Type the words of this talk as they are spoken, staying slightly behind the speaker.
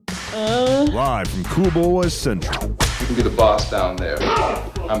Live from Cool Boys Central. You can be the boss down there.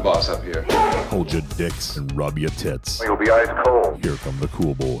 I'm boss up here. Hold your dicks and rub your tits. You'll be ice cold. Here come the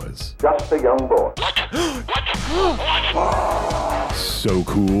Cool Boys. Just a young boy. So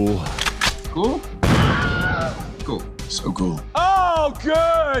cool. Cool? Cool. So cool. Oh,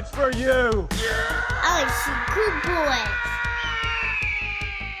 good for you! Oh, she cool boy.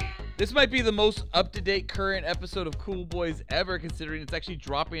 This might be the most up-to-date current episode of Cool Boys ever, considering it's actually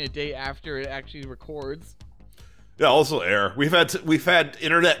dropping a day after it actually records. Yeah, also air. We've had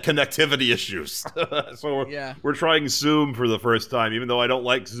internet connectivity issues, so we're trying Zoom for the first time, even though I don't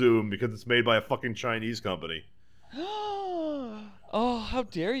like Zoom because it's made by a fucking Chinese company. Oh, how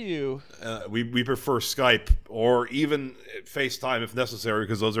dare you! We prefer Skype or even FaceTime if necessary,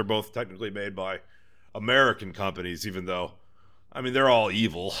 because those are both technically made by American companies, even though, I mean, they're all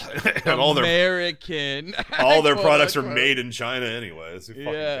evil. And all their products are made in China anyways. Who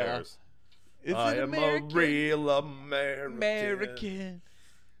fucking cares? I am a real American.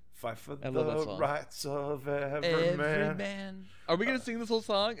 Fight for the rights of every man. Are we gonna sing this whole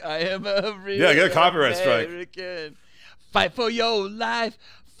song? I am a real get a copyright strike. American. Fight for your life.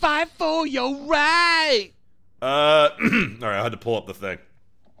 Fight for your right. All right, I had to pull up the thing.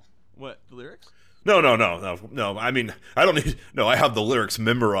 What, the lyrics? No. I mean, I don't need. No, I have the lyrics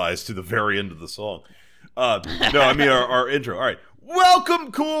memorized to the very end of the song. No, I mean our intro. All right,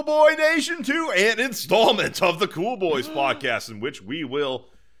 welcome, Cool Boy Nation, to an installment of the Cool Boys podcast, in which we will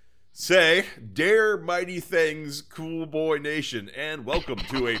say, "Dare mighty things, Cool Boy Nation," and welcome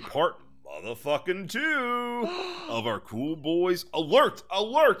to a part motherfucking 2 of our Cool Boys alert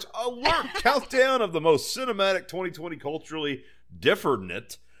countdown of the most cinematic 2020 culturally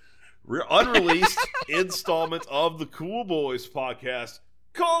different unreleased installment of the Cool Boys podcast,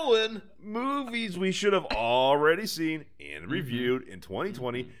 movies we should have already seen and reviewed in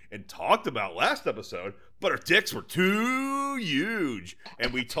 2020 and talked about last episode, but our dicks were too huge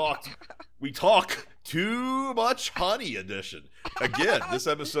and we talk too much honey edition. Again, this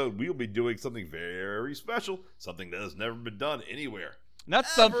episode we will be doing something very special, something that has never been done anywhere. Not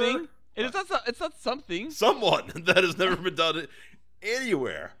ever. Something. It's not something. Someone that has never been done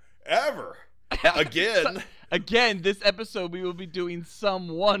anywhere. Ever. Again, this episode we will be doing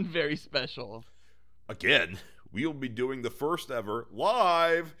someone very special. Again, we will be doing the first ever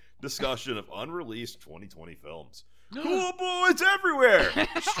live discussion of unreleased 2020 films. Cool Boys everywhere!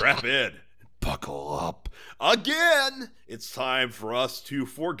 Strap in. Buckle up. Again, it's time for us to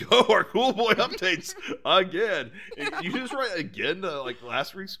forego our Cool Boy updates again. And you just write again, like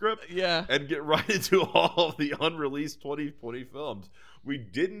last week's script? Yeah. And get right into all of the unreleased 2020 films. We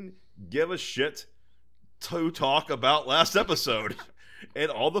didn't give a shit to talk about last episode and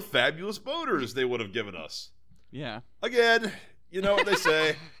all the fabulous boners they would have given us. Yeah. Again, you know what they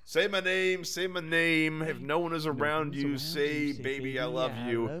say. Say my name, say my name. If no one is around you, say, baby, I love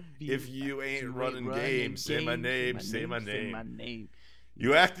you. If you ain't running game, say my name, say my name.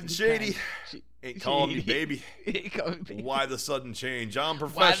 You acting shady, ain't calling me baby. Why the sudden change? I'm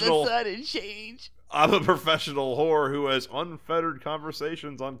professional. Why the sudden change? I'm a professional whore who has unfettered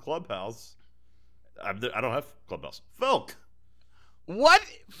conversations on Clubhouse. I don't have Clubhouse. Felk. What?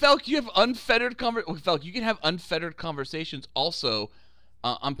 Felk, you have unfettered Felk, you can have unfettered conversations also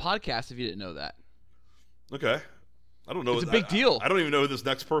on podcasts if you didn't know that. Okay. I don't know. It's a big deal. I don't even know who this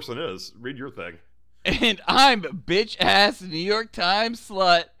next person is. Read your thing. And I'm bitch-ass New York Times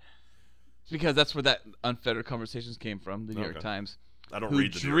slut. Because that's where that unfettered conversations came from, the New York Times. I don't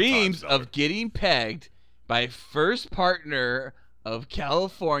read the New York dreams Times, of getting pegged by first partner of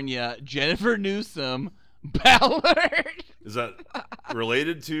California, Jennifer Newsom, Ballard. Is that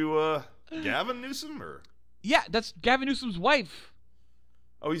related to Gavin Newsom? Or? Yeah, that's Gavin Newsom's wife.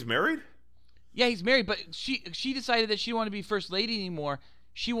 Oh, he's married? Yeah, he's married, but she decided that she didn't want to be first lady anymore.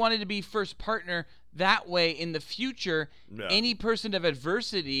 She wanted to be first partner. That way, in the future, any person of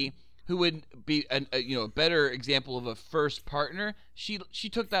adversity who would be a better example of a first partner, she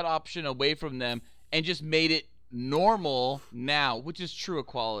took that option away from them and just made it normal now, which is true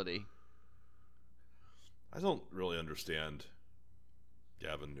equality. I don't really understand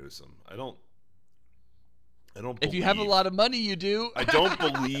Gavin Newsom. I don't. If you have a lot of money, you do. I don't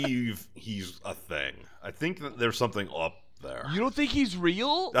believe he's a thing. I think that there's something up there. You don't think he's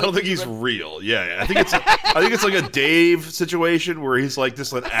real? I don't think he's real. Yeah, I think it's like a Dave situation where he's like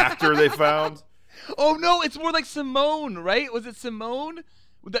this an actor they found. Oh no, it's more like Simone, right? Was it Simone?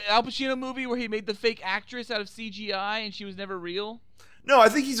 The Al Pacino movie where he made the fake actress out of CGI and she was never real? No, I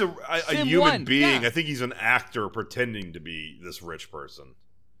think he's a human being. Yeah. I think he's an actor pretending to be this rich person.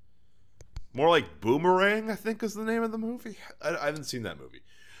 More like Boomerang, I think is the name of the movie. I haven't seen that movie.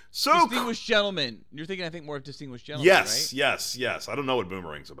 So Distinguished Gentleman. You're thinking, I think, more of Distinguished Gentleman, yes, right? yes. I don't know what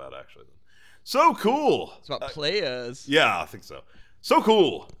Boomerang's about, actually. So cool. It's about players. Yeah, I think so. So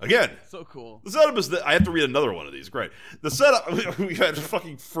cool. Again, So cool. the setup is I have to read another one of these. Great. The setup, we had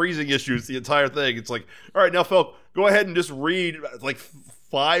fucking freezing issues the entire thing. It's like, all right, now, Phil, go ahead and just read like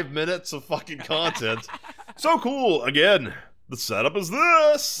 5 minutes of fucking content. So cool. Again, the setup is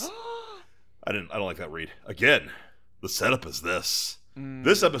this. I don't like that read. Again, the setup is this.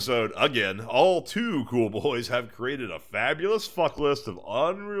 This episode, again, all two cool boys have created a fabulous fuck list of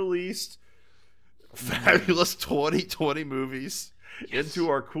unreleased, fabulous 2020 movies into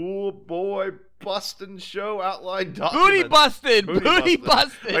our cool boy bustin' show outline document. Booty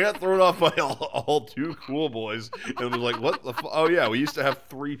busted. I got thrown off by all two cool boys and was like, what the oh yeah, we used to have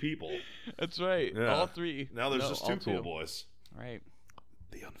 3 people. That's right. Yeah. All 3. Now there's just 2 cool two. boys. Right.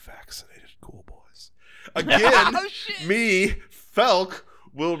 The unvaccinated cool boys. Again, me, Felk,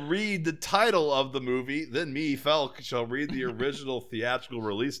 will read the title of the movie, then me, Felk, shall read the original theatrical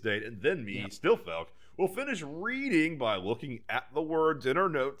release date, and then me, still Felk, will finish reading by looking at the words in our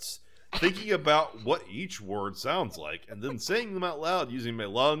notes, thinking about what each word sounds like, and then saying them out loud using my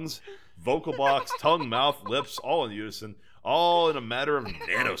lungs, vocal box, tongue, mouth, lips, all in unison, all in a matter of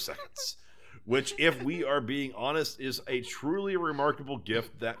nanoseconds. Which, if we are being honest, is a truly remarkable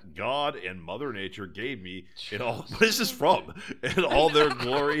gift that God and Mother Nature gave me in all. What is this from? In all their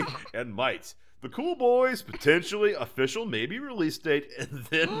glory and might. The Cool Boys, potentially official, maybe release date, and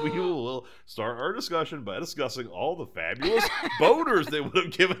then we will start our discussion by discussing all the fabulous boners they would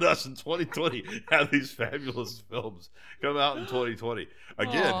have given us in 2020 had these fabulous films come out in 2020.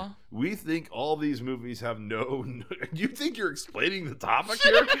 Again, we think all these movies have no... You think you're explaining the topic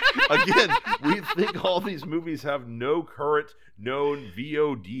here? Again, we think all these movies have no current known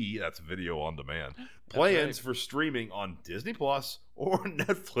VOD, that's video on demand, plans for streaming on Disney Plus or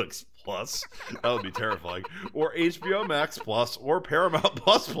Netflix Plus, that would be terrifying, or HBO Max Plus, or Paramount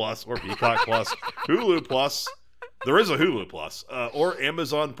Plus Plus, or Peacock Plus, Hulu Plus, there is a Hulu Plus, or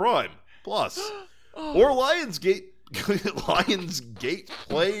Amazon Prime Plus, or Lionsgate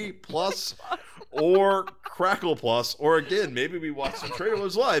Play Plus, or Crackle Plus, or again, maybe we watch some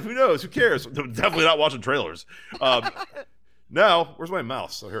trailers live, who knows, who cares, definitely not watching trailers. Now, where's my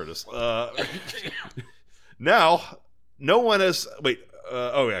mouse? Oh, here it is. Now, no one has... Wait,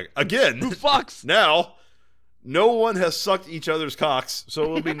 again. Who fucks? Now, no one has sucked each other's cocks, so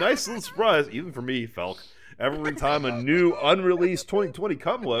it'll be a nice little surprise, even for me, Felk, every time a new unreleased 2020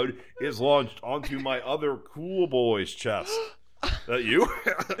 cum load is launched onto my other cool boy's chest. That you?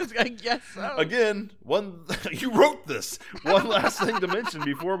 I guess so. Again, you wrote this. One last thing to mention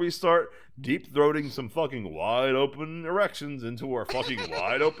before we start deep throating some fucking wide open erections into our fucking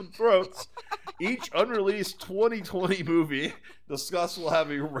wide open throats. Each unreleased 2020 movie discussed will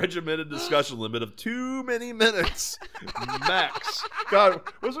have a regimented discussion limit of 2 minutes max. God,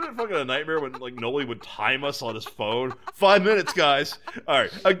 wasn't it fucking a nightmare when like Noli would time us on his phone? 5 minutes, guys. All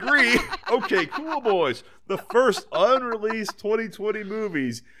right, agree. Okay, cool boys. The first unreleased 2020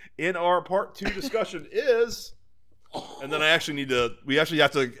 movies in our part 2 discussion is, and then we actually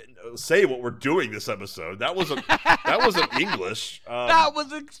have to say what we're doing this episode. That wasn't English. That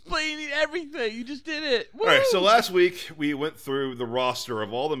was explaining everything. You just did it. Woo! All right, so last week we went through the roster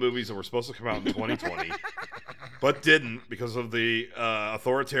of all the movies that were supposed to come out in 2020, but didn't because of the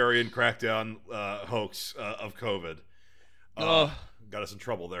authoritarian crackdown hoax of COVID. Got us in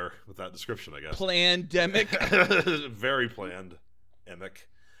trouble there with that description, I guess. Plandemic. Very planned, emic.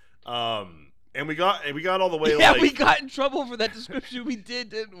 And we got all the way. Yeah, we got in trouble for that description. We did,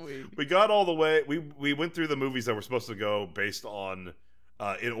 didn't we? We got all the way. We went through the movies that were supposed to go based on,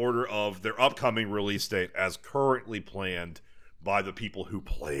 in order of their upcoming release date as currently planned by the people who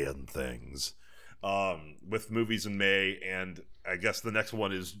plan things. With movies in May, and I guess the next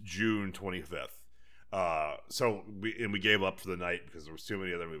one is June 25th. So we gave up for the night because there was too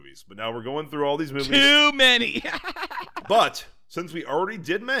many other movies. But now we're going through all these movies. Too many. But since we already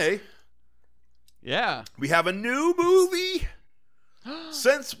did May, yeah, we have a new movie.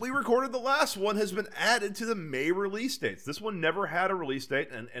 Since we recorded the last one, has been added to the May release dates. This one never had a release date,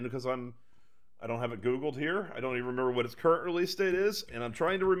 and because I don't have it Googled here, I don't even remember what its current release date is, and I'm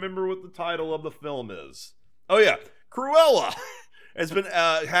trying to remember what the title of the film is. Oh yeah, Cruella. Has been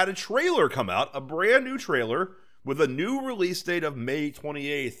had a trailer come out, a brand new trailer with a new release date of May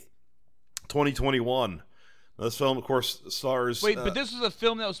 28th, 2021. This film, of course, stars... Wait, but this was a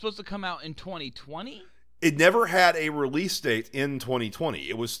film that was supposed to come out in 2020? It never had a release date in 2020.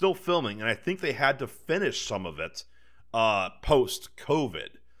 It was still filming, and I think they had to finish some of it post-COVID.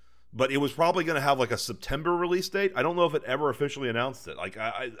 but it was probably going to have like a September release date. I don't know if it ever officially announced it. Like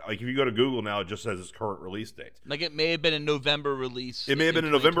if you go to Google now, it just says its current release date. Like it may have been a November release. It may have been a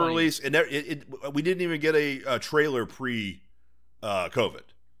November release, and we didn't even get a trailer pre COVID.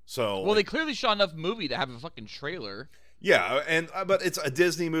 So well, they clearly shot enough movie to have a fucking trailer. Yeah, and but it's a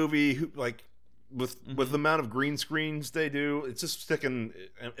Disney movie. Like with the amount of green screens they do, it's just sticking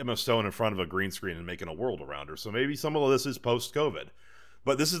Emma Stone in front of a green screen and making a world around her. So maybe some of this is post-COVID.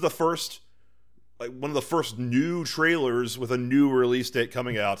 But this is the first, like one of the first new trailers with a new release date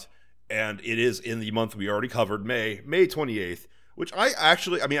coming out, and it is in the month we already covered, May 28th, which I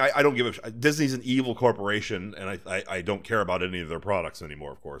don't give a Disney's an evil corporation, and I don't care about any of their products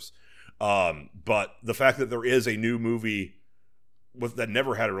anymore, of course. But the fact that there is a new movie that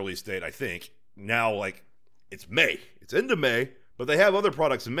never had a release date, I think, now, like, it's May. It's into May, but they have other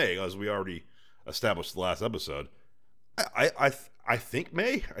products in May, as we already established the last episode. I think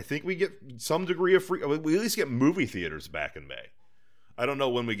May. I think we get some degree of free. We at least get movie theaters back in May. I don't know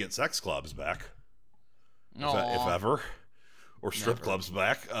when we get sex clubs back, if ever, or strip clubs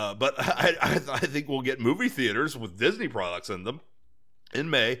back. But I think we'll get movie theaters with Disney products in them in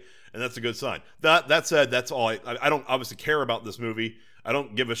May, and that's a good sign. That said, that's all. I don't obviously care about this movie. I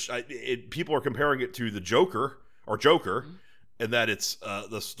don't give a. People are comparing it to the Joker, and that it's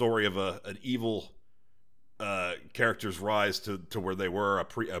the story of an evil. Characters rise to where they were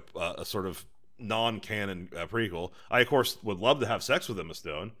a sort of non-canon prequel. I of course would love to have sex with Emma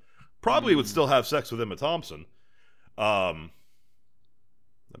Stone. Probably would still have sex with Emma Thompson. That'd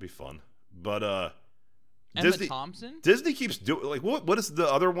be fun. But Emma Thompson? Disney keeps doing like what is the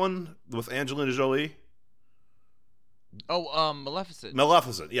other one with Angelina Jolie? Oh, Maleficent.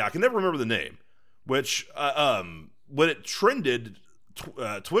 Maleficent. Yeah, I can never remember the name. Which when it trended,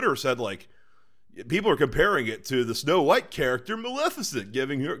 Twitter said like. People are comparing it to the Snow White character Maleficent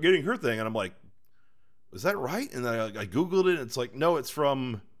getting her thing, and I'm like, is that right? And then I Googled it, and it's like, no, it's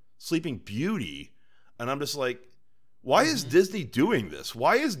from Sleeping Beauty, and I'm just like, why is Disney doing this?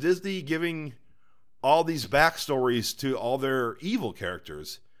 Why is Disney giving all these backstories to all their evil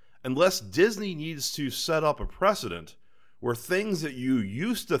characters? Unless Disney needs to set up a precedent where things that you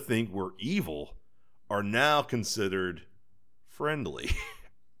used to think were evil are now considered friendly.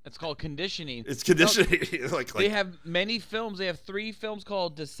 It's called conditioning. It's conditioning. They have many films. They have 3 films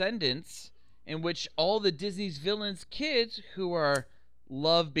called Descendants, in which all the Disney's villains' kids who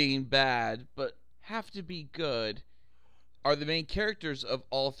love being bad but have to be good are the main characters of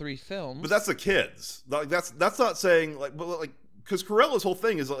all 3 films. But that's the kids. Like that's not saying because Cruella's whole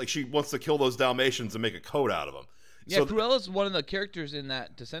thing is that, like, she wants to kill those Dalmatians and make a coat out of them. Yeah, so Cruella's one of the characters in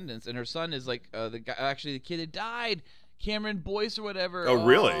that Descendants, and her son is like the kid that died. Cameron Boyce or whatever. Oh,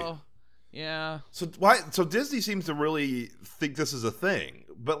 really? Yeah. So why? So Disney seems to really think this is a thing,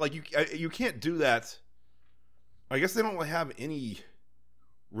 but like you can't do that. I guess they don't really have any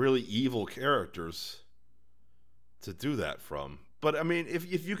really evil characters to do that from. But I mean,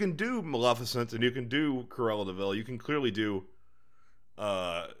 if you can do Maleficent and you can do Cruella de Vil, you can clearly do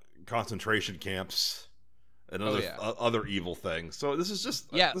concentration camps. And other evil things. So this is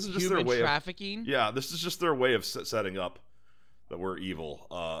just human their way trafficking. This is just their way of setting up that we're evil.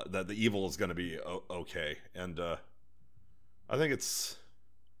 That the evil is going to be okay. And I think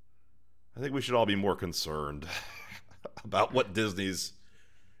we should all be more concerned about what Disney's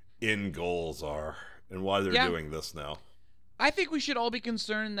end goals are and why they're doing this now. I think we should all be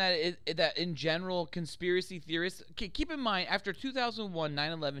concerned that in general, conspiracy theorists. Keep in mind, after 2001,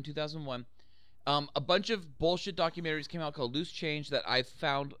 9/11, 2001. A bunch of bullshit documentaries came out called Loose Change that I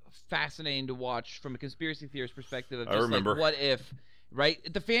found fascinating to watch from a conspiracy theorist perspective. Of just, I remember. Like, what if, right?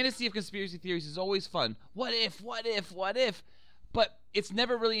 The fantasy of conspiracy theories is always fun. What if? But it's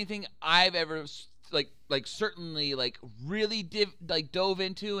never really anything I've ever certainly really dove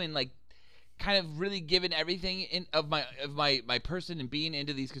into and like kind of really given everything of my person and being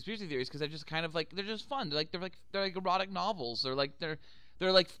into these conspiracy theories because I just kind of like they're just fun. They're like erotic novels. They're like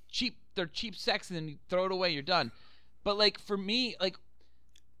cheap. They're cheap sex, and then you throw it away. You're done. But like for me, like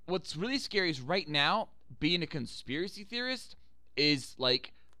what's really scary is right now being a conspiracy theorist is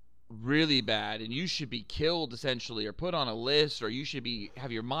like really bad, and you should be killed essentially, or put on a list, or you should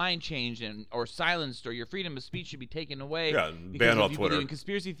have your mind changed or silenced, or your freedom of speech should be taken away. Yeah, ban off Twitter. Doing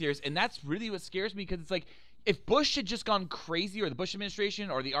conspiracy theorists, and that's really what scares me because it's like if Bush had just gone crazy, or the Bush administration,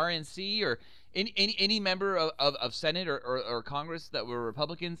 or the RNC, or any member of Senate or Congress that were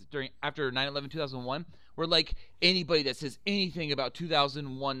Republicans after 9/11 2001 were like anybody that says anything about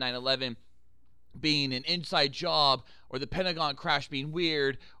 2001 9/11 being an inside job, or the Pentagon crash being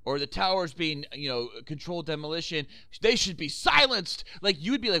weird, or the towers being, controlled demolition, they should be silenced. Like,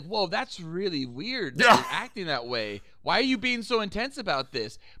 you would be like, whoa, that's really weird that you're acting that way. Why are you being so intense about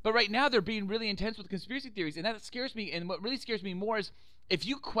this? But right now they're being really intense with conspiracy theories, and that scares me. And what really scares me more is if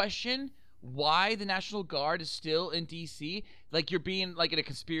you question why the National Guard is still in D.C., like, you're being like a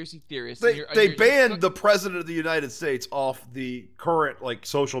conspiracy theorist. They banned the President of the United States off the current, like,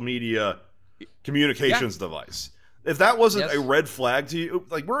 social media communications device. If that wasn't a red flag to you,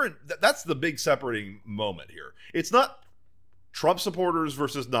 like, that's the big separating moment here. It's not Trump supporters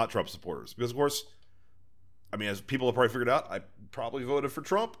versus not Trump supporters, because of course, I mean, as people have probably figured out, I probably voted for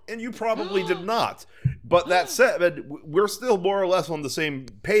Trump, and you probably did not. But that said, we're still more or less on the same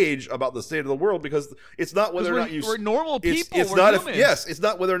page about the state of the world, because it's not whether or not we're normal people. It's we're not humans. it's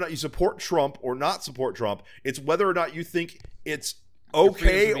not whether or not you support Trump or not support Trump. It's whether or not you think it's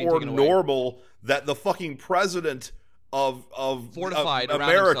okay or normal that the fucking president of fortified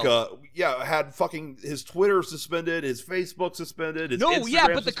America, had fucking his Twitter suspended, his Facebook suspended, his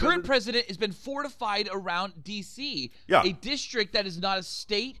Instagram but the suspended. current president has been fortified around D.C., a district that is not a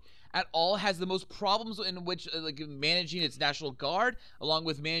state at all, has the most problems in which managing its National Guard, along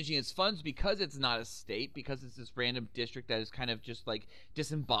with managing its funds, because it's not a state, because it's this random district that is kind of just like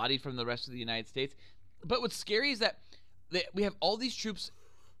disembodied from the rest of the United States. But what's scary is that we have all these troops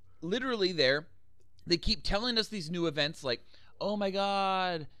literally there. They keep telling us these new events like, oh my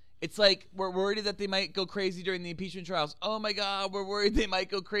God, it's like we're worried that they might go crazy during the impeachment trials. Oh my God, we're worried they might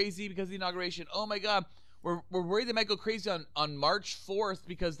go crazy because of the inauguration. Oh my God, we're worried they might go crazy on March 4th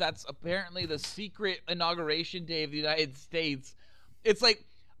because that's apparently the secret inauguration day of the United States. It's like,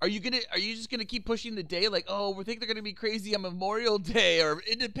 are you just gonna keep pushing the day like, oh, we think they're gonna be crazy on Memorial Day or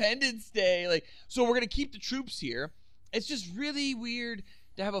Independence Day, like, so we're gonna keep the troops here? It's just really weird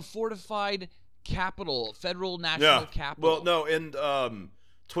to have a fortified capital, federal national capital. Well, no, and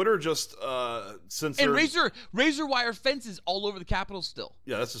Twitter just censored, and razor wire fences all over the Capitol still.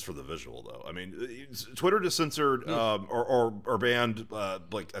 Yeah, that's just for the visual, though. I mean, Twitter just censored or banned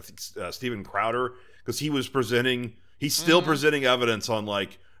like, I think Steven Crowder, because he was presenting. He's still presenting evidence on,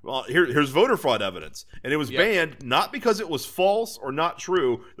 like, well, here's voter fraud evidence, and it was banned not because it was false or not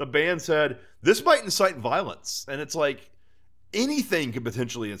true. The ban said this might incite violence, and it's like, anything could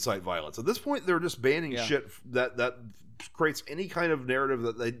potentially incite violence. At this point, they're just banning shit that creates any kind of narrative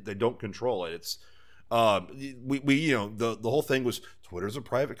that they don't control. It's the whole thing was, Twitter's a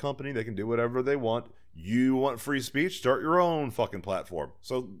private company, they can do whatever they want. You want free speech, start your own fucking platform.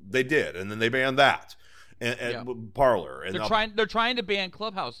 So they did, and then they banned that. And Parler, and they're trying to ban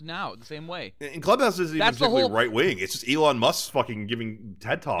Clubhouse now the same way. And Clubhouse isn't even particularly right wing. It's just Elon Musk fucking giving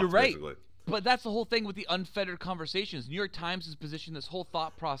TED Talks. You're right. Basically. But that's the whole thing with the unfettered conversations. New York Times has positioned this whole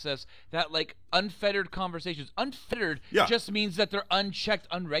thought process that, like, unfettered conversations. Unfettered just means that they're unchecked,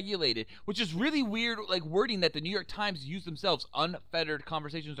 unregulated, which is really weird, like, wording that the New York Times use themselves. Unfettered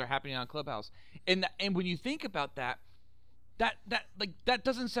conversations are happening on Clubhouse. And when you think about that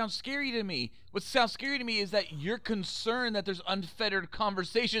doesn't sound scary to me. What sounds scary to me is that you're concerned that there's unfettered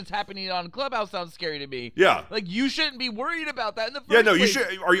conversations happening on Clubhouse. Sounds scary to me. Yeah. Like, you shouldn't be worried about that in the first place. You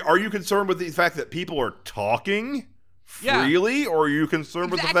should. Are you concerned with the fact that people are talking freely, or are you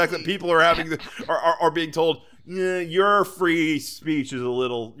concerned with the fact that people are having are being told, your free speech is a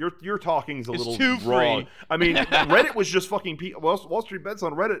little, your talking's a little too wrong. Free. I mean, Reddit was just fucking Wall Street Bets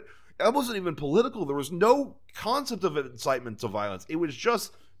on Reddit. That wasn't even political. There was no concept of incitement to violence. It was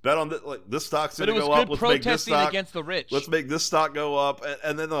just bet on this stock's going to go up. Let's make this stock against the rich. Let's make this stock go up,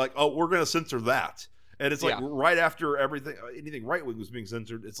 and then they're like, oh, we're going to censor that. And it's like right after anything right wing was being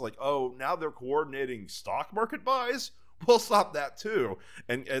censored, it's like, oh, now they're coordinating stock market buys. We'll stop that too.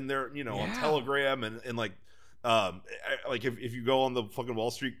 And they're on Telegram and like. Like if you go on the fucking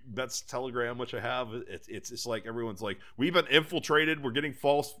Wall Street Bets Telegram, which I have, it's like everyone's like, we've been infiltrated, we're getting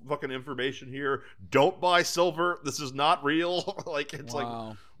false fucking information here, don't buy silver, this is not real. Like, it's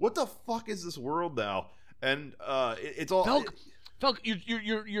like, what the fuck is this world now? And it's all Felk,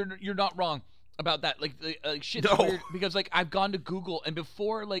 you're not wrong about that. Like shit's weird, because like I've gone to Google, and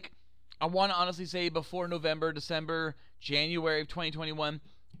before, like, I want to honestly say before November, December, January of 2021,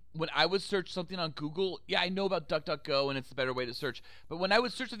 when I would search something on Google, I know about DuckDuckGo and it's the better way to search. But when I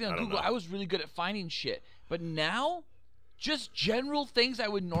would search something on Google, I was really good at finding shit. But now, just general things I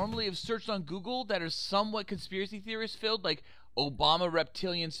would normally have searched on Google that are somewhat conspiracy theorist filled, like Obama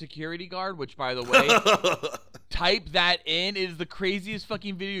reptilian security guard, which, by the way, type that in. It is the craziest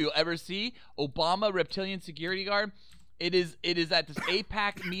fucking video you'll ever see. Obama reptilian security guard. It is at this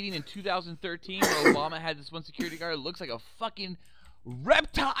APAC meeting in 2013 where Obama had this one security guard. It looks like a fucking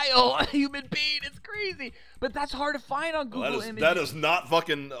reptile. a human being. It's crazy. But that's hard to find on Google Images. That is not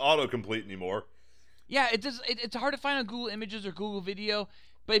fucking autocomplete anymore. Yeah, it's hard to find on Google Images or Google Video.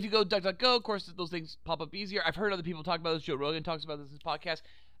 But if you go DuckDuckGo, of course, those things pop up easier. I've heard other people talk about this. Joe Rogan talks about this in his podcast.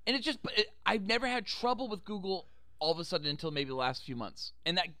 And I've never had trouble with Google all of a sudden until maybe the last few months.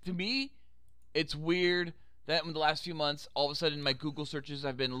 And that, to me, it's weird that in the last few months, all of a sudden my Google searches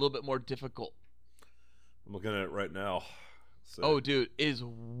have been a little bit more difficult. I'm looking at it right now. So, Oh, dude, it is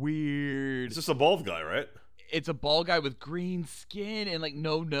weird. it's just a bald guy, right? It's a bald guy with green skin and like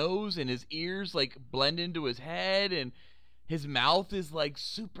no nose, and his ears like blend into his head, and his mouth is like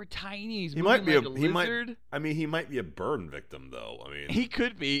super tiny. He's He might be moving like a lizard. he might be a burn victim though. I mean, He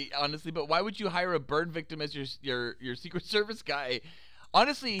could be, honestly, but why would you hire a burn victim as your Secret Service guy?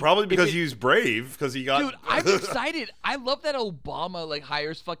 Honestly, probably because if it- he's brave. Because he got. Dude, I'm excited. I love that Obama like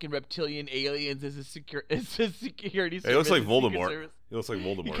hires fucking reptilian aliens as his security service. He looks like his Secret Voldemort. Service. He looks like He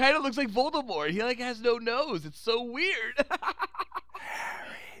Voldemort. kind of looks like Voldemort. He like has no nose. It's so weird.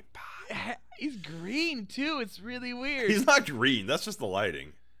 He's green too. It's really weird. He's not green. That's just the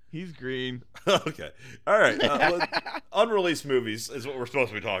lighting. He's green. Okay. All right. Unreleased movies is what we're supposed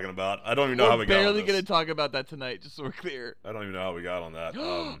to be talking about. I don't even know how we We're got on barely this. gonna talk about that tonight, just so we're clear. I don't even know how we got on that.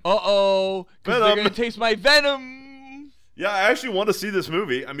 Uh-oh. Because they're Venom. gonna taste my venom. Yeah, I actually want to see this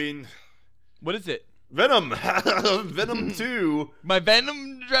movie. I mean, What is it? Venom. Venom 2. My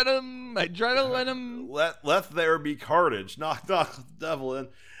venom, dreadum, my adrenaline. Let there be carnage. Knock the devil in.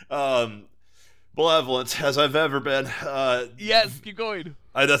 Malevolent as I've ever been. Yes, keep going.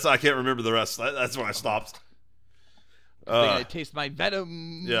 I can't remember the rest. That's when I stopped. They're gonna taste my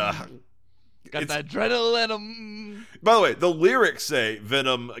venom. Yeah. Got It's- that adrenaline. By the way, the lyrics say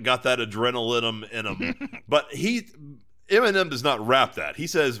Venom got that adrenaline in him, but Eminem does not rap that. He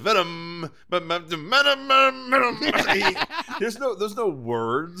says Venom, Venom. There's no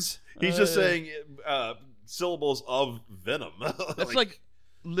words. He's just saying syllables of Venom. That's like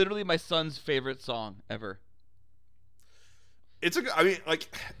literally my son's favorite song ever. I mean, like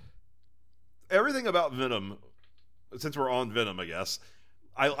everything about Venom. Since we're on Venom, I guess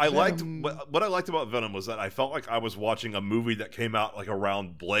I liked what I liked about Venom was that I felt like I was watching a movie that came out like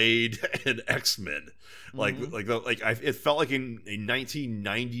around Blade and X-Men. It felt like a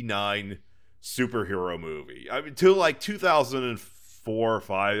 1999 superhero movie. I mean, to like 2004 or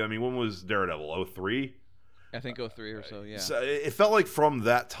 5. I mean, when was Daredevil? 03? I think 03 or so, yeah. So it felt like from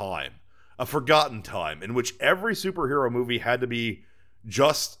that time, a forgotten time in which every superhero movie had to be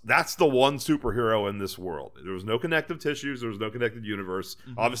that's the one superhero in this world. There was no connective tissues. There was no connected universe.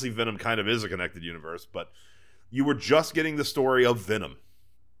 Mm-hmm. Obviously, Venom kind of is a connected universe, but you were just getting the story of Venom.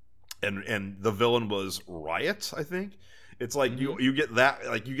 And the villain was Riot, I think. It's like you get that,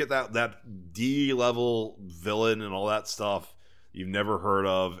 like you get that D level villain and all that stuff you've never heard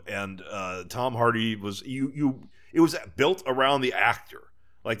of. And Tom Hardy was it was built around the actor.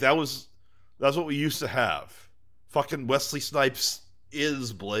 Like that's what we used to have. Fucking Wesley Snipes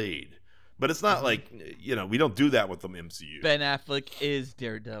is Blade. But it's not like, we don't do that with the MCU. Ben Affleck is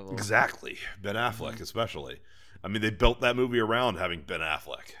Daredevil. Exactly. Ben Affleck especially. I mean, they built that movie around having Ben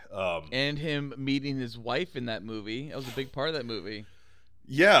Affleck. And him meeting his wife in that movie. That was a big part of that movie.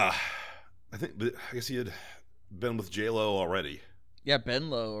 Yeah. I guess he had been with J-Lo already. Yeah,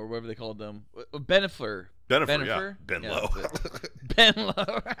 Benlo, or whatever they called them. Bennifer. Bennifer, yeah. Benlo.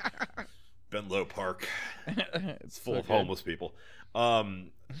 Benlo. Benlo Park. It's Full so of good. homeless people.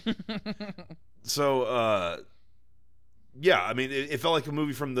 Yeah, I mean, it felt like a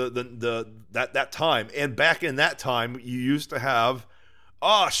movie from that time. And back in that time, you used to have,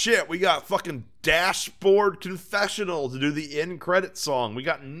 oh shit, we got fucking Dashboard Confessional to do the end credit song. We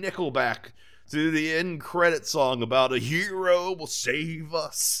got Nickelback to do the end credit song about a hero will save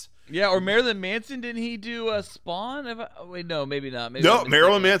us. Yeah, or Marilyn Manson, didn't he do Spawn? Wait, no, maybe not. Maybe No, I'm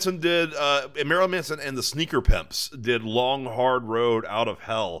Marilyn mistaken. Manson did. Marilyn Manson and the Sneaker Pimps did "Long Hard Road Out of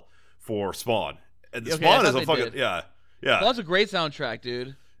Hell" for Spawn. And Okay, Spawn I is thought a they fucking did. yeah. That's a great soundtrack,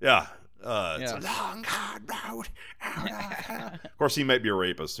 dude. Yeah. It's Yeah. a long hard road out of hell. Of course, he might be a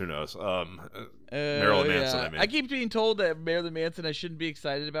rapist. Who knows? Marilyn Manson. Yeah. I mean, I keep being told that Marilyn Manson, I shouldn't be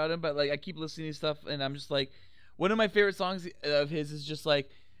excited about him, but like I keep listening to stuff, and I'm just like, one of my favorite songs of his is just like,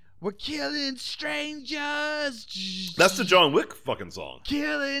 "We're killing strangers." that's the John Wick fucking song.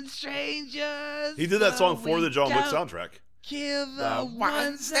 Killing strangers. He did that song so for we the John Wick don't soundtrack. Kill the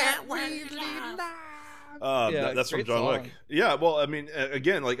ones that we love. That's from great John song. Wick. Yeah, well, I mean,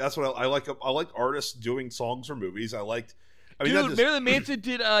 again, like that's what I like. I like artists doing songs for movies. I mean, Dude, that just- Marilyn Manson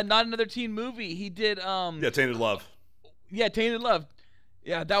did Not Another Teen Movie. He did yeah, Tainted Love. yeah, Tainted Love.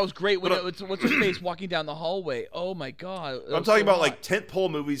 Yeah, that was great. When But, it's what's her face walking down the hallway. Oh my god! I'm talking about like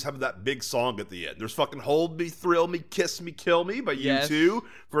tentpole movies have that big song at the end. There's fucking "Hold Me, Thrill Me, Kiss Me, Kill Me" by U2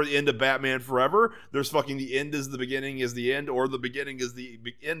 for the end of Batman Forever. There's fucking "The End Is the Beginning Is the End" or "The Beginning Is the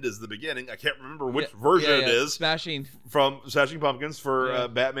End Is the Beginning." I can't remember which version it is. Smashing Pumpkins for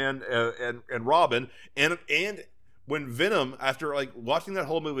Batman and Robin and when Venom, after like watching that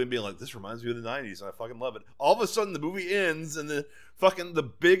whole movie and being like, this reminds me of the 90s, and I fucking love it. All of a sudden the movie ends and the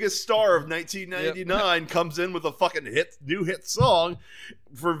biggest star of 1999 comes in with a fucking new hit song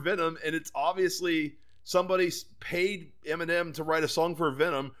for Venom, and it's obviously somebody paid Eminem to write a song for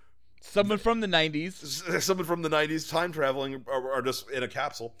Venom. Someone from the 90s. Someone from the 90s, time traveling or just in a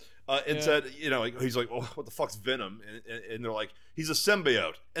capsule. And said, he's like, oh, what the fuck's Venom? And they're like, he's a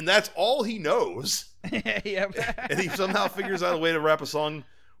symbiote. And that's all he knows. And he somehow figures out a way to rap a song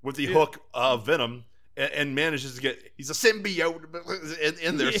with the hook of Venom and manages to get, he's a symbiote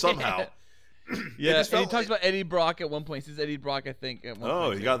in there somehow. Yeah, and he talks about Eddie Brock at one point. He says Eddie Brock, I think, at one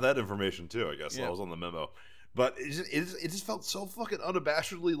point. He got that information too, I guess. Yeah. That was on the memo. But it just felt so fucking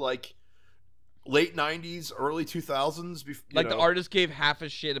unabashedly like late 90s, early 2000s. The artist gave half a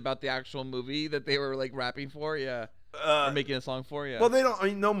shit about the actual movie that they were like rapping for, or making a song for, Well, they don't. I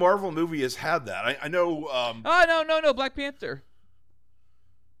mean, no Marvel movie has had that. I know. No, Black Panther.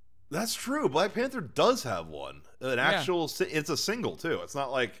 That's true. Black Panther does have one. An actual. It's a single too. It's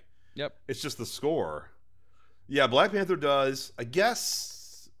not like. Yep. It's just the score. Yeah, Black Panther does. I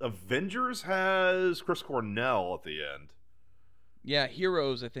guess Avengers has Chris Cornell at the end. Yeah,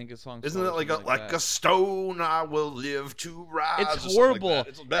 Heroes, I think, is song. Isn't it like a stone I will live to rise? It's horrible. Like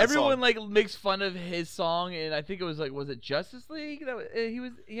it's a bad Everyone song. makes fun of his song, and I think it was was it Justice League that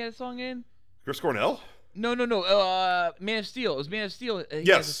he had a song in? Chris Cornell? No. Man of Steel. It was Man of Steel. He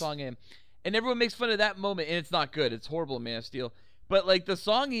has a song in, and everyone makes fun of that moment, and it's not good. It's horrible, Man of Steel. But like the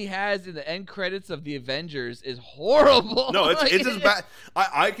song he has in the end credits of the Avengers is horrible. No, it's as bad.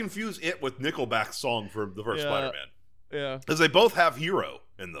 I confuse it with Nickelback's song for the first Spider-Man. Yeah, because they both have "Hero"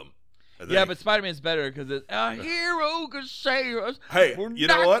 in them. Yeah, but Spider-Man's better because it's a hero could save us. Hey, we're you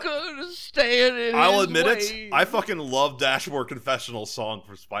not know what? Gonna stand in I'll his admit ways. it. I fucking love Dashboard Confessional song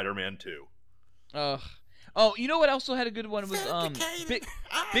for Spider-Man 2. Oh, you know what also had a good one was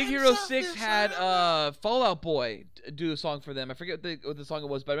Big Hero 6 had Fallout Boy do a song for them. I forget what the song it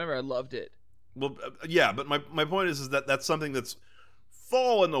was, but I remember I loved it. Well, yeah, but my point is that that's something that's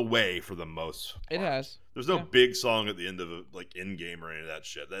fallen away for the most part. It has. There's no big song at the end of like in game or any of that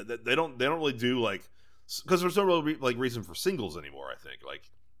shit. They don't really do like, because there's no real reason for singles anymore. I think like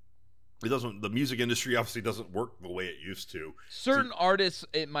it doesn't. The music industry obviously doesn't work the way it used to. Certain artists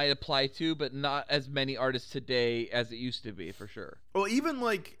it might apply to, but not as many artists today as it used to be, for sure. Well, even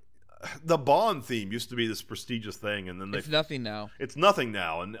like the Bond theme used to be this prestigious thing, and then it's nothing now. It's nothing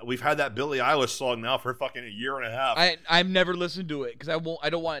now, and we've had that Billie Eilish song now for fucking a year and a half. I've never listened to it because I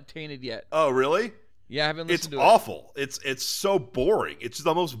don't want it tainted yet. Oh, really? Yeah, I haven't listened to it. It's awful. It's so boring. It's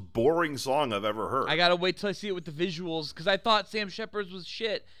the most boring song I've ever heard. I gotta wait till I see it with the visuals because I thought Sam Shepard's was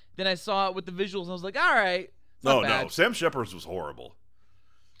shit. Then I saw it with the visuals and I was like, all right. No, Sam Shepard's was horrible.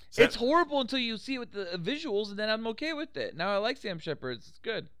 It's horrible until you see it with the visuals, and then I'm okay with it. Now I like Sam Shepard's. It's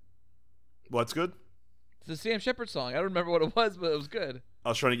good. What's good? It's the Sam Shepard song. I don't remember what it was, but it was good. I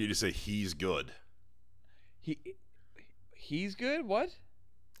was trying to get you to say he's good. He's good? What?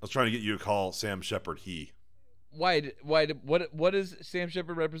 I was trying to get you to call Sam Shepard he. Why? What does Sam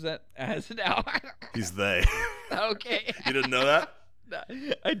Shepard represent as now? He's they. Okay. You didn't know that?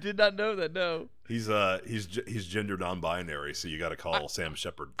 I did not know that. No. He's gender non-binary, so you got to call Sam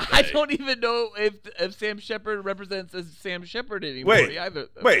Shepard they. I don't even know if Sam Shepard represents as Sam Shepard anymore.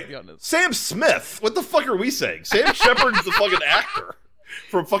 Wait. Sam Smith. What the fuck are we saying? Sam Shepard's the fucking actor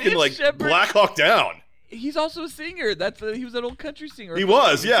from fucking Black Hawk Down. He's also a singer. He was an old country singer. He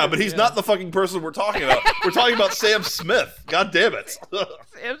was, yeah, but he's not the fucking person we're talking about. We're talking about Sam Smith. God damn it.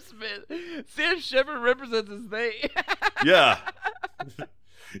 Sam Smith. Sam Shepard represents as they. Yeah.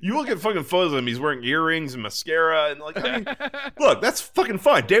 You look at fucking photos of him, he's wearing earrings and mascara, and look, that's fucking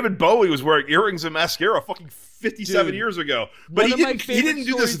fine. David Bowie was wearing earrings and mascara fucking 57 years ago. But he didn't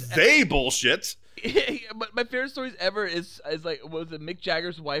do this they bullshit. But my favorite stories ever is was it Mick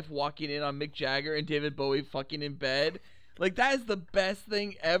Jagger's wife walking in on Mick Jagger and David Bowie fucking in bed? Like, that is the best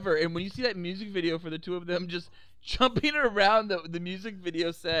thing ever. And when you see that music video for the two of them just jumping around the music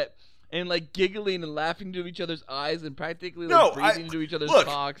video set and giggling and laughing into each other's eyes and practically breathing into each other's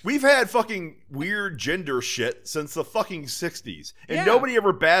cocks. We've had fucking weird gender shit since the fucking 60s. And nobody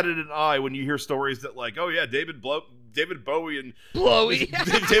ever batted an eye when you hear stories that David Bowie and Blowy.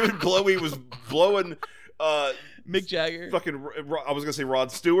 David Bowie was blowing Mick Jagger. Fucking, I was gonna say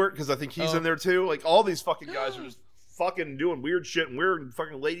Rod Stewart because I think he's in there too. Like all these fucking guys are just fucking doing weird shit and wearing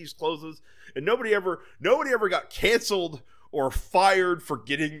fucking ladies' clothes, and nobody ever got canceled or fired for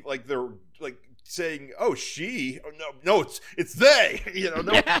getting like their like saying, "Oh, she." Oh, no, it's they. You know,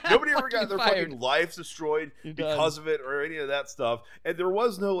 nobody ever got their fucking lives destroyed because of it or any of that stuff. And there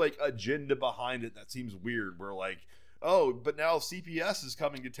was no like agenda behind it. That seems weird. Where like, oh, but now CPS is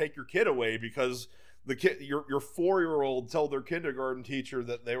coming to take your kid away because the kid, your 4-year-old, told their kindergarten teacher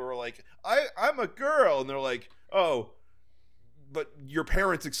that they were like, I'm a girl, and they're like, oh, but your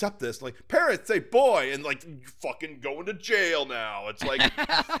parents accept this. Like, parents say boy, and like, you fucking going to jail now. It's like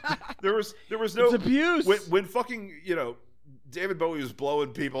there was no it's abuse when fucking, you know, David Bowie was blowing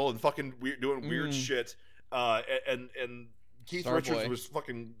people and fucking doing weird shit, and Keith Richards was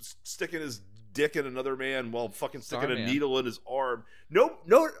fucking sticking his dick in another man while fucking sticking a needle in his arm. No,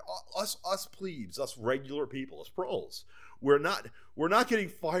 us plebes, us regular people, us proles. We're not getting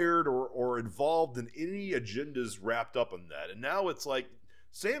fired or involved in any agendas wrapped up in that. And now it's like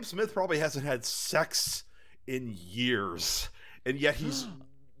Sam Smith probably hasn't had sex in years, and yet he's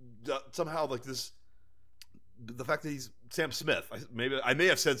somehow like this. The fact that he's Sam Smith, I may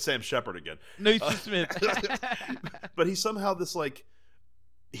have said Sam Shepard again. No, he's Smith. But he's somehow this like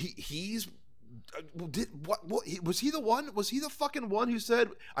he's. What was he the one? Was he the fucking one who said,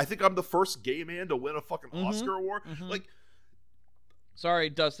 "I think I'm the first gay man to win a fucking Oscar award"? Like, sorry,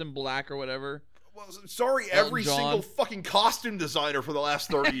 Dustin Black or whatever. Well, sorry, every single fucking costume designer for the last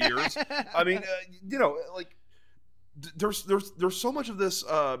 30 years. I mean, you know, like, there's so much of this.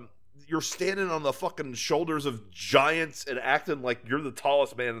 You're standing on the fucking shoulders of giants and acting like you're the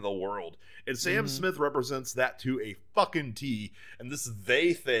tallest man in the world. And Sam Smith represents that to a fucking T. And this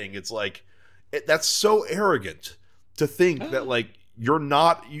they thing, it's like, that's so arrogant to think that like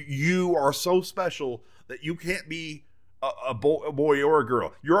you are so special that you can't be a boy or a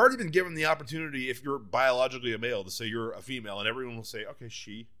girl. You're already been given the opportunity, if you're biologically a male, to say you're a female, and everyone will say, okay,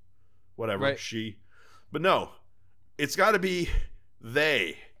 she, whatever, right. She. But no, it's got to be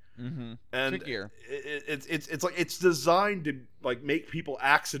they. And it's like it's designed to like make people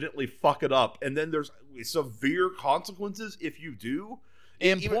accidentally fuck it up, and then there's severe consequences if you do.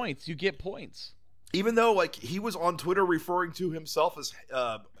 And points, you get points. Even though like he was on Twitter referring to himself as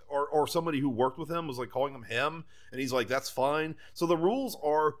or somebody who worked with him was like calling him, and he's like, that's fine. So the rules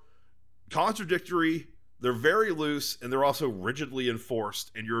are contradictory, they're very loose, and they're also rigidly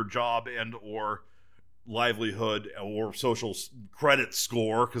enforced, and your job and or livelihood or social credit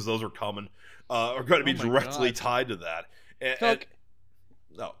score, because those are common, are going to be directly tied to that. And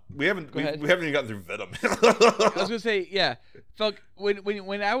no, we haven't even gotten through Venom. I was gonna say, yeah. Fuck,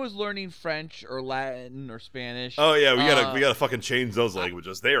 when I was learning French or Latin or Spanish. Oh yeah, we gotta fucking change those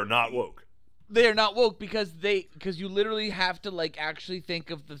languages. They are not woke. They are not woke because you literally have to like actually think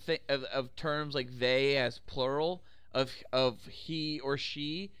of of terms like they as plural of he or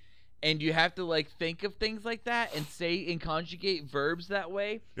she. And you have to like think of things like that and say and conjugate verbs that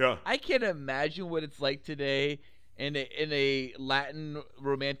way. Yeah. I can't imagine what it's like today in a Latin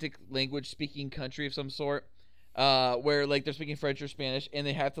romantic language speaking country of some sort, where like they're speaking French or Spanish and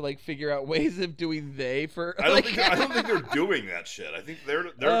they have to like figure out ways of doing they for. I don't think they're doing that shit. I think they're.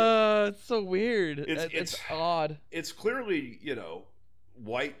 It's so weird. It's odd. It's clearly, you know,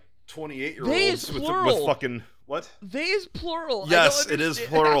 white 28-year-olds they is plural. with fucking. What? They is plural. Yes, it is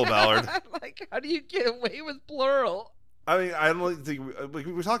plural, Ballard. Like, how do you get away with plural? I mean, I don't think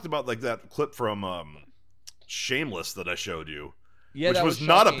we talked about like that clip from Shameless that I showed you, which was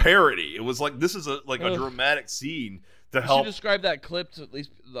not a parody. It was like this is a dramatic scene to help. You should describe that clip so at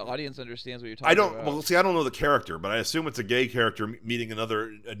least the audience understands what you're talking about. Well, see, I don't know the character, but I assume it's a gay character meeting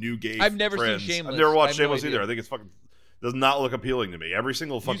a new gay. I've never friend. seen Shameless. I've never watched Shameless either. I think it's fucking. Does not look appealing to me. Every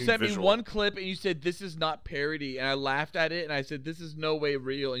single fucking visual. You sent me one clip and you said, this is not parody. And I laughed at it and I said, this is no way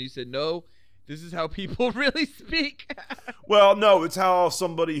real. And you said, no, this is how people really speak. Well, no, it's how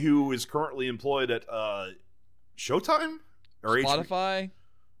somebody who is currently employed at Showtime? Or Spotify?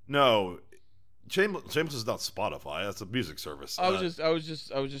 No. Shameless is not Spotify. That's a music service. I was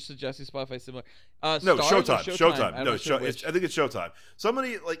just suggesting Spotify similar. No, Showtime. No, I think it's Showtime.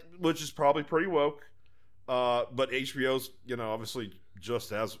 Somebody, like, which is probably pretty woke. But HBO's, you know, obviously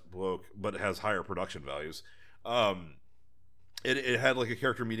just as woke, but it has higher production values. It had like a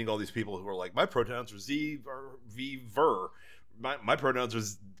character meeting all these people who were like, my pronouns are Z or V ver. My pronouns are,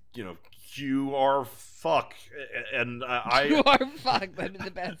 you know, Q R fuck, and Q R fuck. That'd be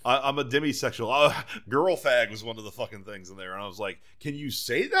the best. I'm a demisexual. Girl fag was one of the fucking things in there, and I was like, can you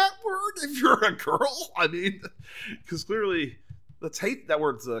say that word if you're a girl? I mean, because clearly. that's hate. That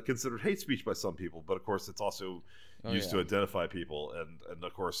word's considered hate speech by some people, but of course it's also used to identify people. And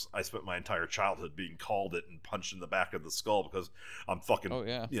of course, I spent my entire childhood being called it and punched in the back of the skull because I'm fucking,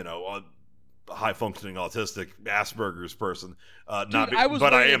 a high functioning autistic Asperger's person. Dude,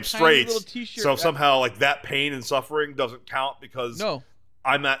 but I am straight. So that... somehow, like, that pain and suffering doesn't count because no.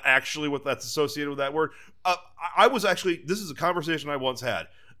 I'm not actually what that's associated with that word. I was actually. This is a conversation I once had.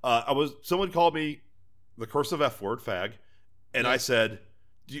 Someone called me the cursive F word, fag, and I said,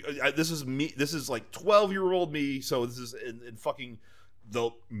 "This is me. This is like 12-year-old me." So this is in fucking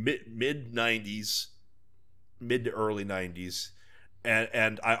the mid 90s, mid to early 90s,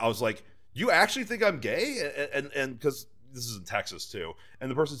 and I was like, "You actually think I'm gay?" And because this is in Texas too,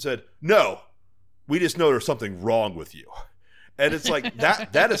 and the person said, "No, we just know there's something wrong with you." And it's like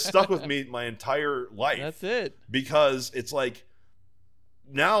that has stuck with me my entire life. That's it. Because it's like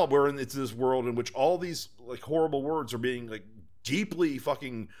now we're into this world in which all these like horrible words are being like deeply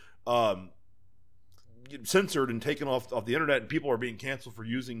fucking censored and taken off the internet, and people are being canceled for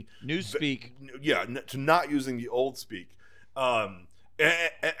using newspeak. To not using the old speak. And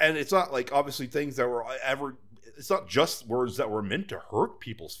it's not like obviously things that were ever. It's not just words that were meant to hurt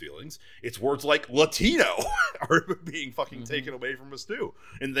people's feelings. It's words like Latino are being fucking taken away from us too,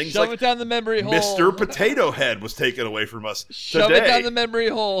 and things Shove like it down the memory hole. Mr. Potato Head was taken away from us Shove today. it down the memory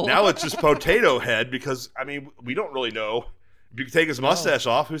hole. Now it's just Potato Head because I mean we don't really know. If you can take his mustache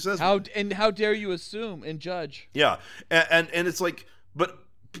off, who says how dare you assume and judge? Yeah, and it's like, but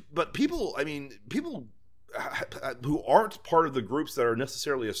people, I mean, people who aren't part of the groups that are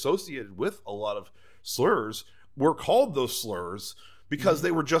necessarily associated with a lot of slurs were called those slurs because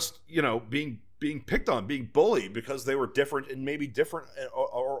they were just, being picked on, being bullied because they were different in maybe different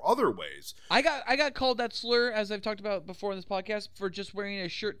or other ways. I got called that slur, as I've talked about before in this podcast, for just wearing a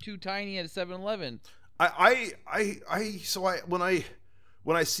shirt too tiny at a 7-Eleven.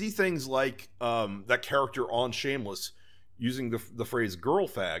 When I see things like that character on Shameless using the phrase girl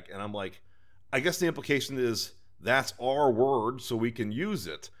fag, and I'm like, I guess the implication is that's our word, so we can use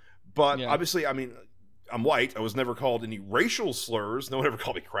it. But obviously, I mean, I'm white. I was never called any racial slurs. No one ever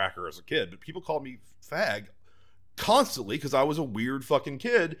called me cracker as a kid, but people called me fag constantly because I was a weird fucking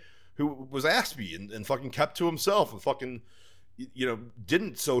kid who was aspy and fucking kept to himself and fucking,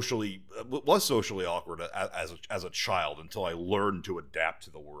 was socially awkward as a child until I learned to adapt to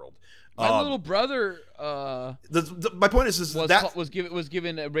the world. My little brother, my point is was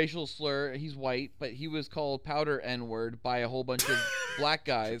given a racial slur. He's white, but he was called powder N-word by a whole bunch of black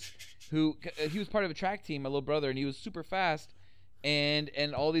guys. He was part of a track team, my little brother, and he was super fast, and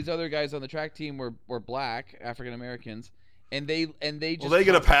all these other guys on the track team were black African Americans, and they just they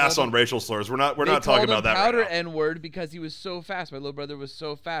get a pass on racial slurs. We're not talking about that. Powder right now. N-word because he was so fast. My little brother was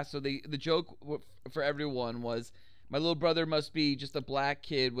so fast. So the joke for everyone was my little brother must be just a black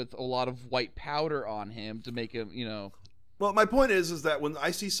kid with a lot of white powder on him to make him, Well, my point is that when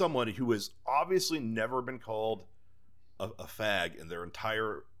I see somebody who has obviously never been called a fag in their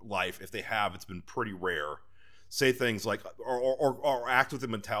entire life, if they have, it's been pretty rare, say things like or act with the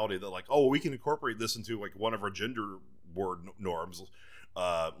mentality that like, oh, we can incorporate this into like one of our gender word norms,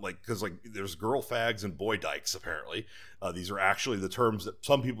 because there's girl fags and boy dykes apparently. These are actually the terms that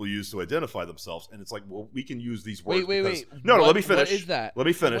some people use to identify themselves, and it's like, well, we can use these words. Wait. No, let me finish. What is that? Let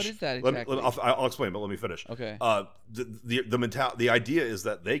me finish. What is that exactly? I'll explain, but let me finish. Okay. The idea is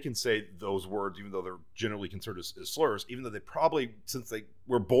that they can say those words even though they're generally considered as slurs, even though they probably, since they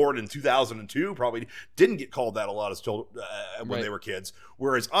were born in 2002, probably didn't get called that a lot as children when they were kids.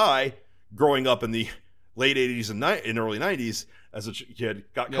 Whereas I, growing up in the late 80s and early 90s as a kid,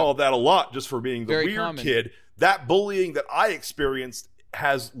 got called that a lot just for being the weird common kid. That bullying that I experienced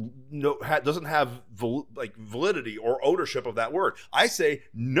doesn't have validity or ownership of that word. I say,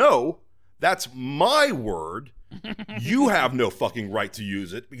 no, that's my word. You have no fucking right to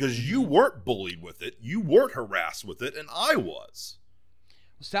use it because you weren't bullied with it. You weren't harassed with it, and I was.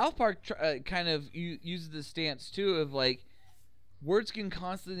 South Park kind of uses the stance, too, of like, words can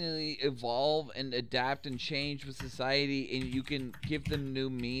constantly evolve and adapt and change with society, and you can give them new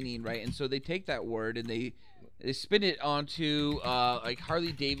meaning, right? And so they take that word and they spin it onto like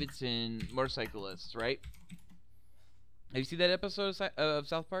Harley Davidson motorcyclists, right? Have you seen that episode of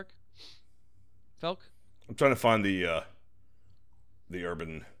South Park? Felk? I'm trying to find the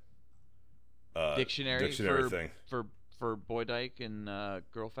urban dictionary thing for boy dyke and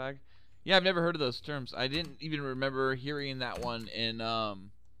girl fag. Yeah, I've never heard of those terms. I didn't even remember hearing that one in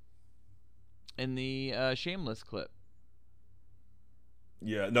the Shameless clip.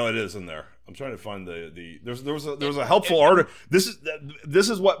 Yeah, no, it is in there. I'm trying to find there was a helpful article. This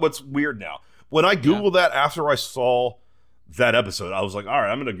is what's weird now. When I Googled that after I saw that episode, I was like, all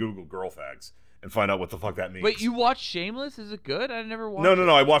right, I'm gonna Google girl fags and find out what the fuck that means. Wait, you watched Shameless? Is it good? I never watched. No.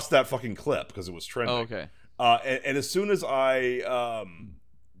 I watched that fucking clip because it was trending. Oh, okay. And as soon as I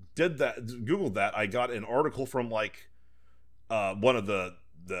did that, Googled that, I got an article from like one of the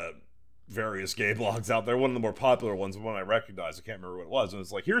various gay blogs out there, one of the more popular ones, one I recognized. I can't remember what it was, and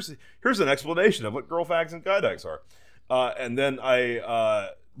it's like here's an explanation of what girl fags and guy dykes are. And then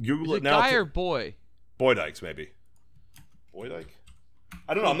I Google it now. Guy or boy? Boy dykes, maybe. Boy dyke.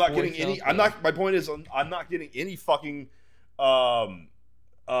 I don't know. I'm not getting any. I'm not. My point is, I'm not getting any fucking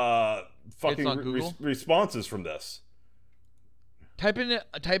responses from this. Type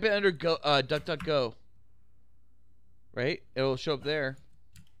it under go DuckDuckGo. Right? It'll show up there.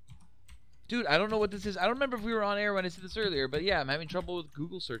 Dude, I don't know what this is. I don't remember if we were on air when I said this earlier, but yeah, I'm having trouble with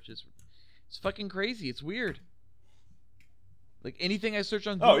Google searches. It's fucking crazy. It's weird. Like anything I search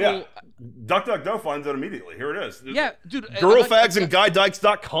on Google. Oh yeah, DuckDuckGo finds it immediately. Here it is. Yeah, dude.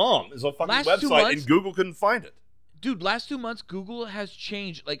 Girlfagsandguydykes.com is a fucking website, and Google couldn't find it. Dude, last 2 months Google has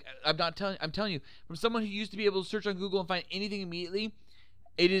changed. Like I'm telling you, from someone who used to be able to search on Google and find anything immediately,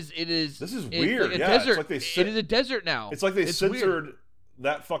 it is. This is weird. Like yeah, desert. It's like it is a desert now. It's like they censored weird.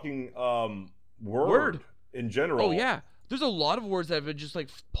 That fucking word in general. Oh yeah, there's a lot of words that have been just like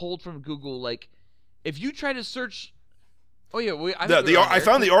pulled from Google. Like if you try to search. Oh yeah, I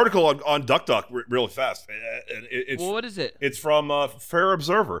found the article on DuckDuck really fast. Well, what is it? It's from Fair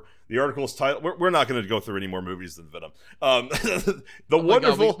Observer. The article is titled. We're not going to go through any more movies than Venom.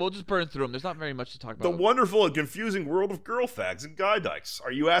 We'll just burn through them. There's not very much to talk about. The wonderful and confusing world of girl fags and guy dykes.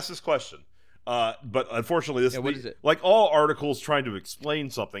 Are you asked this question? But unfortunately, what is it? Like all articles trying to explain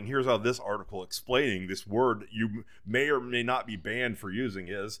something, here's how this article explaining this word you may or may not be banned for using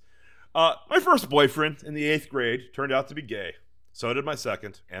is. My first boyfriend in the 8th grade turned out to be gay. So did my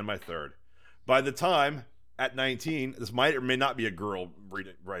second and my third. By the time, at 19, this might or may not be a girl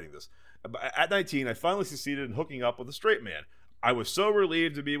writing this. At 19, I finally succeeded in hooking up with a straight man. I was so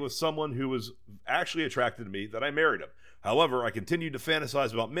relieved to be with someone who was actually attracted to me that I married him. However, I continued to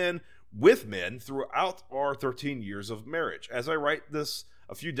fantasize about men with men throughout our 13 years of marriage. As I write this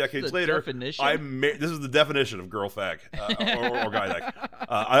a few decades later, this is the definition of girl fag or guy dyke.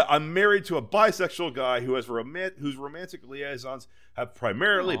 I'm married to a bisexual guy whose romantic liaisons have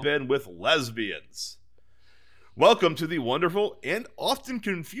primarily been with lesbians. Welcome to the wonderful and often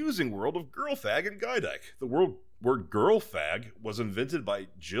confusing world of girl fag and guy dyke. The word girl fag was invented by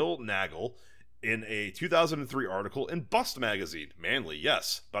Jill Nagel in a 2003 article in Bust magazine. Manly,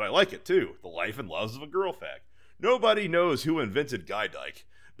 yes, but I like it too. The life and loves of a girl fag. Nobody knows who invented guy dyke,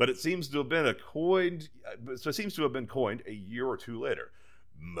 but it seems to have been coined a year or two later.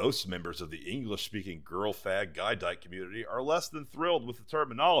 Most members of the English-speaking girl fag guy dyke community are less than thrilled with the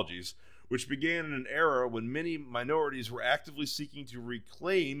terminologies, which began in an era when many minorities were actively seeking to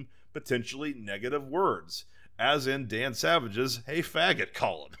reclaim potentially negative words, as in Dan Savage's "Hey Faggot"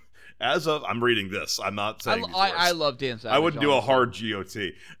 column. I'm reading this. I'm not saying these words. I love Dan Savage. I wouldn't do a hard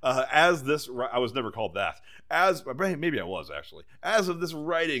GOT. I was never called that. Maybe I was actually. As of this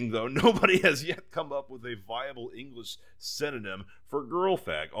writing, though, nobody has yet come up with a viable English synonym for girl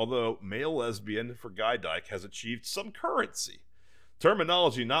fag, although male lesbian for guy dyke has achieved some currency.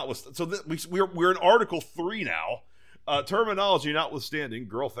 Terminology notwithstanding. So we're in Article 3 now. Terminology notwithstanding,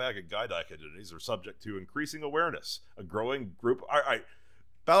 girl fag and guy dyke identities are subject to increasing awareness. A growing group. All right.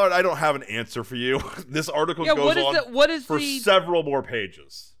 Ballard, I don't have an answer for you. This article goes on for several more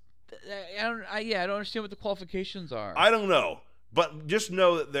pages. I don't understand what the qualifications are. I don't know. But just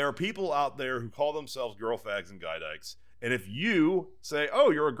know that there are people out there who call themselves girl fags and guy dykes. And if you say, oh,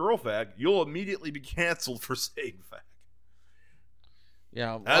 you're a girl fag, you'll immediately be canceled for saying fag.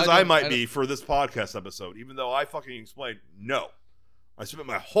 Yeah. As I might be for this podcast episode, even though I fucking explained, no. I spent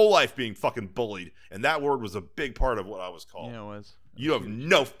my whole life being fucking bullied, and that word was a big part of what I was called. Yeah, it was. You have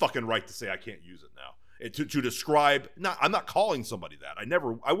no fucking right to say I can't use it now. To describe, I'm not calling somebody that.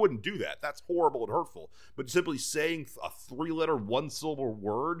 I wouldn't do that. That's horrible and hurtful. But simply saying a 3-letter, 1-syllable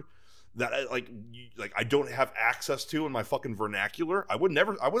word that I don't have access to in my fucking vernacular. I was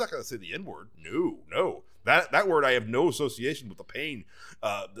not going to say the N-word. No. That word I have no association with the pain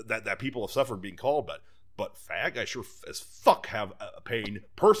that people have suffered being called. But fag, I sure as fuck have a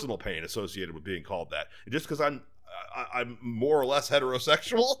personal pain associated with being called that. And just because I'm more or less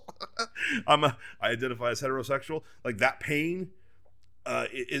heterosexual. I identify as heterosexual. Like that pain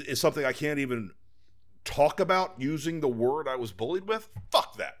is something I can't even talk about using the word I was bullied with.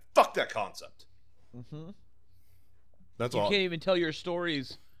 Fuck that. Fuck that concept. Mm-hmm. That's all. You can't even tell your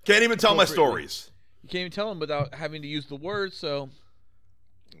stories. Can't even tell my stories. You can't even tell them without having to use the word. So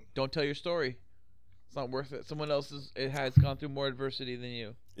don't tell your story. It's not worth it. Someone else has gone through more adversity than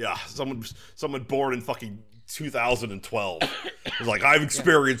you. Yeah, someone born in fucking 2012 is like, I've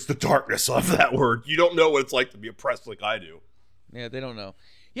experienced the darkness of that word. You don't know what it's like to be oppressed like I do. Yeah, they don't know.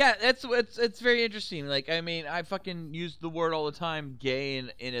 Yeah, it's very interesting. Like, I mean, I fucking used the word all the time, gay,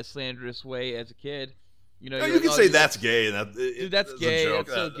 in a slanderous way as a kid. You know, you can say that's gay, and that dude, that's gay.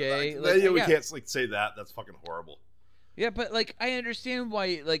 That's so gay. We can't like say that. That's fucking horrible. Yeah, but like I understand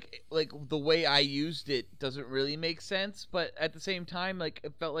why like the way I used it doesn't really make sense, but at the same time, like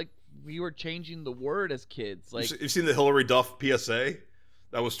it felt like we were changing the word as kids. Like, you've seen the Hillary Duff PSA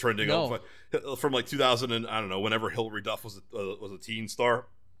that was trending No. from like 2000 and I don't know, whenever Hillary Duff was a teen star,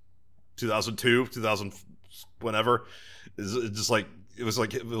 2002, 2000 whenever. It's just like it was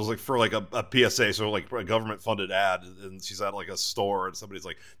like for like a PSA, so like a government funded ad, and she's at like a store, and somebody's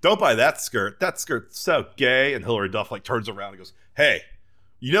like, "Don't buy that skirt. That skirt's so gay." And Hillary Duff like turns around and goes, "Hey,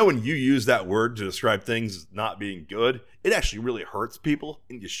 you know when you use that word to describe things not being good, it actually really hurts people,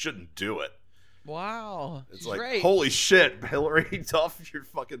 and you shouldn't do it." wow, It's she's like, right. holy shit, Hillary Duff,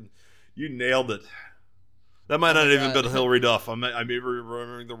 you nailed it. That might not have even God. been Hillary Duff. I may be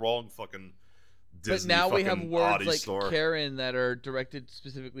remembering the wrong fucking Disney. But now we have fucking words Audi like store. Karen that are directed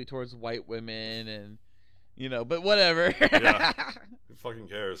specifically towards white women, and but whatever. Yeah. Who fucking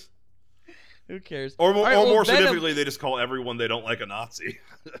cares? Who cares? Or All right, well, more Venom- significantly, they just call everyone they don't like a Nazi.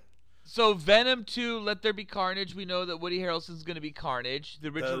 So Venom 2, Let There Be Carnage. We know that Woody Harrelson's going to be Carnage. The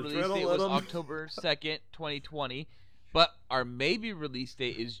original release date was October 2nd, 2020. But our maybe release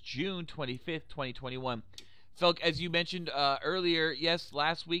date is June 25th, 2021. Felk, as you mentioned earlier, yes,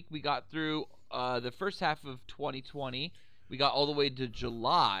 last week we got through the first half of 2020. We got all the way to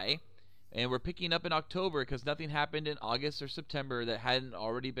July. And we're picking up in October because nothing happened in August or September that hadn't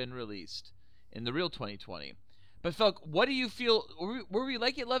already been released in the real 2020. But Felk, what do you feel? Were we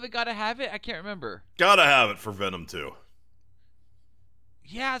like it, love it, gotta have it? I can't remember. Gotta have it for Venom 2.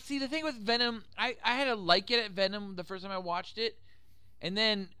 Yeah, see, the thing with Venom, I had to like it at Venom the first time I watched it, and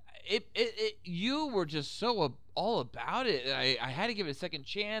then you were just so all about it. I had to give it a second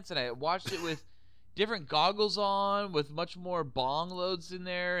chance, and I watched it with different goggles on, with much more bong loads in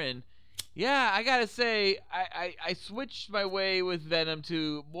there, and yeah, I gotta say, I switched my way with Venom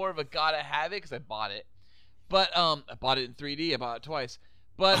to more of a gotta have it because I bought it. But I bought it in 3D. I bought it twice.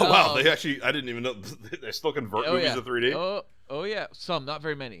 But Oh wow, I didn't even know they still convert movies to 3D. Oh yeah, some, not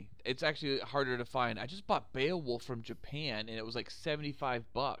very many. It's actually harder to find. I just bought Beowulf from Japan, and it was like $75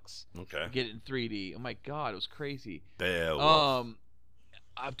 Okay. to get it in 3D. Oh my god, it was crazy. Beowulf.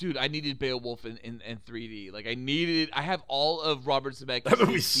 Dude, I needed Beowulf in 3D. Like I have all of Robert Zemeckis' That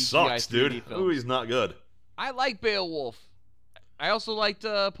movie CGI sucks, 3D dude. That films. movie's not good. I like Beowulf. I also liked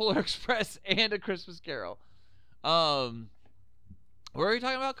Polar Express and A Christmas Carol. What are we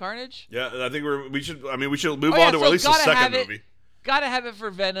talking about? Carnage? Yeah, I think we should move yeah, on to so at least the gotta second have it. movie. Gotta have it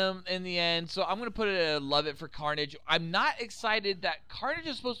for Venom in the end, so I'm gonna put it a love it for Carnage. I'm not excited that Carnage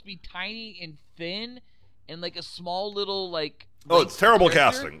is supposed to be tiny and thin and like a small little like. Oh, it's terrible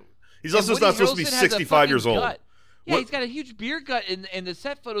character. casting. He's And also Woody not supposed to be Harrelson has a 65 years fucking old. gut. Yeah, What- he's got a huge beer gut in the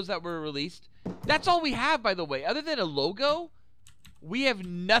set photos that were released. That's all we have, by the way. Other than a logo, we have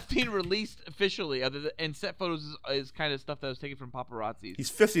nothing released officially. And set photos is kind of stuff that was taken from paparazzi.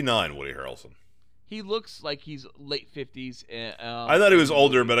 He's 59, Woody Harrelson. He looks like he's late 50s. I thought he was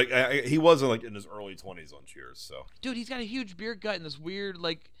older, but he wasn't like in his early 20s on Cheers. So, Dude, he's got a huge beer gut and this weird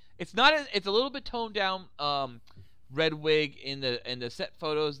like it's a little bit toned down red wig in the set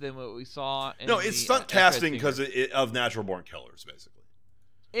photos than what we saw. In no, it's the, stunt casting because of Natural Born Killers, basically.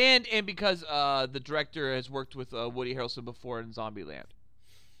 And because the director has worked with Woody Harrelson before in Zombieland.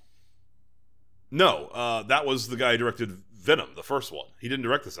 No, that was the guy who directed Venom, the first one. He didn't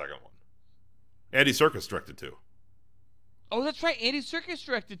direct the second one. Andy Serkis directed 2. Oh, that's right. Andy Serkis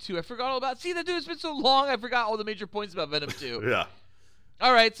directed 2. I forgot all about. See, that dude, it's been so long. I forgot all the major points about Venom 2. Yeah.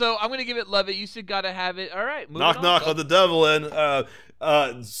 All right, so I'm gonna give it love it. You said gotta have it. All right, moving on. Knock, let the devil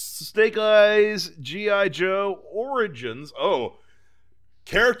in. Snake Eyes, G.I. Joe, Origins. Oh,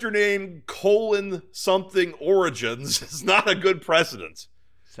 character name : something Origins is not a good precedent.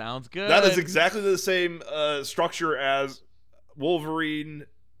 Sounds good. That is exactly the same structure as Wolverine.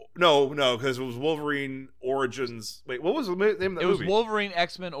 No, because it was Wolverine Origins. Wait, what was the name of that movie? It was Wolverine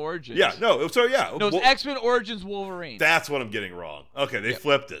X-Men Origins. Yeah, no. So yeah, No, it was X-Men Origins Wolverine. That's what I'm getting wrong. Okay, they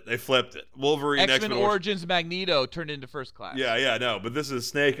flipped it. Wolverine X-Men Origins Magneto turned into First Class. Yeah, no. But this is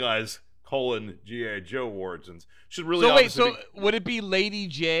Snake Eyes : G.I. Joe Origins. Should really. So wait, obviously would it be Lady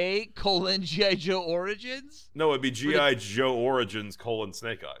J : G.I. Joe Origins? No, it'd be G.I. Joe Origins :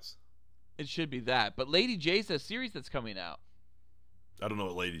 Snake Eyes. It should be that. But Lady J's a series that's coming out. I don't know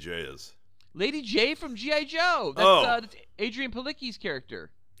what Lady J is. Lady J from G.I. Joe. That's Adrian Palicki's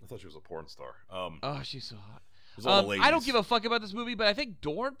character. I thought she was a porn star. Oh, she's so hot. all the ladies. I don't give a fuck about this movie, but I think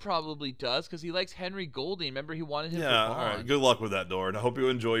Dorn probably does because he likes Henry Golding. Remember, he wanted him for Bond. All right. Good luck with that, Dorn. I hope you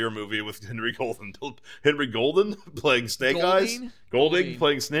enjoy your movie with Henry Golden. Henry Golden playing Snake Eyes. Golding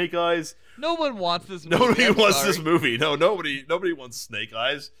playing Snake Eyes. No one wants this movie. Nobody wants this movie. No, nobody wants Snake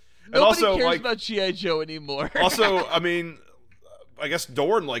Eyes. And Nobody also, cares about G.I. Joe anymore. Also, I mean, I guess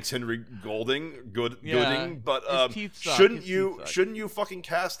Dorn likes Henry Golding, Gooding, but shouldn't you fucking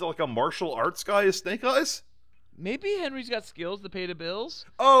cast like a martial arts guy as Snake Eyes? Maybe Henry's got skills to pay the bills.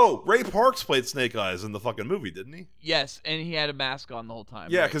 Oh, Ray Parks played Snake Eyes in the fucking movie, didn't he? Yes, and he had a mask on the whole time.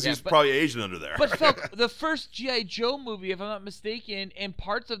 Yeah, because he's probably Asian under there. But Felk, the first G.I. Joe movie, if I'm not mistaken, and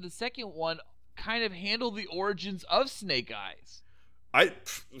parts of the second one kind of handle the origins of Snake Eyes.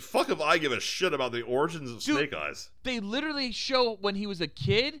 Fuck if I give a shit about the origins of Snake Eyes. They literally show when he was a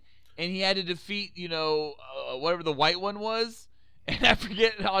kid and he had to defeat, whatever the white one was. And I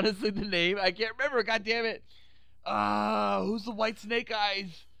forget, honestly, the name. I can't remember. God damn it. Who's the white Snake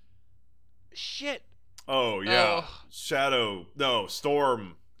Eyes? Shit. Oh, yeah. Shadow. No,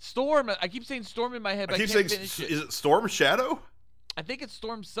 Storm. Storm. I keep saying Storm in my head, but I can't finish it. Is it Storm Shadow? I think it's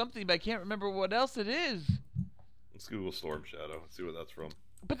Storm something, but I can't remember what else it is. Let's Google Storm Shadow. Let's see where that's from.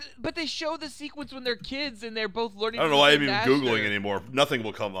 But they show the sequence when they're kids and they're both learning. I don't know why I'm even Googling anymore. Nothing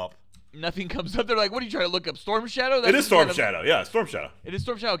will come up. Nothing comes up. They're like, what are you trying to look up? Storm Shadow? It is Storm Shadow. Yeah, Storm Shadow. It is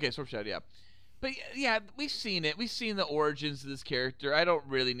Storm Shadow. Okay, Storm Shadow, yeah. But yeah, we've seen it. We've seen the origins of this character. I don't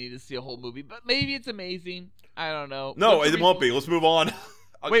really need to see a whole movie, but maybe it's amazing. I don't know. No, it won't be. Let's move on.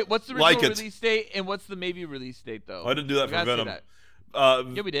 Wait, what's the original release date and what's the maybe release date, though? I didn't do that for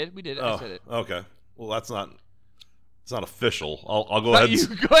Venom. Yeah, we did. We did. I said it. Okay. Well, that's not... It's not official. I'll go ahead. You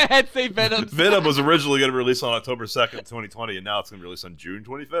go ahead, say Venom. Venom was originally going to be released on October 2nd, 2020, and now it's going to be released on June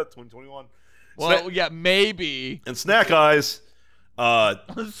 25th, 2021. Well, yeah, maybe. And Snack Eyes.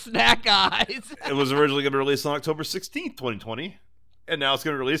 Snack Eyes. It was originally going to be released on October 16th, 2020, and now it's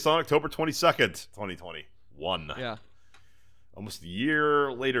going to be released on October 22nd, 2021. Yeah. Almost a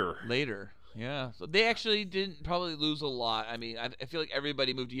year later. Yeah, so they actually didn't probably lose a lot. I mean, I feel like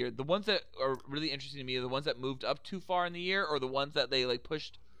everybody moved a year. The ones that are really interesting to me are the ones that moved up too far in the year, or the ones that they like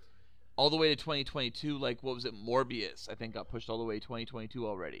pushed all the way to 2022. Like, what was it? Morbius, I think, got pushed all the way to 2022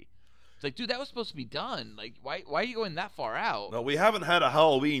 already. It's like, dude, that was supposed to be done. Like, why are you going that far out? No, we haven't had a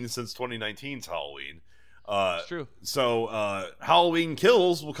Halloween since 2019's Halloween. It's true. So, Halloween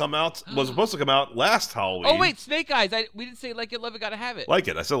Kills was supposed to come out last Halloween. Oh wait, Snake Eyes. We didn't say like it, love it, gotta have it. Like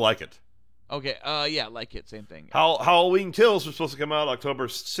it. I said like it. Okay, yeah, like it, same thing. Halloween Kills was supposed to come out October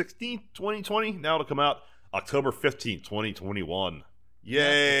 16th, 2020. Now it'll come out October 15th, 2021. Yay! Yeah,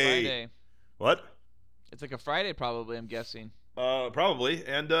 it's a Friday. What? It's like a Friday, probably. I'm guessing. Probably.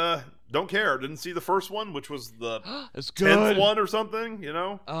 And don't care. Didn't see the first one, which was the 10th one or something. You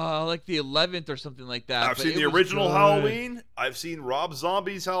know? Like the 11th or something like that. I've seen the original Halloween. I've seen Rob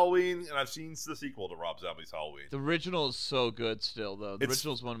Zombie's Halloween, and I've seen the sequel to Rob Zombie's Halloween. The original is so good still, though. The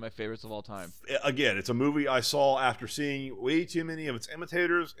original is one of my favorites of all time. Again, it's a movie I saw after seeing way too many of its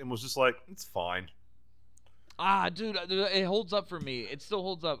imitators, and was just like, it's fine. Dude, it holds up for me. It still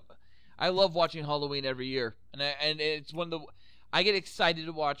holds up. I love watching Halloween every year, and it's one of the. I get excited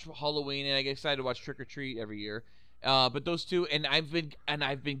to watch Halloween, and I get excited to watch Trick or Treat every year. But those two, and I've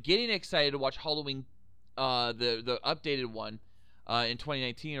been getting excited to watch Halloween, the updated one, in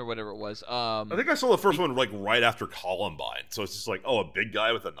 2019 or whatever it was. I think I saw the first one like right after Columbine, so it's just like, a big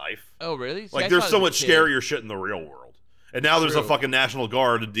guy with a knife. Oh, really? See, like there's so much scarier shit in the real world, and now there's a fucking National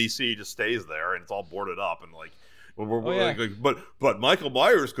Guard in DC just stays there, and it's all boarded up, and like. But Michael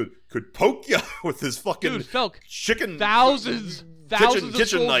Myers could poke you with his fucking chicken thousands kitchen of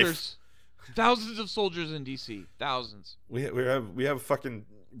soldiers, knife. Thousands of soldiers in DC, thousands. We have fucking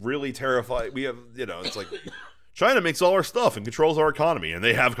really terrified. We have it's like China makes all our stuff and controls our economy, and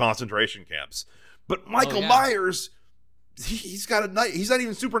they have concentration camps. But Michael Myers, he's got a knife. He's not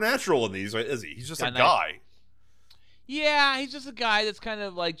even supernatural in these, is he? He's just a guy. Yeah, he's just a guy that's kind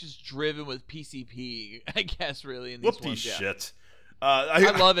of like just driven with PCP, I guess, really. In these Whoopty ones, shit. I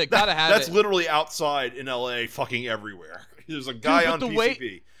love it. Gotta have that's it. That's literally outside in LA, fucking everywhere. There's a guy on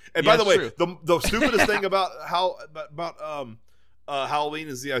PCP. And by the way, the stupidest thing about Halloween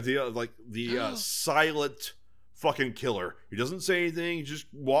is the idea of like the silent fucking killer. He doesn't say anything. He just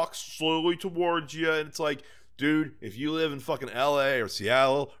walks slowly towards you, and it's like. Dude, if you live in fucking LA or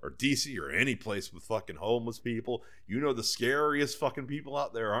Seattle or DC or any place with fucking homeless people, you know the scariest fucking people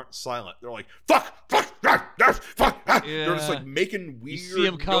out there aren't silent. They're like, fuck, They're just like making see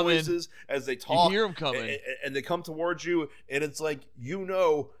weird 'em coming. noises as they talk. You hear 'em coming. And they come towards you, and it's like, you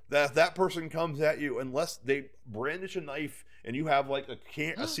know that if that person comes at you, unless they brandish a knife and you have like a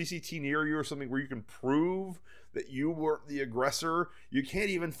CCT near you or something where you can prove that you weren't the aggressor, you can't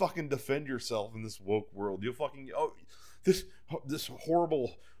even fucking defend yourself in this woke world. You fucking this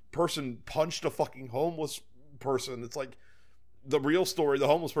horrible person punched a fucking homeless person. It's like the real story. The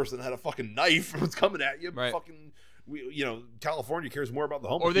homeless person had a fucking knife and was coming at you. Right. Fucking, California cares more about the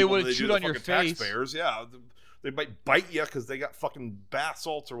homeless Or they people would than shoot do the on your fucking face. taxpayers. Yeah, they might bite you because they got fucking bath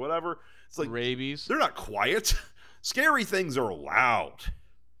salts or whatever. It's like rabies. they're not quiet. Scary things are loud.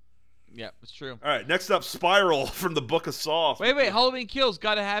 Yeah, it's true. All right, next up, Spiral from the Book of Saw. Wait, Halloween Kills.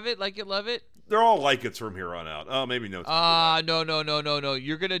 Gotta have it. Like it, love it. They're all like it's from here on out. Oh, maybe no. No.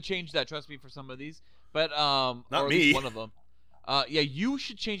 You're gonna change that. Trust me for some of these, but Not or at me. least one of them. Yeah, you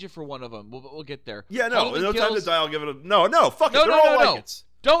should change it for one of them. We'll get there. Yeah, no. Halloween No time to Kills- die. I'll give it a no. Fuck it. No, They're no, all no, like no. it's.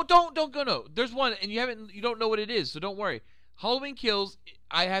 Don't go. No, there's one, and you don't know what it is, so don't worry. Halloween Kills,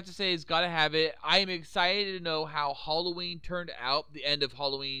 I have to say, has gotta have it. I am excited to know how Halloween turned out. The end of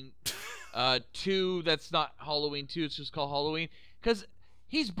Halloween 2. That's not Halloween 2. It's just called Halloween because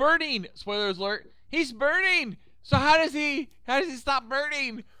he's burning. Spoilers alert. He's burning. So how does he stop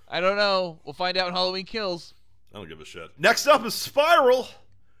burning? I don't know. We'll find out in Halloween Kills. I don't give a shit. Next up is Spiral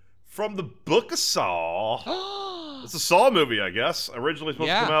from the Book of Saw. It's a Saw movie, I guess. Originally supposed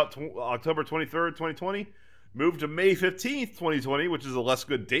to come out October 23rd, 2020. Moved to May 15th, 2020, which is a less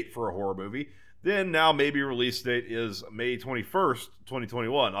good date for a horror movie. Then now maybe release date is May 21st,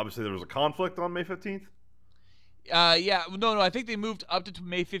 2021. Obviously, there was a conflict on May 15th. Yeah. No. I think they moved up to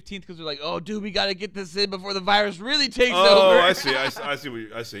May 15th because they're like, oh, dude, we got to get this in before the virus really takes over. Oh, I see.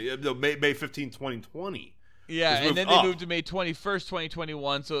 I see. No, May 15th, 2020. Yeah, It's and then moved they up. moved to May 21st,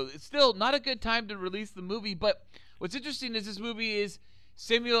 2021. So it's still not a good time to release the movie. But what's interesting is this movie is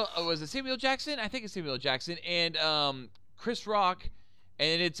Samuel Jackson? I think it's Samuel Jackson and Chris Rock,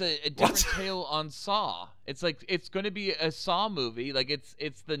 and it's a different tale on Saw. It's like it's going to be a Saw movie, like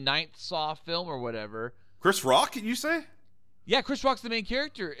it's the 9th Saw film or whatever. Chris Rock, you say? Yeah, Chris Rock's the main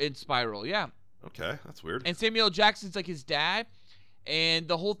character in Spiral. Yeah, Okay, that's weird. and Samuel Jackson's like his dad, and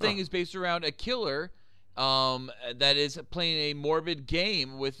the whole thing is based around a killer that is playing a morbid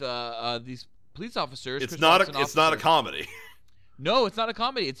game with these police officers. It's Chris not Rock's an a officer. comedy. No, it's not a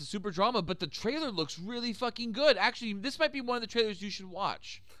comedy. It's a super drama, but the trailer looks really fucking good. Actually, this might be one of the trailers you should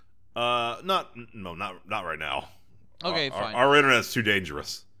watch. Not right now. Okay, Our- fine. Our internet's too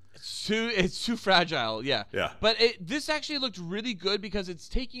dangerous. It's too fragile, yeah. Yeah. But this actually looked really good because it's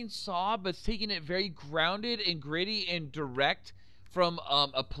taking Saw, but it's taking it very grounded and gritty and direct from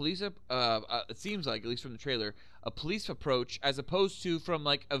a police. It seems like, at least from the trailer, a police approach as opposed to from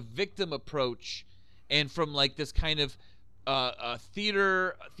like a victim approach, and from like this kind of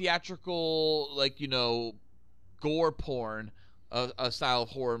theatrical, like, gore porn style of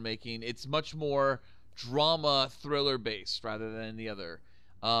horror making. It's much more drama thriller based rather than the other.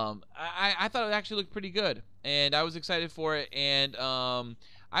 I thought it actually looked pretty good, and I was excited for it. And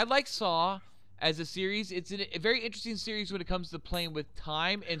I like Saw as a series. It's a very interesting series when it comes to playing with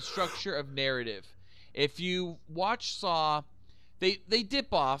time and structure of narrative. If you watch Saw, they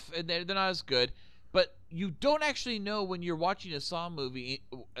dip off and they're not as good, but you don't actually know when you're watching a Saw movie,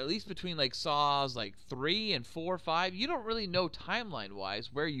 at least between like Saws like 3 and 4, 5, you don't really know timeline wise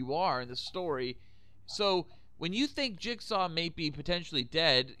where you are in the story. So when you think Jigsaw may be potentially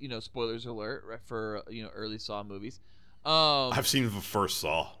dead, spoilers alert for early Saw movies. I've seen the first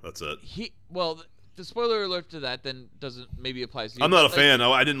Saw. That's it. The spoiler alert to that then doesn't maybe applies to you. I'm not a fan.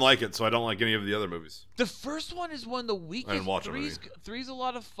 I didn't like it, so I don't like any of the other movies. The first one is one of the weakest. I didn't watch it. Three's a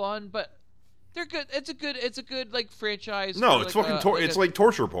lot of fun, but they're good. It's a good like franchise. No, for, it's like, fucking. It's like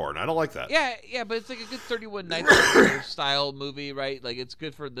torture porn. I don't like that. Yeah, but it's like a good 31 Nights style movie, right? Like it's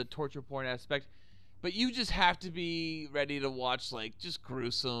good for the torture porn aspect. But you just have to be ready to watch like just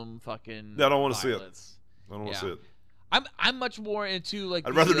gruesome fucking. I don't want to see it. violence. I don't want to see it. I'm much more into like.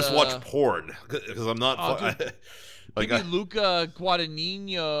 I'd rather just watch porn because I'm not. Give me Luca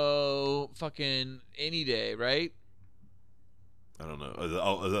Guadagnino fucking any day, right? I don't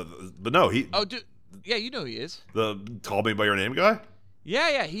know. But no, he. Oh, dude. Yeah, you know he is. The Call Me by Your Name guy.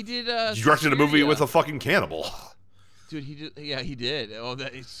 Yeah, he did. He directed a movie Suspiria. with a fucking cannibal. Dude, he did. Yeah, he did. Oh,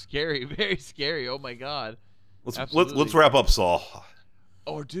 that is scary. Very scary. Oh my god. Let's wrap up Saw.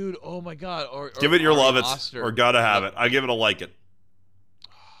 Or dude, oh my god. Or Give it your Ari love it Aster. or gotta have it. I give it a like it.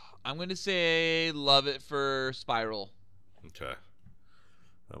 I'm gonna say love it for Spiral. Okay.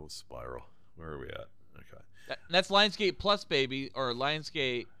 That was Spiral. Where are we at? Okay. That's Lionsgate Plus, baby, or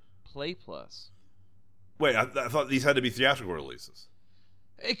Lionsgate Play Plus. Wait, I thought these had to be theatrical releases.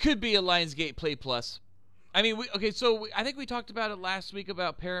 It could be a Lionsgate Play Plus. I mean, I think we talked about it last week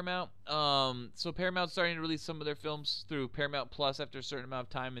about Paramount. So Paramount's starting to release some of their films through Paramount Plus after a certain amount of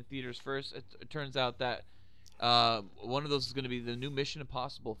time in theaters first. It turns out that one of those is going to be the new Mission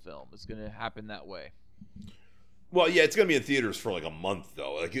Impossible film. It's going to happen that way. Well, yeah, it's going to be in theaters for like a month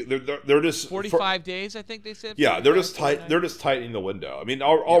though. Like they're just 45 days, I think they said. Yeah, they're just tight. They're just tightening the window. I mean,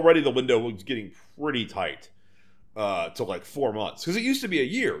 already the window was getting pretty tight to like 4 months because it used to be a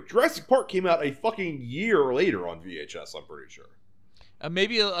year. Jurassic Park came out a fucking year later on VHS. I'm pretty sure.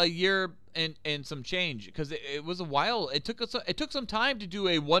 Maybe a year and some change because it was a while. It took some time to do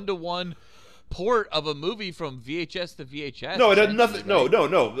a 1-to-1 port of a movie from VHS to VHS. No, it had nothing. Right?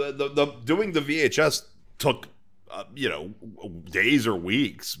 No. The doing the VHS took days or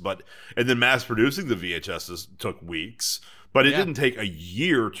weeks, and then mass producing the VHSs took weeks. But it didn't take a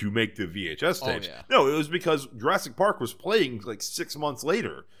year to make the VHS tapes. Oh, yeah. No, it was because Jurassic Park was playing like 6 months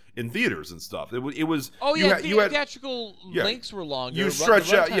later in theaters and stuff. It was. Oh yeah, theatrical lengths were longer. You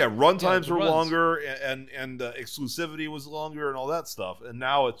stretch out. Runtimes were longer, and exclusivity was longer, and all that stuff. And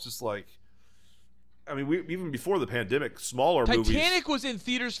now it's just like, I mean, even before the pandemic, smaller movies. Titanic was in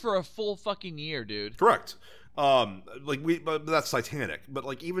theaters for a full fucking year, dude. Correct. But that's Titanic. But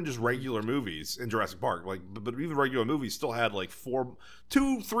like even just regular movies in Jurassic Park, but even regular movies still had like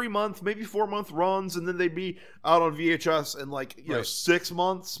 2-3 month, maybe 4 month runs, and then they'd be out on VHS in like you know 6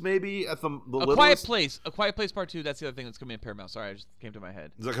 months maybe at the littlest. A Quiet Place Part 2. That's the other thing that's coming in Paramount. Sorry, I just came to my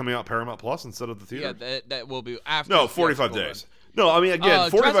head. Is that coming out Paramount Plus instead of the theater? Yeah, that will be after. No, 45 days. No, I mean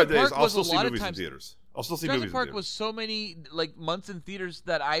again, 45 days. I'll still see movies in theaters. I'll still see movies in theaters. Jurassic Park was so many like months in theaters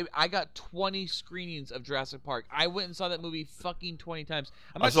that I got 20 screenings of Jurassic Park. I went and saw that movie fucking 20 times.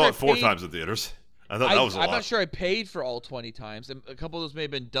 I saw it 4 times in theaters. I thought that was a lot. I'm not sure I paid for all 20 times. And a couple of those may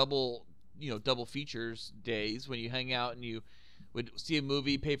have been double features days when you hang out and you would see a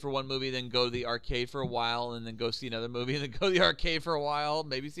movie, pay for one movie, then go to the arcade for a while, and then go see another movie, and then go to the arcade for a while,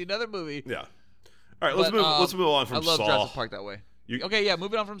 maybe see another movie. Yeah. All right, let's move on from Saw. I love Jurassic Park that way.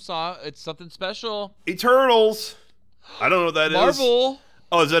 Moving on from Saw. It's something special. Eternals. I don't know what that is. Marvel.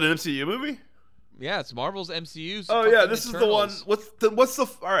 Oh, is that an MCU movie? Yeah, it's Marvel's MCU's. Oh yeah, this Eternals. Is the one. What's the?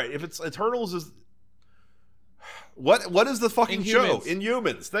 All right, if it's Eternals, is what is the fucking show?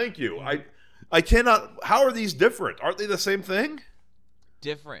 Inhumans. Thank you. Mm-hmm. I cannot. How are these different? Aren't they the same thing?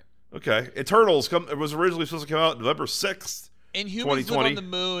 Different. Okay, Eternals it was originally supposed to come out November 6th. Inhumans live on the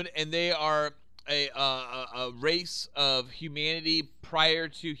moon, and they are a race of humanity prior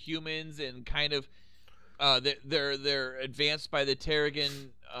to humans, and kind of they're advanced by the Terrigen.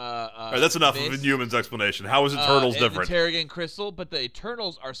 All right, that's enough of Inhumans explanation. How is Eternals different? The Terrigen crystal, but the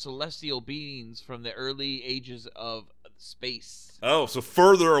Eternals are celestial beings from the early ages of space. Oh, so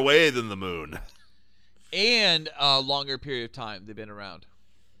further away than the moon. And a longer period of time they've been around.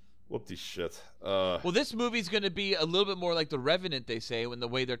 Whoopty shit. Well, this movie's going to be a little bit more like The Revenant, they say, in the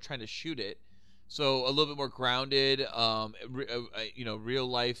way they're trying to shoot it. So a little bit more grounded, real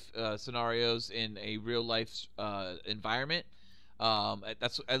life scenarios in a real life environment.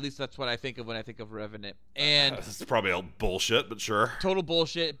 That's what I think of when I think of Revenant. And it's probably all bullshit, but sure. Total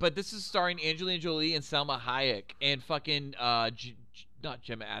bullshit. But this is starring Angelina Jolie and Salma Hayek and fucking not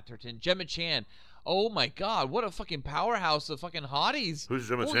Gemma Atherton, Gemma Chan. Oh my God, what a fucking powerhouse of fucking hotties. Who's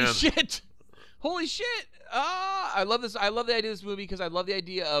Gemma Holy Chan? Shit. Holy shit. I love this. I love the idea of this movie because I love the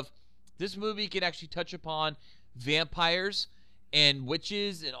idea of this movie can actually touch upon vampires and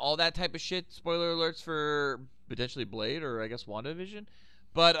witches and all that type of shit. Spoiler alerts for potentially Blade or I guess WandaVision.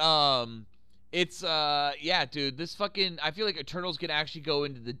 But it's dude, this fucking I feel like Eternals can actually go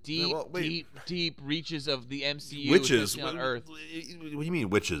into the deep reaches of the MCU. Witches on Earth. What do you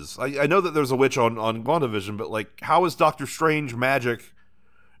mean witches? I know that there's a witch on WandaVision, but like how is Doctor Strange magic?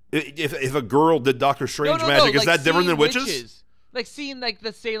 If a girl did Doctor Strange magic, is that different than witches? Like seeing like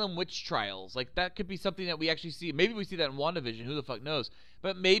the Salem witch trials, like that could be something that we actually see. Maybe we see that in WandaVision. Who the fuck knows?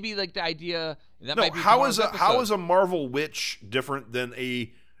 But maybe like the idea that might be how is a Marvel witch different than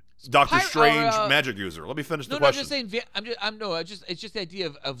a Doctor Strange magic user? Let me finish the question. No, I'm just saying. It's just the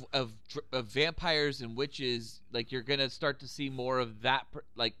idea of vampires and witches. Like you're gonna start to see more of that,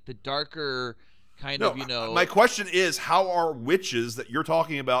 like the darker kind of. My question is, how are witches that you're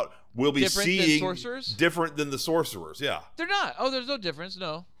talking about will be seeing different than the sorcerers? Yeah, they're not. Oh, there's no difference.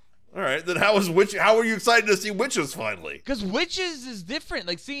 No. All right, then how are you excited to see witches finally? Because witches is different.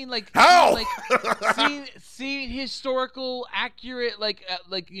 Like seeing seeing historical accurate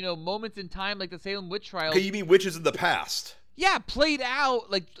moments in time, like the Salem witch trials. Okay, you mean witches in the past? Yeah, played out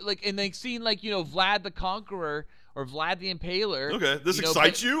like and like seeing Vlad the Conqueror or Vlad the Impaler. Okay, this you know,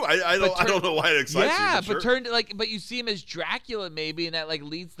 excites you? I don't know why it excites you. Yeah, Sure. but you see him as Dracula maybe, and that like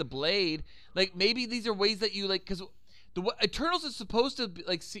leads the Blade. Like maybe these are ways that you like because the Eternals is supposed to be,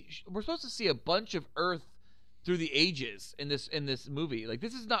 like we're supposed to see a bunch of Earth through the ages in this movie. Like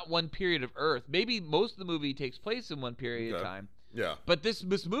this is not one period of Earth. Maybe most of the movie takes place in one period of time. Yeah. But this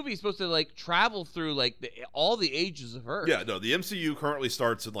movie is supposed to like travel through like all the ages of Earth. Yeah, no, the MCU currently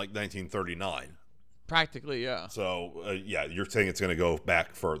starts in like 1939. Practically, yeah. So, yeah, you're saying it's going to go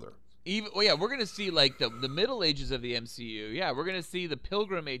back further. We're going to see like the Middle Ages of the MCU. Yeah, we're going to see the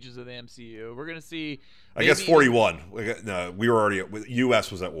Pilgrim Ages of the MCU. We're going to see I guess 41. No, we were already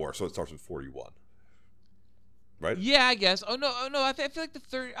US was at war, so it starts with 41. Right? Yeah, I guess. Oh no, I feel like the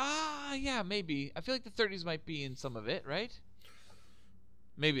 30 yeah, maybe. I feel like the 30s might be in some of it, right?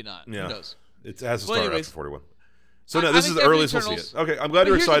 Maybe not. Yeah. Who knows? It has to start anyways, after 41. So no, this is the excited for earliest we'll see it. Eternals. Okay, I'm glad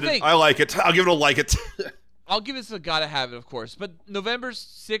you're here's the excited. thing. I like it. I'll give it a like it. I'll give this a gotta have it, of course. But November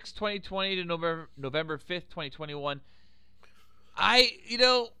 6th, 2020 to November 5th, 2021.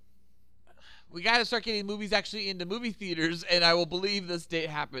 We got to start getting movies actually into movie theaters, and I will believe this date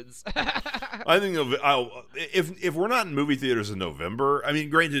happens. I think if we're not in movie theaters in November, I mean,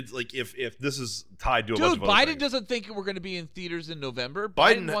 granted, like if this is tied to a bunch of other Biden things. doesn't think we're going to be in theaters in November.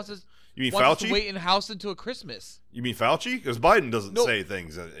 Biden wants us. You mean wants us Fauci? to wait in house until Christmas. You mean Fauci? Because Biden doesn't No. say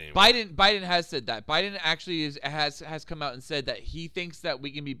things anymore. Biden has said that. Biden actually has come out and said that he thinks that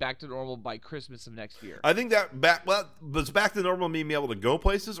we can be back to normal by Christmas of next year. I think that does back to normal mean being able to go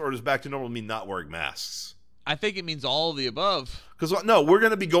places, or does back to normal mean not wearing masks? I think it means all of the above. Because no, we're going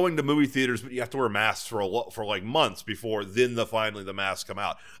to be going to movie theaters, but you have to wear masks for like months before then finally the masks come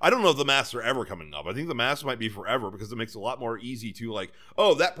out. I don't know if the masks are ever coming up. I think the masks might be forever because it makes it a lot more easy to like,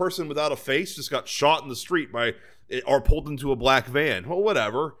 oh, that person without a face just got shot in the street or pulled into a black van. Well,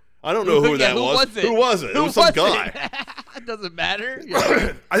 whatever. I don't know who that was. Who was it? It was some guy. It doesn't matter.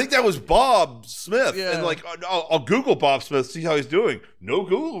 Yeah. I think that was Bob Smith. Yeah. And like, I'll Google Bob Smith, see how he's doing. No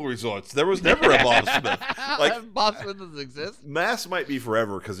Google results. There was never a Bob Smith. Like, Bob Smith doesn't exist. masks might be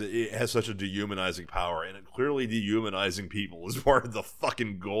forever because it has such a dehumanizing power, and clearly dehumanizing people is part of the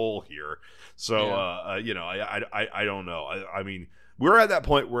fucking goal here. So, Yeah. I don't know. I mean, we're at that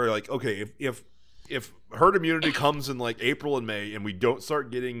point where like, okay, if herd immunity comes in like April and May, and we don't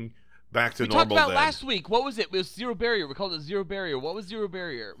start getting back to We normal, talked about then last week. What was it? It was Zero Barrier. We called it Zero Barrier. What was Zero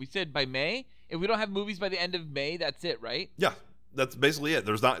Barrier? We said by May. If we don't have movies by the end of May, that's it, right? yeah. That's basically it.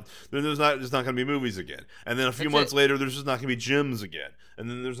 There's not going to be movies again, and then a few That's months it. later, there's just not going to be gyms again, and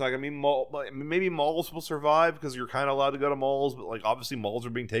then there's not going to be maybe malls will survive because you're kind of allowed to go to malls, but like obviously malls are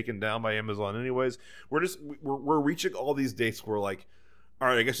being taken down by Amazon anyways. We're reaching all these dates where like, all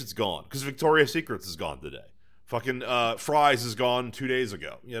right, I guess it's gone because Victoria's Secrets is gone today. Fucking Fry's is gone 2 days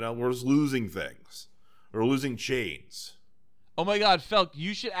ago. You know, we're just losing things. We're losing chains. Oh my God, Felk,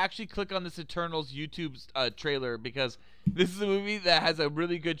 you should actually click on this Eternals YouTube trailer because this is a movie that has a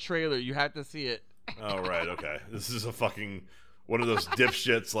really good trailer. You have to see it. Oh, right, okay. This is a fucking one of those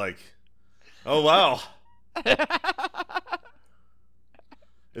dipshits like, oh, wow.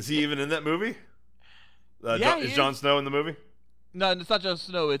 Is he even in that movie? Yeah, he is is. Jon Snow in the movie? No, it's not Jon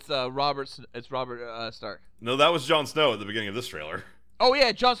Snow. It's Robert Stark. No, that was Jon Snow at the beginning of this trailer. Oh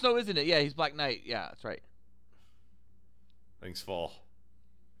yeah, Jon Snow isn't it? Yeah, he's Black Knight. Yeah, that's right. Thanks, Fall.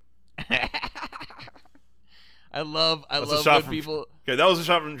 I love a when shot from, people. Okay, that was a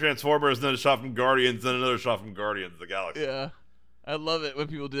shot from Transformers, then a shot from Guardians, then another shot from Guardians of the Galaxy. Yeah, I love it when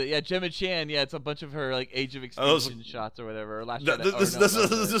people do that. Yeah, Gemma Chan. Yeah, it's a bunch of her like Age of Extinction shots or whatever. Or last This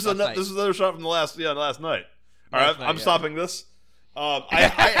is another shot from last night. All right, Last night, I'm yeah. stopping this.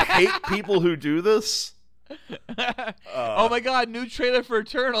 I hate people who do this. Oh my God, new trailer for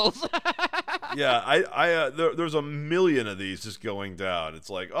Eternals. Yeah, there's a million of these just going down. It's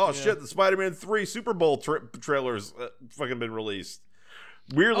like, oh shit, the Spider-Man 3 Super Bowl trailers fucking been released.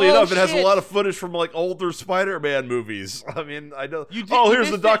 Weirdly enough, it has a shit. lot of footage from like older Spider-Man movies. I mean, I know. You Here's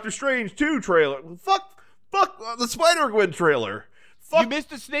the missed Doctor Strange 2 trailer. Fuck the Spider-Gwen trailer. You missed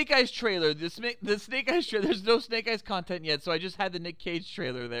the Snake Eyes trailer. The Snake Eyes trailer. There's no Snake Eyes content yet, so I just had the Nick Cage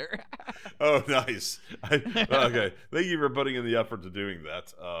trailer there. Oh, nice. Okay, thank you for putting in the effort to doing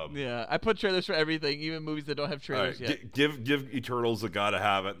that. Yeah, I put trailers for everything, even movies that don't have trailers yet. Give Eternals a gotta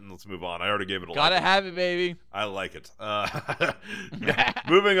have it, and let's move on. I already gave it a Gotta like. have it, baby. I like it.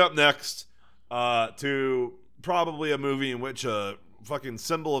 Moving up next to probably a movie in which a fucking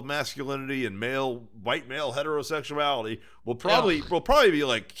symbol of masculinity and white male heterosexuality will probably be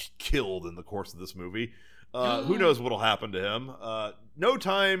like killed in the course of this movie. Who knows what'll happen to him? No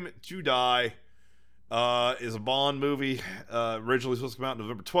Time to Die is a Bond movie. Originally supposed to come out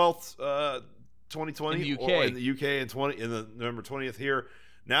November 12th, 2020 In the UK. or in the UK in the November 20th here.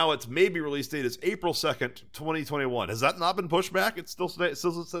 Now its maybe release date is April 2nd, 2021. Has that not been pushed back? It still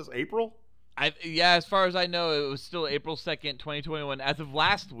says April? Yeah, as far as I know, it was still April 2nd, 2021, as of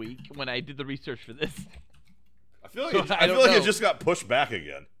last week when I did the research for this. I feel like, So, I feel like it just got pushed back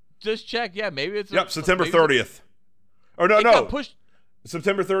again. Just check. Yeah, maybe it's... September maybe 30th. Or no. got pushed.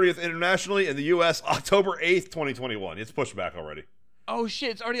 September 30th internationally. In the U.S., October 8th, 2021. It's pushed back already. Oh,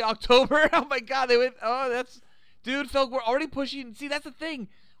 shit. It's already October? Oh, my God. They went... Oh, that's... Dude, Felk, we're already pushing... See, that's the thing.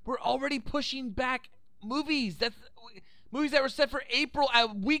 We're already pushing back movies. Movies that were set for April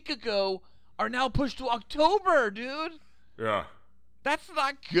a week ago are now pushed to October, dude. Yeah. That's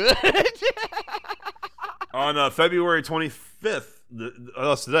not good. On February 25th.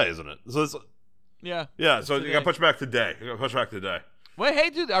 That's today, isn't it? So it's... Yeah. Yeah, so it got pushed back today. Wait, hey,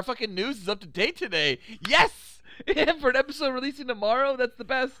 dude, our fucking news is up to date today. Yes! For an episode releasing tomorrow, that's the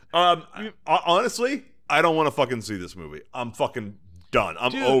best. Honestly, I don't want to fucking see this movie. I'm fucking done.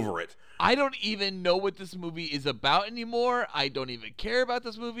 I'm over it. I don't even know what this movie is about anymore. I don't even care about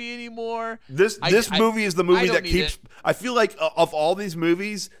this movie anymore. This movie is the movie that keeps... I feel like of all these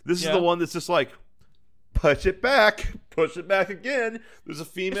movies, this is the one that's just like, push it back again. There's a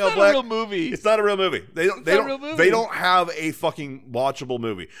female It's not black... a real movie. It's not a real movie. They don't have a fucking watchable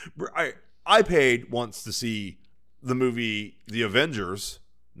movie. I paid once to see the movie The Avengers,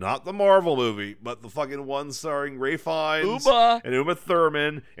 not the Marvel movie, but the fucking one starring Ray Fiennes and Uma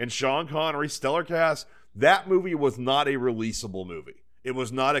Thurman and Sean Connery, stellar cast. That movie was not a releasable movie. It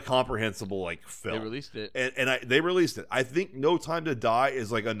was not a comprehensible film. They released it, they released it. I think No Time to Die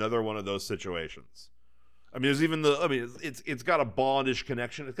is like another one of those situations. I mean, there's even it's got a Bondish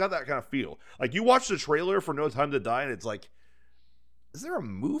connection. It's got that kind of feel. Like you watch the trailer for No Time to Die, and it's like, is there a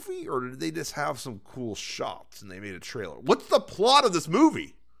movie, or did they just have some cool shots and they made a trailer? What's the plot of this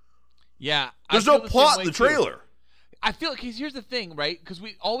movie? Yeah, there's no plot in the trailer. I feel like here's the thing, right? Because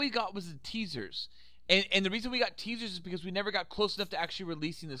all we got was the teasers, and the reason we got teasers is because we never got close enough to actually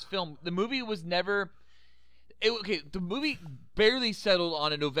releasing this film. The movie was never. The movie barely settled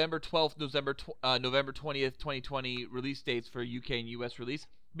on a November 12th, November 20th, 2020 release dates for UK and US release,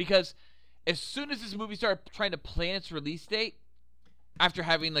 because as soon as this movie started trying to plan its release date, after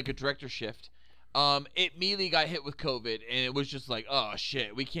having like a director shift, it immediately got hit with COVID, and it was just like, oh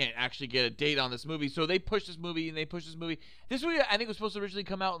shit, we can't actually get a date on this movie. So they pushed this movie, and they pushed this movie. This movie, I think, was supposed to originally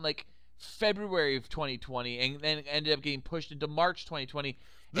come out in like February of 2020, and then ended up getting pushed into March 2020.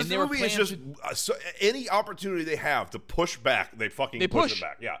 This movie is just any opportunity they have to push back, they fucking push it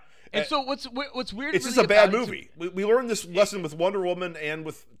back. Yeah. And so what's weird? It's really just a bad about movie. We learned this lesson with Wonder Woman and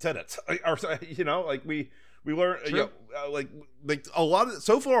with Tenet. We learned like a lot of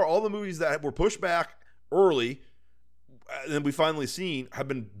so far all the movies that were pushed back early and then we finally seen have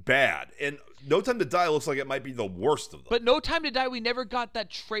been bad. And No Time to Die looks like it might be the worst of them. But No Time to Die, we never got that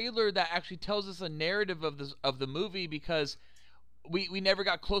trailer that actually tells us a narrative of the movie because we never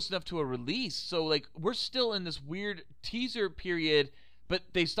got close enough to a release. So like we're still in this weird teaser period, but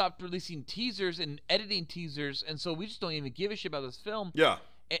they stopped releasing teasers and editing teasers, and so we just don't even give a shit about this film. Yeah.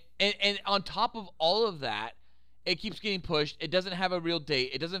 And on top of all of that, it keeps getting pushed. It doesn't have a real date.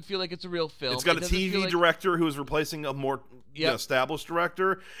 It doesn't feel like it's a real film. It's got a TV director who is replacing a more established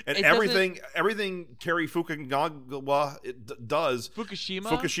director, and everything Cary Fukunaga does.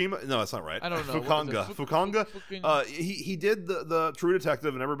 Fukushima? No, that's not right. I don't know. Fukunaga. He did the True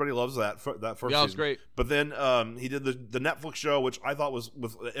Detective, and everybody loves that first season. Yeah, it was great. But then he did the Netflix show, which I thought was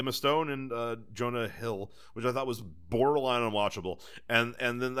with Emma Stone and Jonah Hill, which I thought was borderline unwatchable. And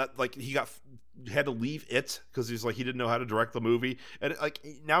then that he had to leave it because he didn't know how to direct the movie, and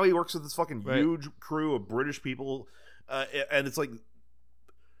now he works with this fucking huge crew of British people, and it's like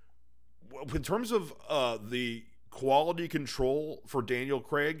in terms of the quality control for Daniel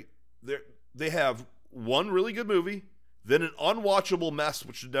Craig, they have one really good movie, then an unwatchable mess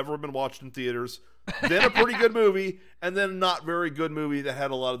which should never have been watched in theaters, then a pretty good movie, and then a not very good movie that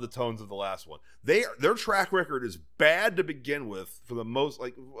had a lot of the tones of the last one. Their track record is bad to begin with for the most.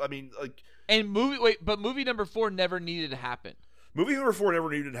 And movie number 4 never needed to happen. Movie number 4 never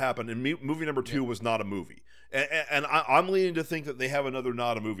needed to happen, and movie number 2 was not a movie. And I'm leaning to think that they have another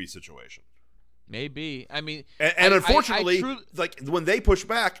not a movie situation. Maybe. I mean, and unfortunately, when they push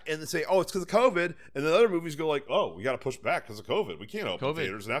back and they say, "Oh, it's because of COVID," and the other movies go like, "Oh, we got to push back because of COVID. We can't open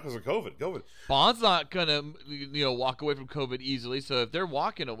theaters now because of COVID." Bond's not gonna, walk away from COVID easily. So if they're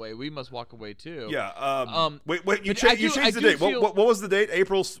walking away, we must walk away too. Yeah. Wait. You changed the date. What was the date?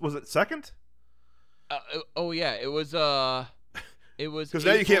 April? Was it 2nd? Oh yeah, it was. It was because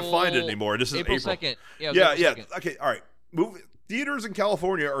now you can't find it anymore. This is April 2nd. Yeah. Okay. All right. theaters in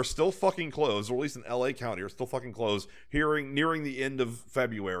California are still fucking closed, or at least in LA County are still fucking closed, nearing the end of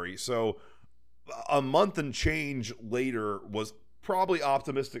February. So a month and change later was probably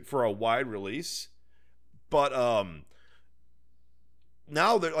optimistic for a wide release. But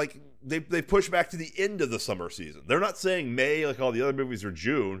now they're like they push back to the end of the summer season. They're not saying May like all the other movies or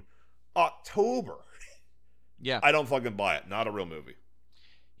June, October. Yeah, I don't fucking buy it. Not a real movie.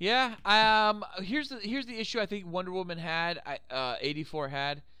 Yeah. Here's the issue. I think Wonder Woman had. 84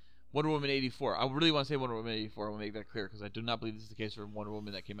 had. Wonder Woman 84. I really want to say Wonder Woman 84. I want to make that clear because I do not believe this is the case for Wonder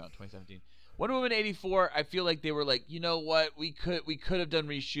Woman that came out in 2017. Wonder Woman 84. I feel like they were like, you know what, we could have done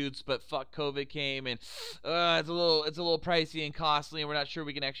reshoots, but fuck, COVID came and it's a little pricey and costly, and we're not sure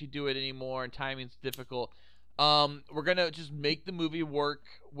we can actually do it anymore, and timing's difficult. We're gonna just make the movie work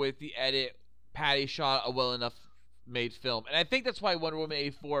with the edit. Patty shot a well enough made film, and I think that's why Wonder Woman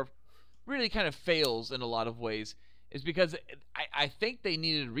 84 really kind of fails in a lot of ways, is because I think they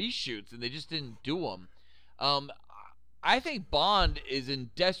needed reshoots and they just didn't do them. I think Bond is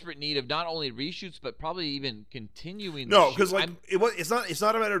in desperate need of not only reshoots but probably even continuing. No, because like it's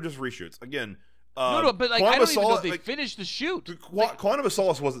not a matter of just reshoots. Again, no, but like I don't even know if they finished the shoot. Quantum of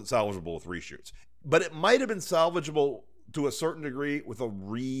Solace wasn't salvageable with reshoots, but it might have been salvageable to a certain degree with a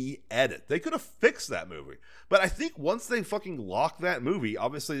re-edit. They could have fixed that movie. But I think once they fucking lock that movie,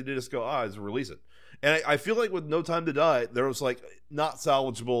 obviously they just go, let's release it. And I feel like with No Time to Die, there was like, not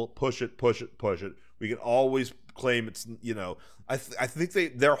salvageable, push it. We can always claim it's, I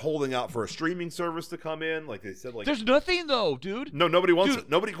think they're holding out for a streaming service to come in. Like they said, like there's nothing though, dude. No, nobody wants it.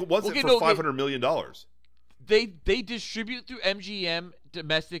 Nobody wants it for $500 million. They distribute through MGM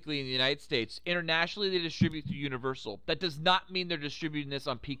domestically in the United States. Internationally, they distribute through Universal. That does not mean they're distributing this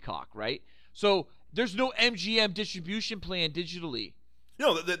on Peacock, right? So there's no MGM distribution plan digitally.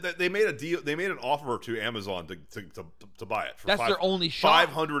 No, they made a deal. They made an offer to Amazon to buy it. For That's their only shot.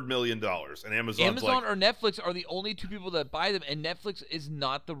 $500 million, and Amazon or Netflix are the only two people that buy them, and Netflix is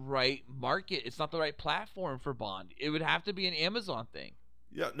not the right market. It's not the right platform for Bond. It would have to be an Amazon thing.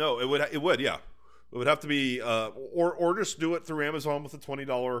 Yeah, no, it would. Yeah, it would have to be, or just do it through Amazon with a $20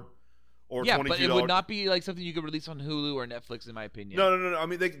 or $22. But it would not be like something you could release on Hulu or Netflix, in my opinion. No. I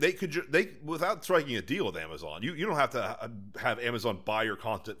mean, they could without striking a deal with Amazon. You don't have to have Amazon buy your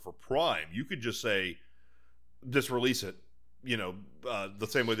content for Prime. You could just say, just release it. The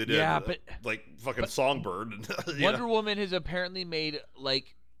same way they did. Yeah, but like fucking Songbird. Wonder Woman has apparently made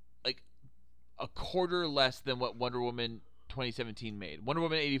like a quarter less than what Wonder Woman 2017 made. Wonder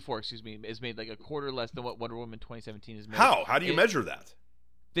Woman 84, excuse me, is made like a quarter less than what Wonder Woman 2017 is made. How? How do you measure that?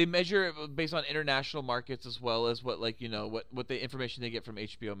 They measure it based on international markets as well as what what the information they get from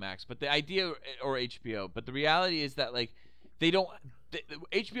HBO Max. But the idea, or HBO, but the reality is that like they don't.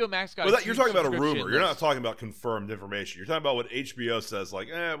 HBO Max got. Well, you're talking about a rumor. You're not talking about confirmed information. You're talking about what HBO says. Like,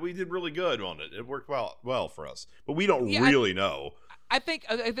 we did really good on it. It worked well for us, but we don't really know. I think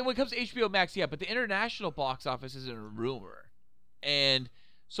when it comes to HBO Max, yeah, but the international box office isn't a rumor, and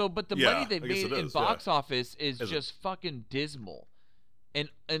so but the money they made in box office is just fucking dismal. And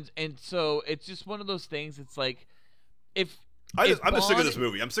so it's just one of those things. It's like I'm just sick of this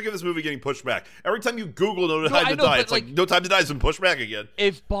movie. I'm sick of this movie getting pushed back. Every time you Google No Time to Die, it's like No Time to Die has been pushed back again.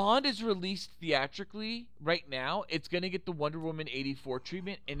 If Bond is released theatrically right now, it's going to get the Wonder Woman 84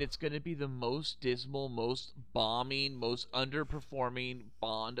 treatment, and it's going to be the most dismal, most bombing, most underperforming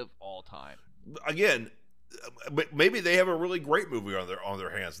Bond of all time. Again, maybe they have a really great movie on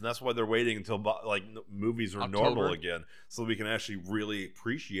their hands, and that's why they're waiting until movies are October. Normal again, so we can actually really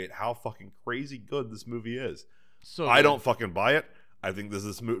appreciate how fucking crazy good this movie is. So I don't fucking buy it. I think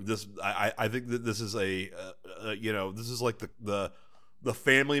I think that this is this is like the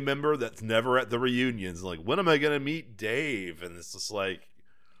family member that's never at the reunions. Like, when am I gonna meet Dave? And it's just like,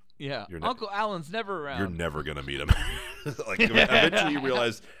 Uncle Alan's never around. You're never gonna meet him. Like, eventually you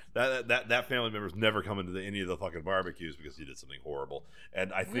realize that family member's never coming to any of the fucking barbecues because he did something horrible.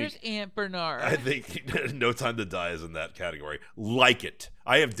 And I think, where's Aunt Bernard? I think No Time to Die is in that category. Like it.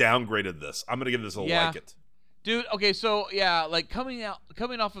 I have downgraded this. I'm gonna give this a like it. Dude, okay, so like coming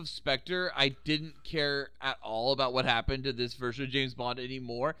off of Spectre, I didn't care at all about what happened to this version of James Bond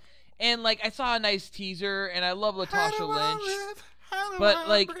anymore. And like I saw a nice teaser, and I love Latasha Lynch. But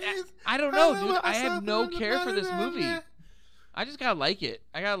like I don't know, dude. I have no care for this movie. I just gotta like it.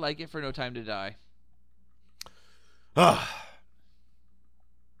 I gotta like it for No Time to Die.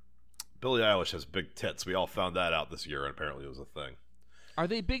 Billie Eilish has big tits. We all found that out this year, and apparently it was a thing. Are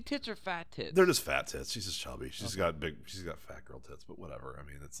they big tits or fat tits? They're just fat tits. She's just chubby. She's got fat girl tits, but whatever. I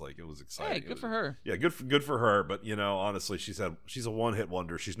mean, it's like, it was exciting. Hey, good for her. Yeah, good for her. But honestly, she's a one-hit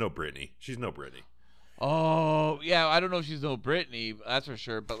wonder. She's no Britney. Oh, yeah, I don't know if she's no Britney, that's for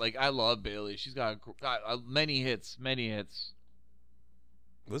sure, but, like, I love Bailey. She's got many hits.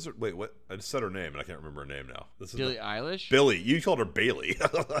 Wait, what? I just said her name, and I can't remember her name now. This is Billie Eilish? Billy. You called her Bailey.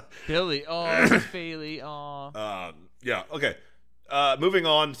 Billy. Oh, Bailey. Oh. Yeah, okay. Moving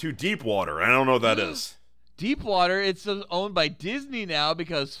on to Deepwater. I don't know what that is. Deepwater, it's owned by Disney now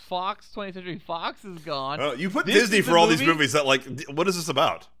because 20th Century Fox is gone. You put Disney for all these movies that, like, what is this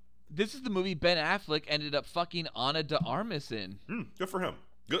about? This is the movie Ben Affleck ended up fucking Ana de Armas in. Good for him.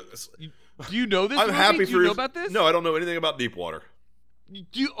 Good. Do you know this I'm movie? happy Do you know about this? No, I don't know anything about Deepwater.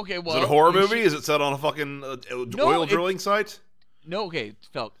 Okay, well. Is it a horror movie? Is it set on a fucking oil drilling site? No, okay,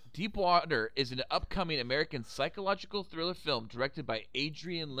 Felk. Deepwater is an upcoming American psychological thriller film directed by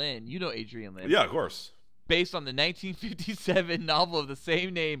Adrian Lin. You know Adrian Lin. Yeah, of course. Based on the 1957 novel of the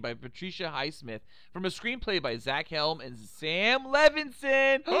same name by Patricia Highsmith, from a screenplay by Zach Helm and Sam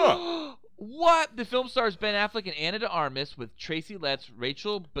Levinson. Huh. What? The film stars Ben Affleck and Ana de Armas with Tracy Letts,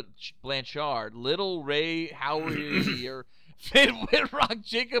 Rachel Blanchard, Little Ray Howard, Finn Whitrock,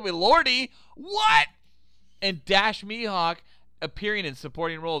 Jacob Elordi. What? And Dash Mihawk appearing in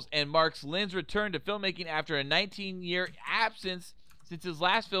supporting roles, and marks Lin's return to filmmaking after a 19-year absence since his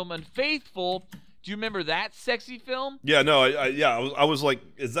last film, Unfaithful. Do you remember that sexy film? Yeah, no, I was like,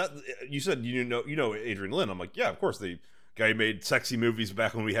 is that? You said you know Adrian Lin. I'm like, yeah, of course. The guy who made sexy movies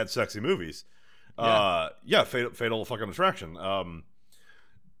back when we had sexy movies. Yeah, Fatal Fucking Attraction.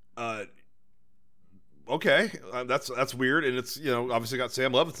 Okay, that's weird, and it's obviously got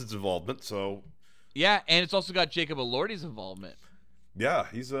Sam Levinson's involvement. So yeah, and it's also got Jacob Elordi's involvement. Yeah,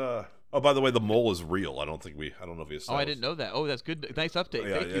 he's Oh, by the way, the mole is real. I don't know if he established. Oh, I didn't know that. Oh, that's good. Nice update.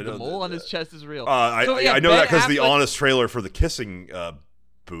 Yeah, Thank you. The mole on his chest is real. I know that because the honest trailer for the kissing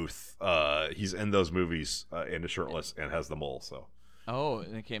booth, he's in those movies and is shirtless and has the mole. So. Oh,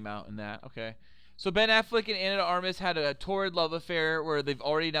 and it came out in that. Okay. So Ben Affleck and Ana de Armas had a torrid love affair where they've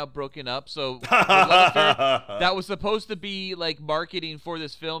already now broken up. So the love affair that was supposed to be like marketing for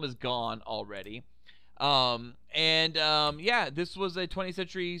this film is gone already. Yeah, this was a 20th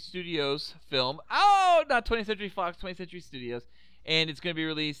Century Studios film. Oh, not 20th Century Fox, 20th Century Studios. And it's going to be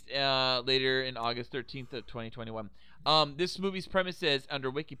released later in August 13th of 2021. This movie's premise says,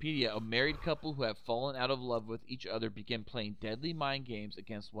 under Wikipedia, a married couple who have fallen out of love with each other begin playing deadly mind games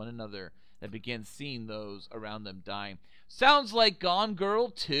against one another that begin seeing those around them dying. Sounds like Gone Girl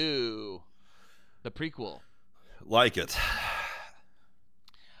 2, the prequel. Like it.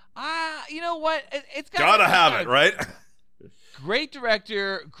 You know what? It's gotta have it, right? Great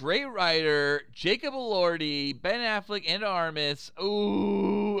director, great writer, Jacob Elordi, Ben Affleck, and Armas.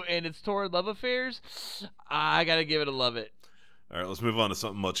 Ooh, and it's torrid love affairs. I gotta give it a love it. All right, let's move on to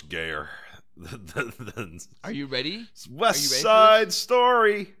something much gayer. Are you ready? West Side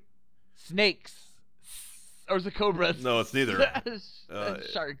Story. Snakes. Or is it cobras? No, it's neither.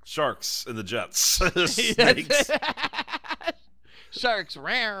 Sharks. Sharks in the jets. Snakes. Sharks.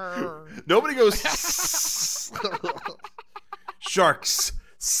 Rare. Nobody goes. Sharks.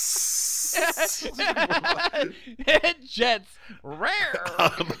 Jets. Rare.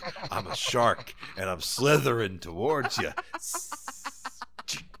 I'm a shark, and I'm slithering towards you.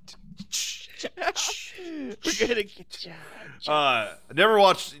 We're gonna get you. I never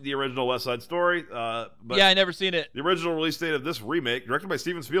watched the original West Side Story. But yeah, I never seen it. The original release date of this remake, directed by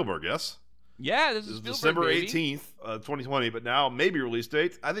Steven Spielberg, yes? Yeah, this is December 18th, 2020, but now maybe release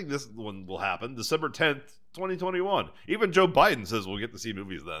date. I think this one will happen, December 10th, 2021. Even Joe Biden says we'll get to see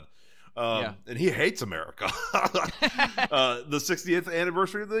movies then. And he hates America. The 60th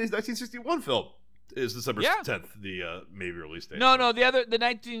anniversary of the 1961 film is December 10th, the maybe release date. No, the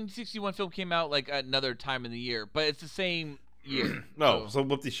 1961 film came out like another time in the year, but it's the same year. No, so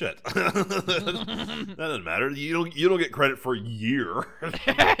whoop the shit. That doesn't matter. You don't get credit for a year.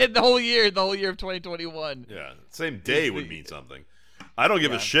 the whole year of 2021. Yeah, same day would mean something. I don't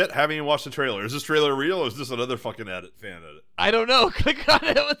give a shit. Haven't even watched the trailer. Is this trailer real or is this another fucking fan edit? I don't know. Click on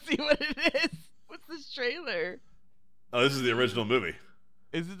it. Let's see what it is. What's this trailer? Oh, this is the original movie.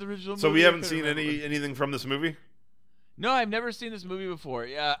 Is it the original movie? So we haven't seen anything from this movie? No, I've never seen this movie before.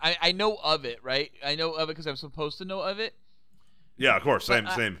 Yeah, I know of it, right? I know of it because I'm supposed to know of it. Yeah, of course.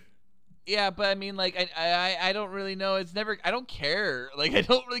 Same. Yeah, but I mean, like, I don't really know. It's never. I don't care. Like, I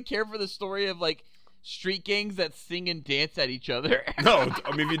don't really care for the story of like street gangs that sing and dance at each other. No,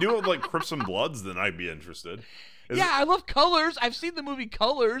 I mean, if you do it with like Crips and Bloods, then I'd be interested. I love Colors. I've seen the movie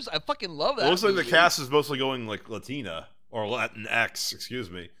Colors. I fucking love that. It looks like the cast is mostly going like Latina or Latinx,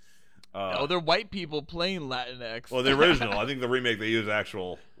 excuse me. Oh, they're white people playing Latinx. Well, the original. I think the remake they use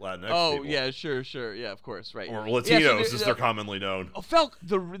actual Latinx people. Yeah, sure. Yeah, of course, right. Or Latinos, as they're commonly known. Oh, Felk,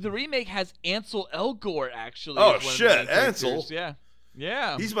 the remake has Ansel Elgort, actually. Oh, as one of the shit, main characters. Ansel? Yeah.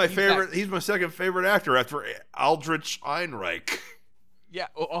 Yeah. He's my favorite. He's my second favorite actor after Aldrich Einreich. Yeah.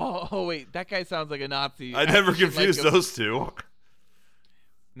 Oh, wait. That guy sounds like a Nazi. I never confused those two.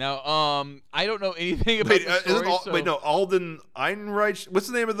 Now, I don't know anything about the story. Wait, no, Alden Ehrenreich. What's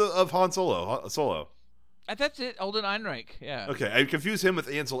the name of Han Solo? Solo. That's it, Alden Ehrenreich. Yeah. Okay, I confuse him with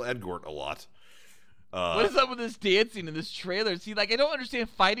Ansel Elgort a lot. What is up with this dancing in this trailer? See, I don't understand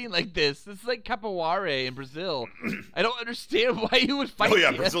fighting like this. This is like capoeira in Brazil. I don't understand why you would fight. Oh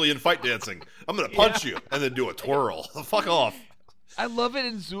yeah, Brazilian fight dancing. I'm gonna punch you and then do a twirl. Fuck off. I love it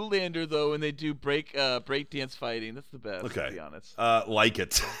in Zoolander though when they do break dance fighting. That's the best. Okay. To be honest. Like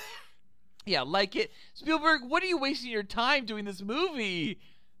it. Yeah, like it. Spielberg, what are you wasting your time doing this movie?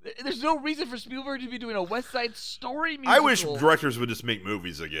 There's no reason for Spielberg to be doing a West Side Story musical. I wish directors would just make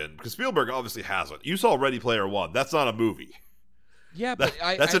movies again, because Spielberg obviously hasn't. You saw Ready Player One. That's not a movie. Yeah, but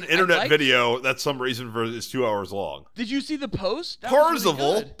that's an internet video. That's some reason for it's 2 hours long. Did you see the Post?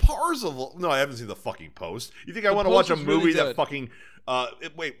 Parzival. No, I haven't seen the fucking Post. You think I want to watch a movie that fucking?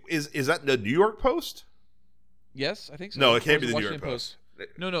 Wait, is that the New York Post? Yes, I think so. No, it can't be the New York Post.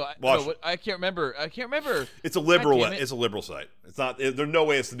 No, I can't remember. It's a liberal. It's a liberal site. It's not. There's no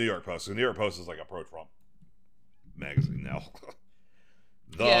way it's the New York Post. The New York Post is like a pro-Trump magazine now.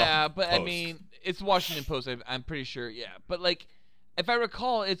 Yeah, but Post. I mean, it's Washington Post. I'm pretty sure. Yeah, but if I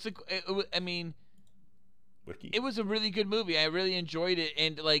recall, Wiki? It was a really good movie. I really enjoyed it,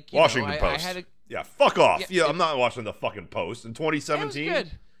 and Washington Post. Yeah, fuck off. Yeah, I'm not watching the fucking Post in 2017. It was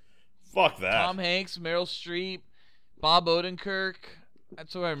good. Fuck that. Tom Hanks, Meryl Streep, Bob Odenkirk.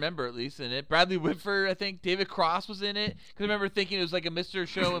 That's what I remember, at least, in it. Bradley Whitford, I think. David Cross was in it. Because I remember thinking it was like a Mr.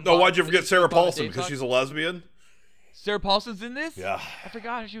 Show. No, why'd you forget Sarah Paulson? Because she's a lesbian? Sarah Paulson's in this? Yeah. I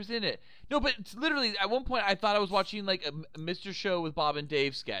forgot she was in it. No, but it's literally, at one point, I thought I was watching like a Mr. Show with Bob and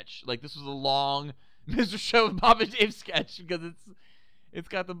Dave sketch. Like, this was a long Mr. Show with Bob and Dave sketch because it's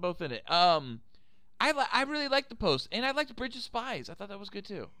got them both in it. I really liked The Post, and I liked Bridge of Spies. I thought that was good,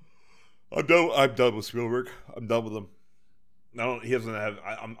 too. I'm done with Spielberg. I'm done with him. He doesn't have.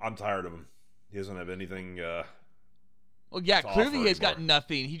 I'm tired of him. He doesn't have anything. Well, yeah, clearly he has got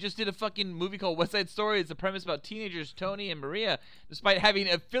nothing. He just did a fucking movie called West Side Story. It's a premise about teenagers Tony and Maria, despite having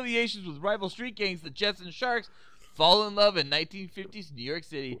affiliations with rival street gangs, the Jets and Sharks, fall in love in 1950s New York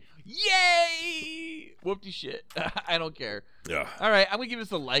City. Yay! Whoopty shit. I don't care. Yeah. All right, I'm gonna give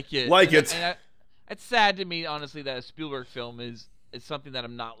this a like it. It's sad to me, honestly, that a Spielberg film is something that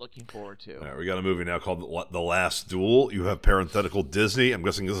I'm not looking forward to. All right, we got a movie now called The Last Duel. You have parenthetical Disney. I'm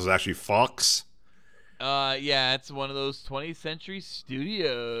guessing this is actually Fox. Yeah, it's one of those 20th Century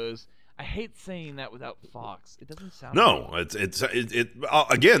Studios. I hate saying that without Fox. It doesn't sound. No, right. it's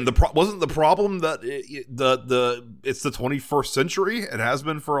again. Wasn't the problem that it's the 21st century? It has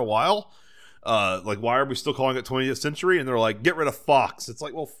been for a while. Why are we still calling it 20th century? And they're like, get rid of Fox. It's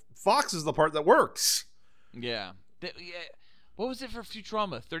like, well, Fox is the part that works. Yeah. What was it for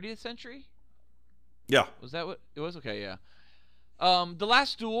Futurama? 30th century? Yeah. Was that what it was? Okay, yeah. The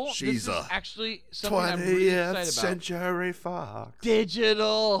Last Duel. She's this is actually something I'm really excited about. 20th Century Fox.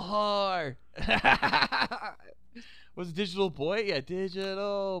 Digital whore. Was it Digital Boy? Yeah,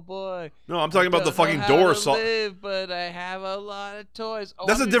 Digital Boy. No, I'm talking about the fucking Doors song. Live, but I have a lot of toys. Oh,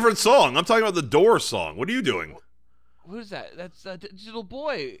 that's a different song. I'm talking about the Doors song. What are you doing? Who is that? That's Digital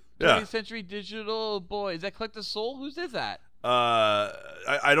Boy. 20th Yeah. Century Digital Boy. Is that Collect the Soul? Whose is that?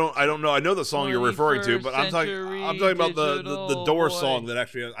 I don't know. I know the song you're referring to, but I'm talking about the Doors song that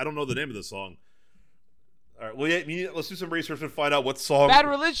actually I don't know the name of the song. All right, well, let's do some research and find out what song. Bad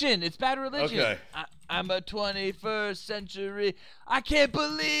Religion. It's Bad Religion. Okay. I'm a 21st century. I can't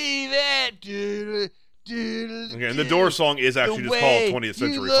believe it. Okay, and the Doors song is actually just called 20th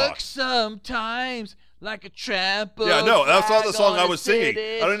Century you look Fox. Sometimes like a tramp. Yeah, no, that's not the song I was singing.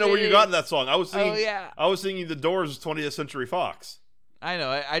 I don't know where you got that song. I was singing. Oh, yeah. I was singing the Doors' 20th Century Fox. I know.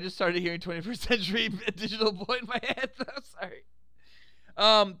 I just started hearing 21st Century Digital Boy in my head. I'm sorry.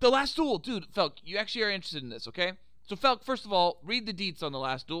 The Last Duel, dude. Felk, you actually are interested in this, okay? So, Felk, first of all, read the deets on The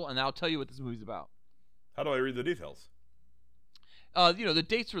Last Duel, and I'll tell you what this movie's about. How do I read the details? The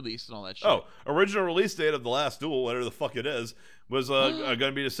dates released and all that shit. Oh, original release date of The Last Duel, whatever the fuck it is, was going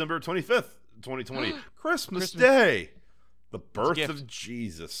to be December 25th, 2020. Christmas Day. The birth of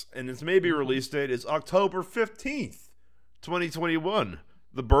Jesus. And its maybe release date is October 15th, 2021.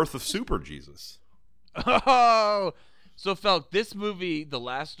 The birth of Super Jesus. Oh! So, Felk, this movie, The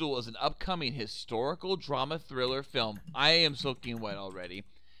Last Duel, is an upcoming historical drama thriller film. I am soaking wet already.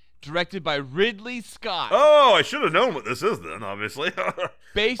 directed by Ridley Scott. Oh, I should have known what this is then, obviously.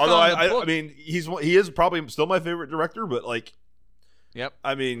 Based Although on the book. I mean, he is probably still my favorite director, but like, Yep.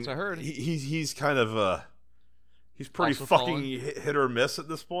 I mean, I heard. He's kind of he's pretty Also fucking fallen. hit or miss at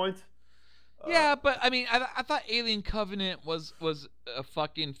this point. Yeah, but I mean, I thought Alien Covenant was a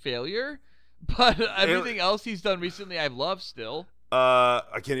fucking failure, but everything else he's done recently I've loved still. I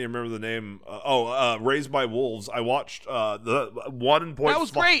can't even remember the name. Raised by Wolves. I watched the 1.5. That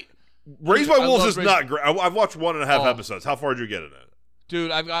was great. Raised by I Wolves love is Raised- not great. I've watched 1.5 episodes. How far did you get in it? Dude,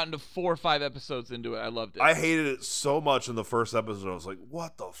 I've gotten to 4 or 5 episodes into it. I loved it. I hated it so much in the first episode. I was like,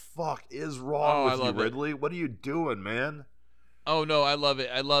 "What the fuck is wrong with you, love it. Ridley? What are you doing, man?" Oh no, I love it.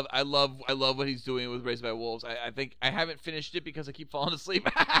 I love what he's doing with Raised by Wolves. I think I haven't finished it because I keep falling asleep,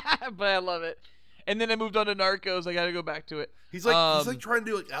 but I love it. And then I moved on to Narcos. I got to go back to it. He's like trying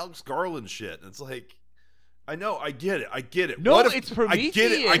to do like Alex Garland shit, and it's like, I know, I get it. No, what if, it's Prometheus.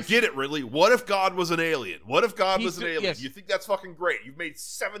 I get it, Ridley. What if God was an alien? What if God was an alien? Yes. You think that's fucking great? You've made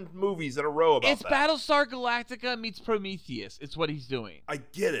 7 movies in a row about It's that. Battlestar Galactica meets Prometheus. It's what he's doing. I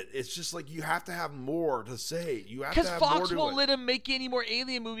get it. It's just like you have to have more to say. You have to Because have Fox more to won't it. let him make any more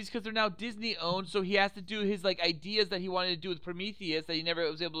alien movies because they're now Disney owned. So he has to do his like ideas that he wanted to do with Prometheus that he never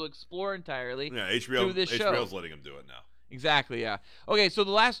was able to explore entirely. Yeah, through this show. HBO's letting him do it now. Exactly, yeah. Okay, so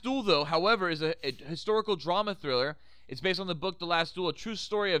The Last Duel, though, however, is a historical drama thriller. It's based on the book The Last Duel, a true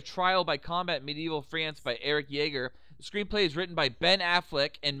story of trial by combat in medieval France by Eric Yeager. The screenplay is written by Ben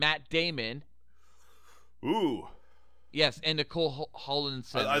Affleck and Matt Damon. Ooh. Yes, and Nicole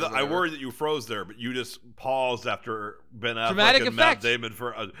Hollandson. I worried that you froze there, but you just paused after Ben Affleck Dramatic and Matt effect. Damon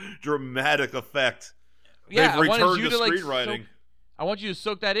for a dramatic effect. Yeah, They've I wanted returned you to to, like, screenwriting. I want you to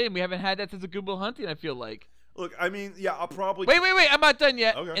soak that in. We haven't had that since A Good Will Hunting, I feel like. Look, I mean, yeah, I'll probably... Wait, I'm not done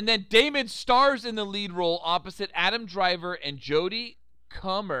yet. Okay. And then Damon stars in the lead role opposite Adam Driver and Jodie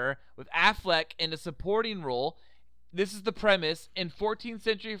Comer, with Affleck in a supporting role. This is the premise. In 14th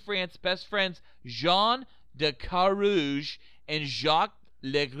century France, best friends Jean de Carouge and Jacques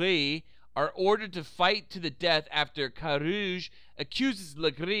Legris are ordered to fight to the death after Carouge accuses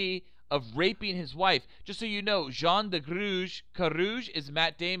Legris of raping his wife. Just so you know, Jean de Carouge is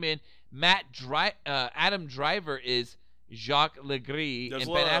Matt Damon. Adam Driver is Jacques Legris, There's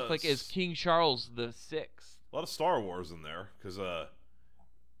and a Ben lot of Affleck is King Charles VI. A lot of Star Wars in there, because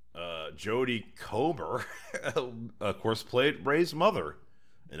Jodie Comer, of course, played Rey's mother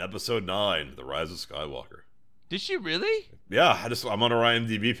in Episode 9, The Rise of Skywalker. Did she really? Yeah, I'm on her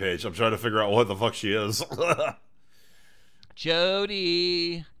IMDb page. I'm trying to figure out what the fuck she is.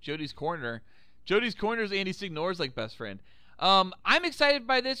 Jodie's Corner. Jodie's Corner is Andy Signore's like best friend. I'm excited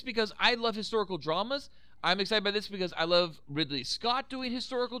by this because I love historical dramas. I'm excited by this because I love Ridley Scott doing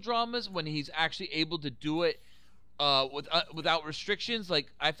historical dramas when he's actually able to do it without restrictions.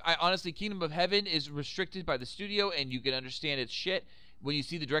 Like I honestly, Kingdom of Heaven is restricted by the studio, and you can understand its shit. When you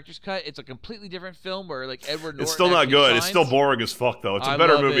see the director's cut, it's a completely different film where like Edward Norton. It's still not actually good. It's shines. still boring as fuck, though. It's a I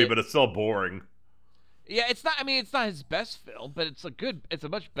better love movie, it. but it's still boring. Yeah, it's not. I mean, it's not his best film, but it's a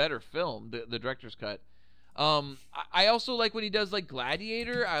much better film. The director's cut. I also like when he does like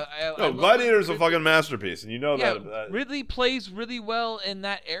Gladiator. I love Gladiator's a Ridley. fucking masterpiece, and you know Yeah, that. Ridley plays really well in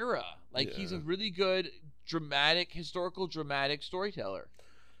that era. Like he's Yeah. a really good historical dramatic storyteller.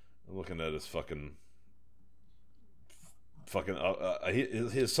 I'm looking at his fucking. He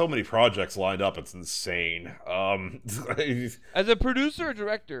has so many projects lined up. It's insane. As a producer or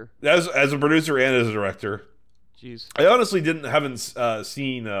director? As a producer and as a director, Jeez. I honestly haven't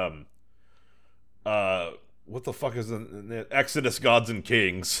seen what the fuck is the Exodus: Gods and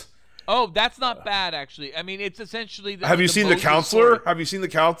Kings. Oh, that's not bad actually. I mean, it's essentially. Have you seen The Moses Counselor? story. Have you seen The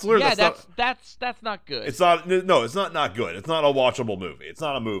Counselor? Yeah, not, that's not good. It's not. No, it's not good. It's not a watchable movie. It's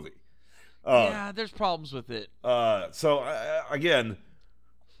not a movie. Yeah, there's problems with it. So again,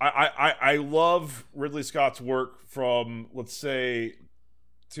 I love Ridley Scott's work from, let's say,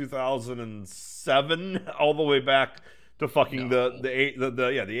 2007 all the way back to fucking the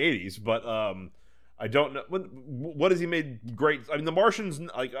 80s. But I don't know what has he made great. I mean, The Martian's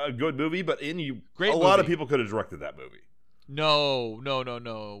like a good movie, but Great lot of movie. people could have directed that movie. No.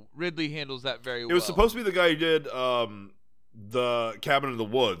 Ridley handles that very well. It was supposed to be the guy who did the Cabin in the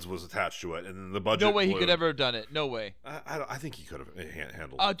Woods was attached to it, and then the budget. No way he blew. could ever have done it. No way. I think he could have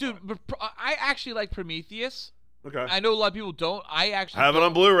handled it. Dude, but I actually like Prometheus. Okay. I know a lot of people don't. I actually I have it don't.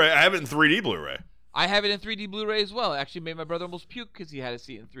 on Blu-ray. I have it in 3D Blu-ray. I have it in 3D Blu-ray as well. It actually made my brother almost puke because he had to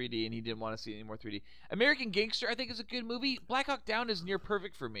see it in 3D and he didn't want to see it anymore 3D. American Gangster, I think, is a good movie. Black Hawk Down is near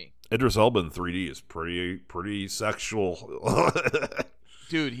perfect for me. Idris Elba in 3D is pretty sexual.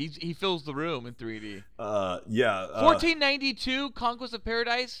 Dude, he fills the room in 3D. Yeah. 1492, Conquest of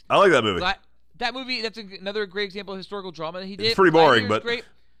Paradise. I like that movie. That movie, that's another great example of historical drama that he did. It's pretty boring, Gladiator's but great.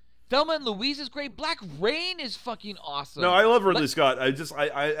 Thelma and Louise is great. Black Rain is fucking awesome. No, I love Ridley Scott. I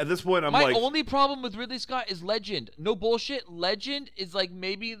at this point I'm my like, only problem with Ridley Scott is Legend. No bullshit. Legend is like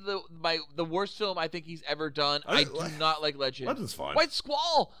maybe the worst film I think he's ever done. I do not like Legend. Legend's fine. White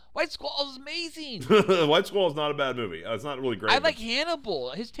Squall is amazing. White Squall is not a bad movie. It's not really great. I like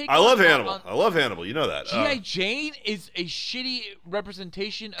Hannibal. His take. I love Hannibal. I love Hannibal. You know that. G.I. Jane is a shitty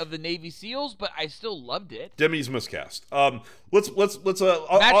representation of the Navy SEALs, but I still loved it. Demi's miscast. Let's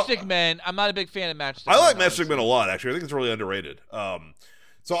Matchstick Men. I'm not a big fan of Matchstick Men. I like Matchstick Men a lot, actually. I think it's really underrated.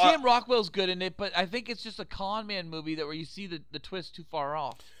 Sam Rockwell's good in it, but I think it's just a con man movie where you see the twist too far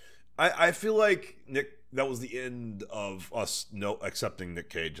off. I feel like that was the end of us accepting Nick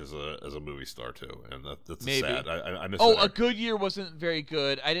Cage as a movie star too, and that's Maybe. sad. I miss. A Good Year wasn't very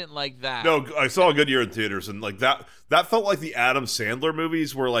good. I didn't like that. No, I saw A Good Year in theaters, and like that felt like the Adam Sandler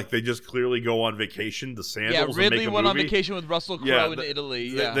movies, where like they just clearly go on vacation to Sandals. Yeah, and Ridley make a went movie. on vacation with Russell Crowe in Italy.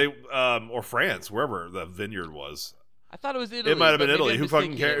 Yeah, they or France, wherever the vineyard was. I thought it was Italy. It might have been but maybe Italy. I'm Who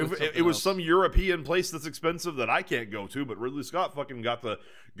fucking mistaken. cares? It was some European place that's expensive that I can't go to, but Ridley Scott fucking got to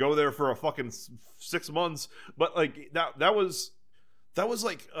go there for a fucking 6 months. But like that was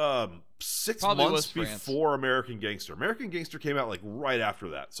like 6 Probably months was France. before American Gangster. American Gangster came out like right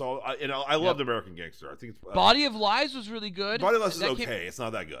after that. So I loved American Gangster. I think it's Body of Lies was really good. Body of Lies is That okay. It's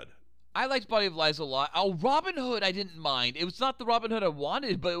not that good. I liked Body of Lies a lot. Oh, Robin Hood, I didn't mind. It was not the Robin Hood I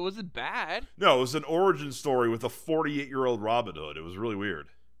wanted, but it wasn't bad. No, it was an origin story with a 48-year-old Robin Hood. It was really weird.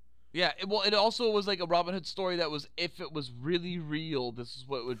 Yeah, it also was like a Robin Hood story that was, if it was really real, this is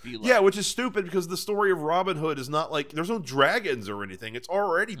what it would be like. Yeah, which is stupid because the story of Robin Hood is not like, there's no dragons or anything. It's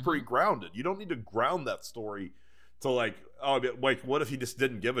already pretty grounded. You don't need to ground that story to like, what if he just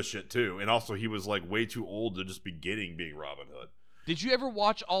didn't give a shit too? And also he was like way too old to just being Robin Hood. Did you ever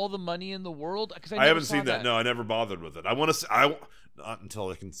watch All the Money in the World? Because I haven't seen that. No, I never bothered with it. I want to. Not until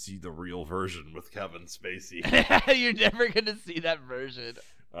I can see the real version with Kevin Spacey. You're never gonna see that version.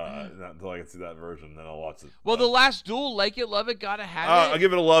 Not until I can see that version, then I'll watch it. Well, The Last Duel, like it, love it, gotta have it. I'll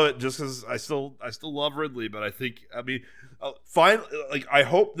give it a love it just because I still love Ridley, but fine. Like I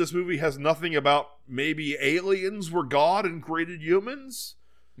hope this movie has nothing about maybe aliens were God and created humans.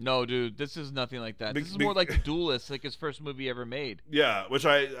 No, dude, this is nothing like that. This is more like The Duelist, like his first movie ever made. Yeah, which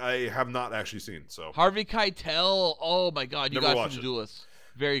I have not actually seen. So Harvey Keitel, oh my God, you Never got watched some it. Duelist.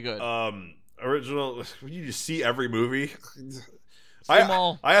 Very good. Original. You just see every movie.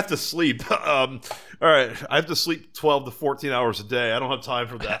 All. I have to sleep. All right, I have to sleep 12 to 14 hours a day. I don't have time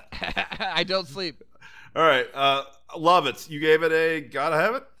for that. I don't sleep. All right, love it. You gave it a gotta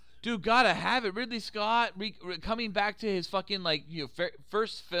have it. Dude, gotta have it. Ridley Scott coming back to his fucking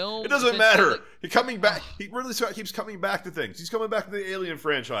first film. It doesn't matter. Ridley Scott keeps coming back to things. He's coming back to the Alien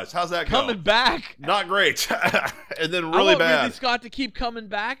franchise. How's that coming back? Not great. And then I really want bad. Ridley Scott to keep coming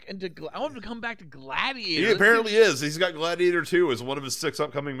back, and I want him to come back to Gladiator. He apparently is. He's got Gladiator 2 as one of his 6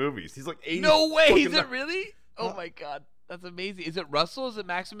 upcoming movies. He's like 80. No way. Is it really? Oh my God. That's amazing. Is it Russell? Is it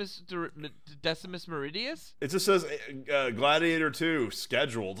Maximus Decimus Meridius? It just says Gladiator 2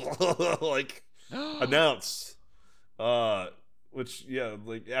 scheduled, like announced. Which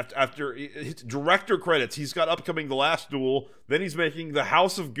like after director credits, he's got upcoming The Last Duel. Then he's making The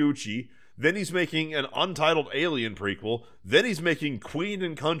House of Gucci. Then he's making an untitled Alien prequel. Then he's making Queen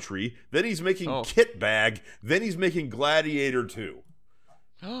and Country. Then he's making Kit Bag. Then he's making Gladiator 2.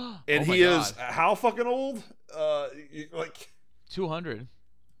 And he is how fucking old? Like 200.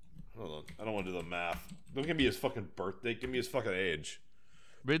 Hold on, I don't want to do the math. Don't give me his fucking birthday. Give me his fucking age.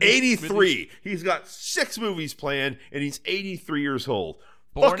 83. He's got 6 movies planned, and he's 83 years old.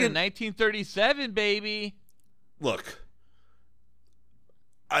 Born in 1937, baby. Look,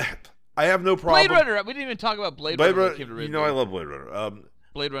 I have no problem. Blade Runner. We didn't even talk about Blade Runner. You know I love Blade Runner.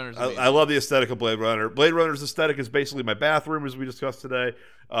 Blade Runner's I love the aesthetic of Blade Runner. Blade Runner's aesthetic is basically my bathroom, as we discussed today.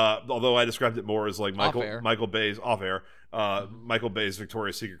 Although I described it more as like Michael Bay's off-air. Michael Bay's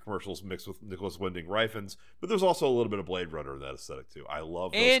Victoria's Secret commercials mixed with Nicholas Winding Refn's. But there's also a little bit of Blade Runner in that aesthetic too. I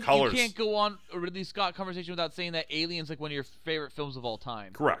love those colors. And you can't go on a Ridley Scott conversation without saying that Alien's like one of your favorite films of all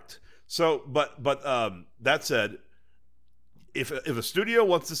time. Correct. So, but that said, if a studio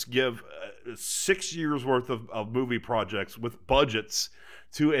wants to give 6 years worth of movie projects with budgets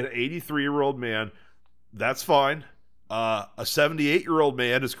to an 83-year-old man, that's fine. A 78-year-old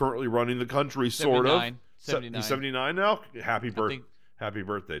man is currently running the country, sort of. 79. He's 79 now. Happy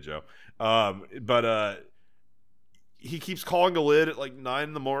birthday, Joe. But he keeps calling a lid at like 9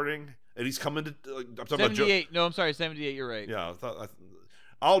 in the morning, and he's coming to. I'm talking 78. No, I'm sorry, 78. You're right. Yeah.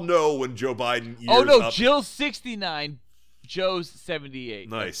 I'll know when Joe Biden years Oh, no, up. Jill's 69. Joe's 78.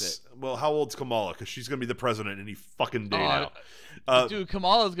 Nice. That's it. Well, how old's Kamala? Because she's going to be the president any fucking day now. Dude,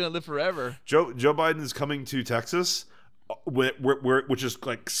 Kamala's going to live forever. Joe Biden is coming to Texas, which is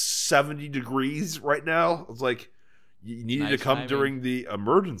like 70 degrees right now. It's like, you needed to come during the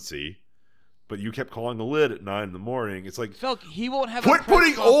emergency, but you kept calling the lid at 9 in. It's like, Felk, he won't have quit a press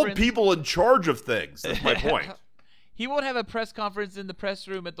putting old conference. people in charge of things. That's my point. He won't have a press conference in the press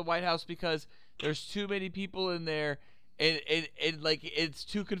room at the White House because there's too many people in there, and like it's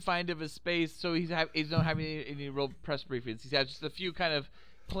too confined of a space. So he's not having any real press briefings. He's had just a few kind of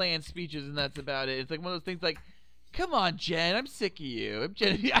planned speeches, and that's about it. It's like one of those things like, come on, Jen, I'm sick of you. I'm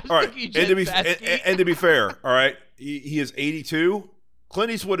sick of you, Jen Psaki. And to be fair, all right, he is 82. Clint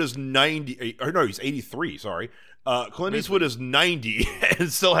Eastwood is 90. Or no, he's 83. Sorry. Clint Eastwood is 90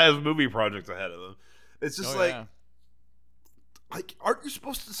 and still has movie projects ahead of him. It's just like, aren't you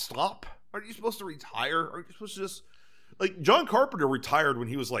supposed to stop? Aren't you supposed to retire? Aren't you supposed to just, like, John Carpenter retired when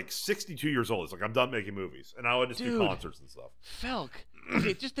he was like 62 years old. It's like, I'm done making movies, and now I just do concerts and stuff. Felk,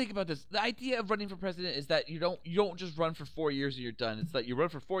 okay, just think about this. The idea of running for president is that you don't just run for 4 years and you're done. It's that you run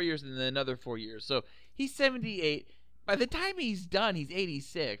for 4 years and then another 4 years. So he's 78. By the time he's done, he's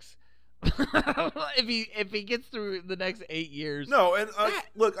 86. if he gets through the next 8 years. No, and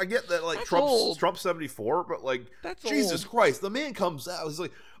look, I get that, like, Trump's 74, but like, that's Jesus old. Christ, the man comes out, he's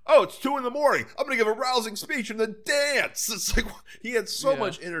like, oh, it's 2 in the morning, I'm gonna give a rousing speech and then dance. It's like, he had so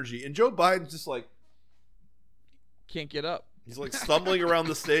much energy, and Joe Biden's just like, can't get up. He's like stumbling around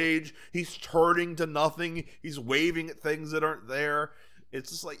the stage, he's turning to nothing, he's waving at things that aren't there. It's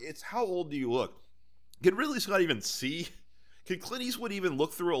just like, it's how old do you look? Can Ridley Scott even see? Can Clint Eastwood even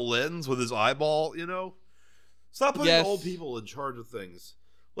look through a lens with his eyeball, you know? Stop putting old people in charge of things.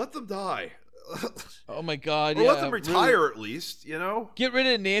 Let them die. Oh, my God, or let them retire, at least, you know? Get rid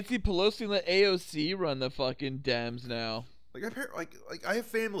of Nancy Pelosi and let AOC run the fucking Dems now. Like I have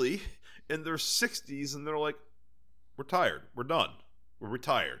family in their 60s, and they're like, we're tired. We're done. We're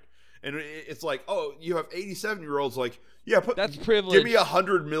retired. And it's like, oh, you have 87-year-olds like, yeah, that's privilege. Give me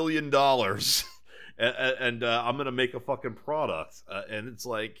 $100 million. And I'm going to make a fucking product. And it's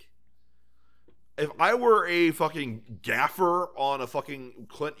like, if I were a fucking gaffer on a fucking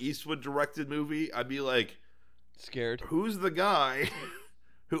Clint Eastwood directed movie, I'd be like, scared. Who's the guy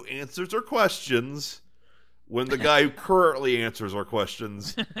who answers our questions when the guy who currently answers our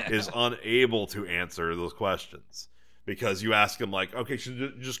questions is unable to answer those questions? Because you ask him, like, okay,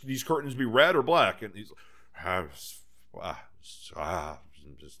 should just these curtains be red or black? And he's I'm like,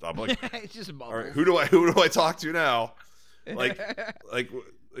 it's just all right, who do I talk to now? Like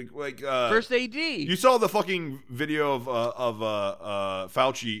first AD. You saw the fucking video of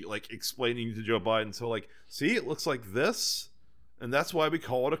Fauci, like, explaining to Joe Biden. So, like, see, it looks like this, and that's why we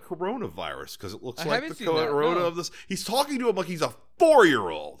call it a coronavirus, because it looks like the corona of this. He's talking to him like he's a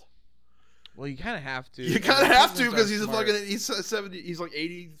 4-year-old. Well, you kind of have to. You kind of have to, because he's he's 70. He's like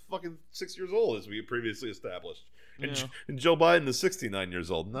 86 years old, as we previously established. And Joe Biden is 69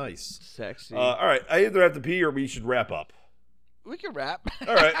 years old. Nice. Sexy. All right. I either have to pee or we should wrap up. We can wrap.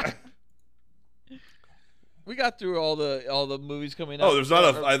 All right. We got through all the movies coming up. Oh, there's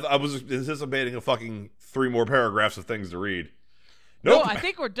not I was anticipating a fucking 3 more paragraphs of things to read. Nope. No, I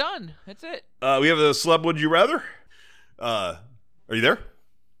think we're done. That's it. We have the celeb Would You Rather. Are you there?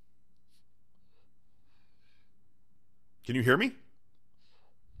 Can you hear me?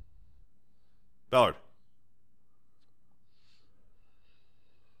 Ballard.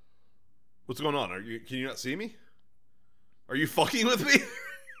 What's going on? Can you not see me? Are you fucking with me?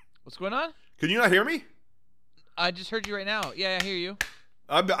 What's going on? Can you not hear me? I just heard you right now. Yeah, I hear you.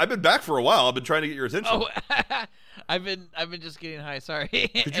 I've been back for a while. I've been trying to get your attention. Oh, I've been just getting high. Sorry,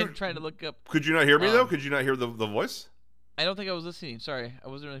 and trying to look up. Could you not hear me though? Could you not hear the voice? I don't think I was listening. Sorry, I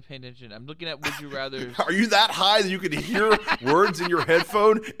wasn't really paying attention. I'm looking at Would You Rather. Are you that high that you can hear words in your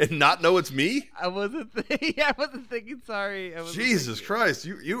headphone and not know it's me? I wasn't thinking. Sorry. Jesus Christ,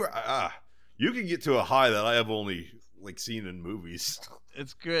 you can get to a high that I have only seen in movies.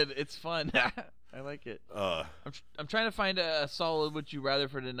 It's good. It's fun. I like it. I'm trying to find a solid Would You Rather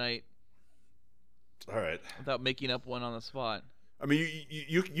for tonight. All right. Without making up one on the spot. I mean,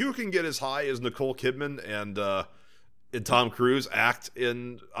 you can get as high as Nicole Kidman and Tom Cruise act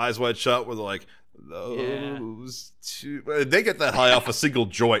in Eyes Wide Shut, where they're like, those two. They get that high off a single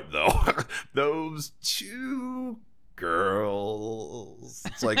joint, though. Those two girls.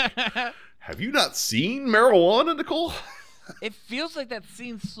 It's like, have you not seen Marijuana, Nicole? It feels like that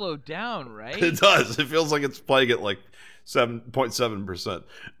scene slowed down, right? It does. It feels like it's playing at like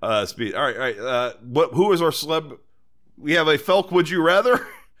 7.7% speed. All right. Who is our celeb We have a Felk Would You Rather?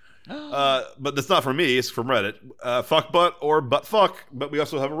 But that's not from me. It's from Reddit. Fuck butt or butt fuck. But we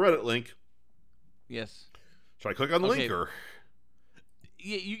also have a Reddit link. Yes. Should I click on the link or?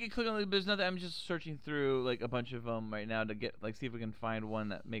 Yeah, you can click on the link. There's nothing. I'm just searching through like a bunch of them right now to get see if we can find one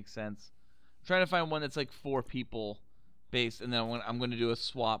that makes sense. I'm trying to find one that's like 4 people based, and then I'm going to do a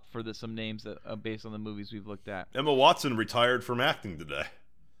swap for some names that are based on the movies we've looked at. Emma Watson retired from acting today.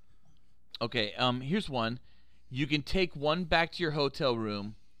 Okay. Here's one. You can take one back to your hotel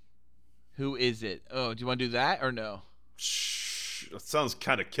room. Who is it? Oh, do you want to do that or no? Shh. That sounds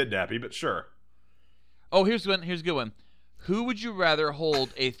kind of kidnappy, but sure. Oh, here's one. Here's a good one. Who would you rather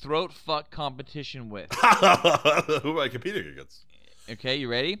hold a throat fuck competition with? Who am I competing against? Okay, you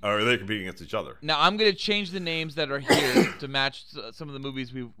ready? Or are they competing against each other? Now I'm gonna change the names that are here to match some of the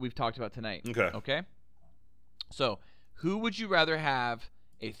movies we've talked about tonight. Okay. Okay. So, who would you rather have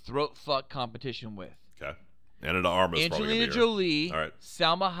a throat fuck competition with? Okay. Anna de Armas. Angelina Jolie, All right.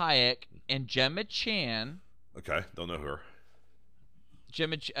 Salma Hayek, and Gemma Chan. Okay. Don't know her.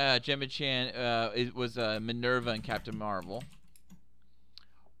 Gemma Chan was Minerva in Captain Marvel.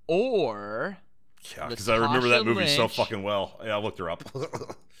 Or Yeah, because I remember that movie so Lynch. fucking well. Yeah, I looked her up.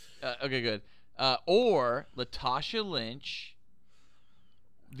 Okay, good. Or Latasha Lynch,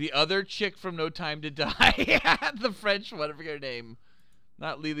 the other chick from No Time to Die, the French one, I forget her name.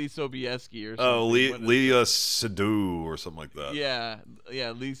 Not Lily Sobieski or something. Oh, Leah Seydoux or something like that. Yeah,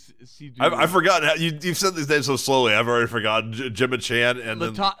 Lee Seydoux. I've forgotten how you've said these names so slowly. I've already forgotten Gemma Chan and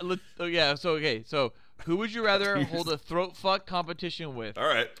then. So who would you rather hold a throat fuck competition with? All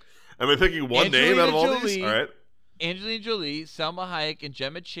right. Am I picking one name out of all these? All right. Angelina Jolie, Salma Hayek, and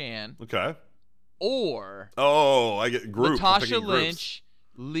Gemma Chan. Okay. Or I get group. I'm picking Latasha Lynch,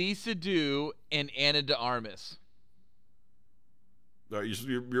 Lee Seydoux, and Anna de Armas. All right,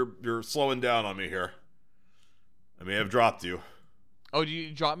 you're slowing down on me here. I may have dropped you. Oh, did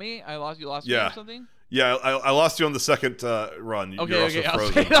you drop me? You lost me or something? Yeah, I lost you on the second run. Okay, You're also I'll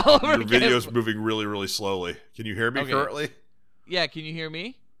frozen. say it all over Your again. video's moving really, really slowly. Can you hear me currently? Yeah, can you hear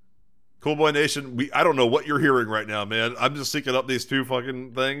me? Cool Boy Nation, I don't know what you're hearing right now, man. I'm just syncing up these 2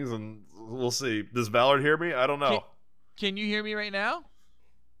 fucking things, and we'll see. Does Ballard hear me? I don't know. Can you hear me right now?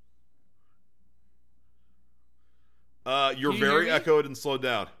 You're very echoed and slowed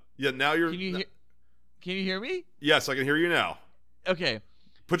down. Yeah, now you're... Can you hear me? Yes, I can hear you now. Okay.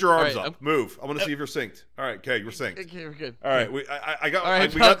 Put your arms All right, up. Move. I want to see if you're synced. All right, okay, you're synced. Okay, we're good. All right, we right,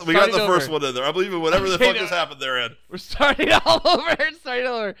 got the first over. one in there. I believe in whatever the fuck just happened there, Ed. We're starting all over.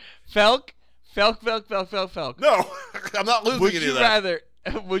 Felk. No, I'm not losing any of that.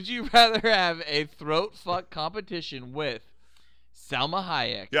 Would you rather have a throat fuck competition with Salma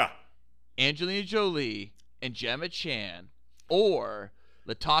Hayek, Yeah. Angelina Jolie, and Gemma Chan, or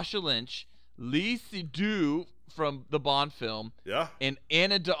Latasha Lynch, Lee Seydoux from the Bond film, Yeah. and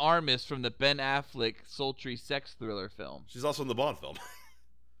Anna de Armas from the Ben Affleck sultry sex thriller film? She's also in the Bond film.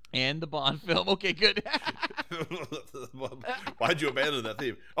 And the Bond film. Okay, good. Why'd you abandon that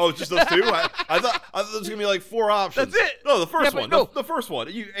theme? Oh, it's just those 2? I thought there was gonna be like 4 options. That's it. No, the first one. No. The first one.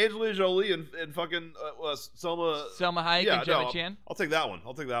 Angelina Jolie and fucking Selma Hayek and Gemma Chan. I'll take that one.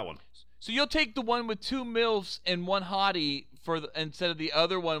 So you'll take the one with 2 MILFs and 1 hottie instead of the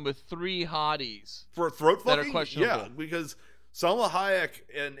other one with 3 hotties. For throat that are fucking? questionable. Yeah, because Salma Hayek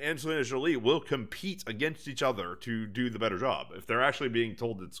and Angelina Jolie will compete against each other to do the better job. If they're actually being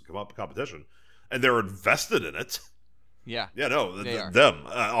told it's a competition and they're invested in it. Yeah. Yeah, no, they are. them.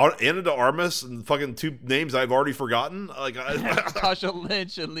 Anna de Armas and fucking 2 names I've already forgotten. Like Natasha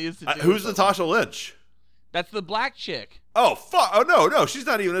Lynch and Leah Seydoux. Who's Natasha Lynch? That's the black chick. Oh, fuck. Oh, no, she's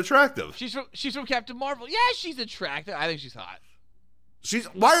not even attractive. She's from Captain Marvel. Yeah, she's attractive. I think she's hot.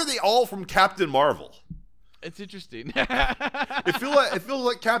 Why are they all from Captain Marvel? It's interesting. It feels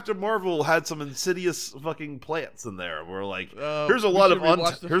like Captain Marvel had some insidious fucking plants in there. Where like, here's a lot of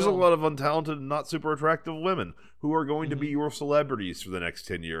untalented, not super attractive women who are going to be your celebrities for the next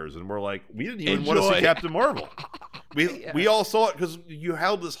 10 years, and we're like, we didn't even want to see Captain Marvel. We all saw it because you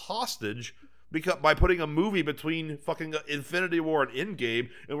held this hostage. By putting a movie between fucking Infinity War and Endgame,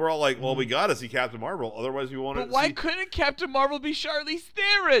 and we're all like, well, we gotta see Captain Marvel, otherwise we won't. But why couldn't Captain Marvel be Charlize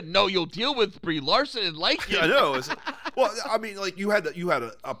Theron? No, you'll deal with Brie Larson and like it. I know. Well, I mean, like you had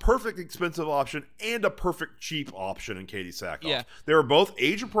a perfect expensive option and a perfect cheap option in Katie Sackhoff. Yeah. They were both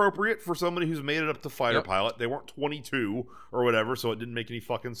age appropriate for somebody who's made it up to fighter pilot. They weren't 22 or whatever, so it didn't make any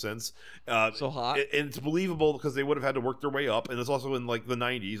fucking sense. So hot. And it's believable because they would have had to work their way up, and it's also in like the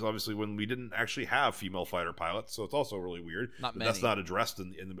 90s, obviously, when we didn't actually have female fighter pilots, so it's also really weird. Not many. That's not addressed in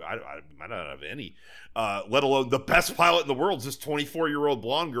the. I might not have any. Let alone the best pilot in the world is this 24-year-old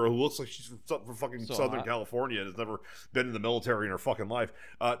blonde girl who looks like she's from fucking Southern California and has never been in the military in her fucking life.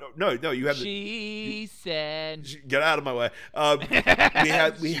 No, you had She said, get out of my way.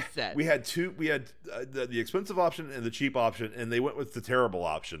 We had the expensive option and the cheap option, and they went with the terrible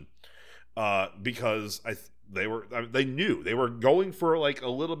option because they knew they were going for like a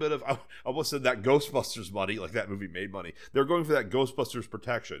little bit of, I almost said that Ghostbusters money, like that movie made money. They're going for that Ghostbusters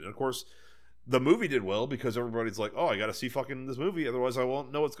protection, and of course the movie did well because everybody's like, oh, I gotta see fucking this movie, otherwise I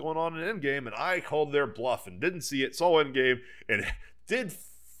won't know what's going on in Endgame. And I called their bluff and didn't see it, saw Endgame, and did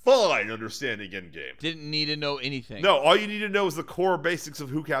fine understanding Endgame. Didn't need to know anything. No, all you need to know is the core basics of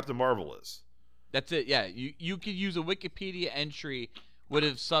who Captain Marvel is. That's it. Yeah, you could use a Wikipedia entry would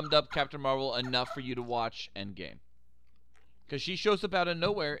have summed up Captain Marvel enough for you to watch Endgame. Because she shows up out of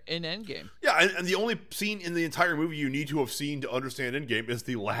nowhere in Endgame. Yeah, and the only scene in the entire movie you need to have seen to understand Endgame is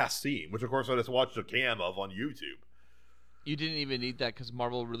the last scene, which of course I just watched a cam of on YouTube. You didn't even need that because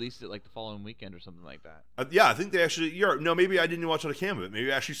Marvel released it like the following weekend or something like that. Yeah, I think they actually. Maybe I didn't watch a cam of it.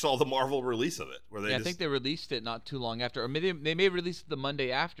 Maybe I actually saw the Marvel release of it, where they. I think they released it not too long after, or maybe they may have released it the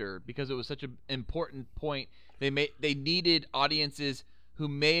Monday after because it was such an important point. They needed audiences who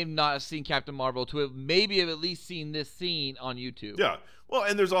may have not seen Captain Marvel to have at least seen this scene on YouTube. Yeah, well,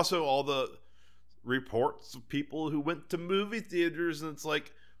 and there's also all the reports of people who went to movie theaters, and it's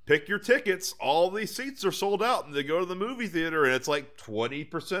like, pick your tickets. All these seats are sold out, and they go to the movie theater, and it's like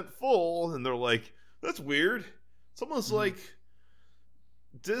 20% full, and they're like, "That's weird." It's almost like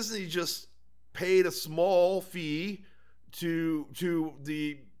Disney just paid a small fee to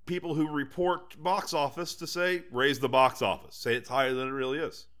the people who report box office to say, raise the box office, say it's higher than it really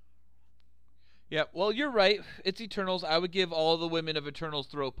is. Yeah, well, you're right. It's Eternals. I would give all the women of Eternals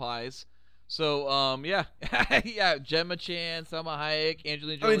throw pies. So, yeah, Gemma Chan, Selma Hayek,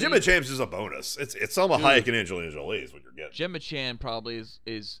 Angelina Jolie. I mean, Gemma Chan is a bonus. It's Selma Hayek and Angelina Jolie is what you're getting. Gemma Chan probably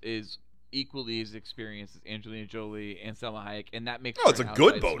is equally as experienced as Angelina Jolie and Selma Hayek, and that makes. Oh, it's a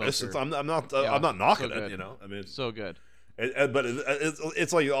good bonus. I'm not knocking so it. You know, I mean, it's so good. But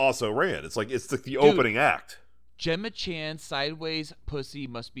it's like also ran. It's like it's the opening act. Gemma Chan sideways pussy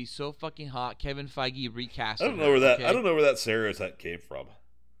must be so fucking hot. Kevin Feige recast. I don't know where that stereotype came from.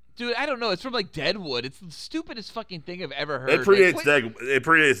 Dude, I don't know. It's from like Deadwood. It's the stupidest fucking thing I've ever heard. It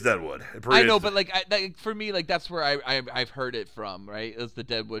predates Deadwood. I know, but for me, like that's where I've heard it from. Right? It was the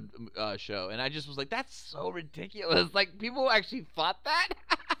Deadwood show, and I just was like, that's so ridiculous. Like people actually thought that.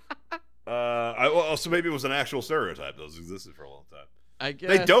 So maybe it was an actual stereotype that existed for a long time. I guess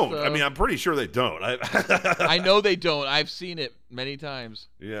they don't. So. I mean, I'm pretty sure they don't. I know they don't. I've seen it many times.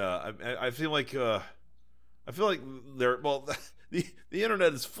 Yeah, I feel like they're the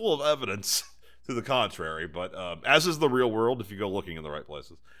internet is full of evidence to the contrary, but as is the real world if you go looking in the right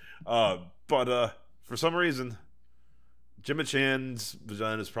places. But for some reason, Gemma Chan's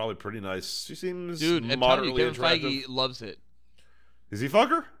vagina is probably pretty nice. She seems moderately attractive. Kevin Feige loves it. Is he fuck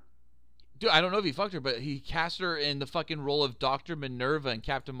her? Dude, I don't know if he fucked her, but he cast her in the fucking role of Dr. Minerva in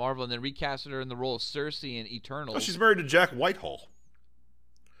Captain Marvel, and then recasted her in the role of Cersei in Eternals. Oh, she's married to Jack Whitehall.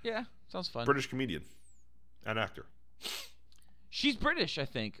 Yeah, sounds fun. British comedian and actor. She's British, I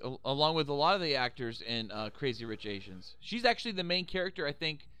think, along with a lot of the actors in Crazy Rich Asians. She's actually the main character, I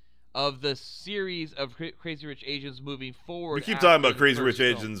think, of the series of Crazy Rich Asians moving forward. We keep talking about Crazy Rich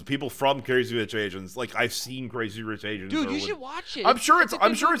Asians. People from Crazy Rich Asians, like I've seen Crazy Rich Asians. Dude, you should watch it. I'm sure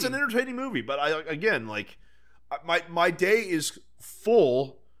it's an entertaining movie, but my day is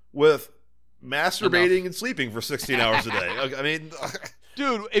full with masturbating and sleeping for 16 hours a day. I mean.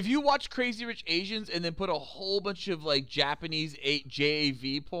 Dude, if you watch Crazy Rich Asians and then put a whole bunch of like Japanese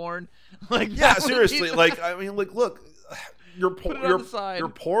JAV porn, like yeah, seriously, look, your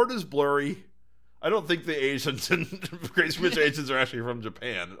porn is blurry. I don't think the Asians in Crazy Rich Asians are actually from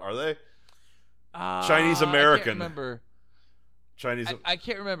Japan, are they? Chinese American. I can't remember. I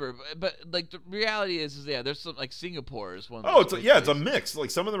can't remember, but like the reality is there's some like Singapore is one. Oh, it's a mix.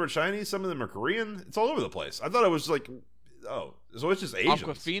 Like some of them are Chinese, some of them are Korean. It's all over the place. I thought it was like. Oh, so it's just Asians.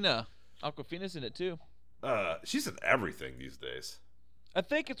 Awkwafina's in it too. She's in everything these days. I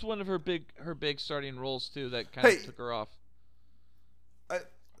think it's one of her big starting roles too that kind of took her off.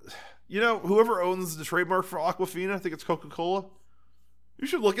 Whoever owns the trademark for Awkwafina, I think it's Coca-Cola. You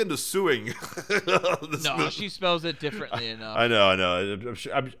should look into suing. She spells it differently enough. I know.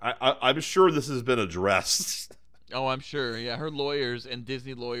 I'm sure this has been addressed. Oh, I'm sure. Yeah, her lawyers and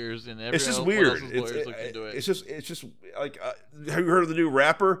Disney lawyers and everyone. It's just weird. It's just like, have you heard of the new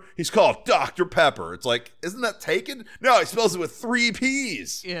rapper? He's called Dr. Pepper. It's like, isn't that taken? No, he spells it with 3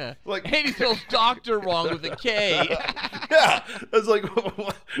 P's. Yeah. Like, and he spells doctor wrong with a K. Yeah. It's like,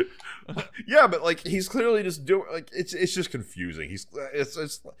 Yeah, but like he's clearly just doing like it's just confusing.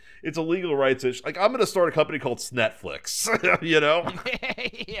 It's a legal rights issue. Like I'm gonna start a company called Snetflix, you know?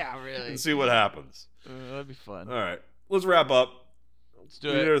 Yeah, really. And see what happens. That'd be fun. All right, let's wrap up. Let's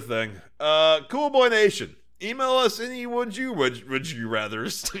do Do it. your thing. Cool Boy Nation. Email us any would you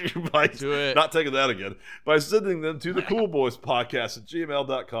rathers by Do it. not taking that again by sending them to the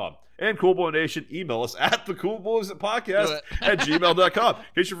coolboyspodcast@gmail.com. And Cool Boy Nation, email us at the coolboyspodcast@gmail.com. In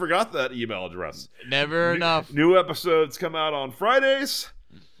case you forgot that email address. Never enough. New episodes come out on Fridays.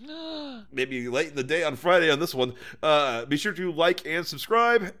 Maybe late in the day on Friday on this one. Be sure to like and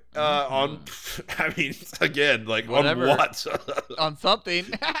subscribe on. I mean, again, like Whatever. on what? On something.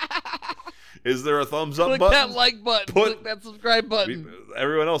 Is there a thumbs up Click button? that like button. Click that subscribe button.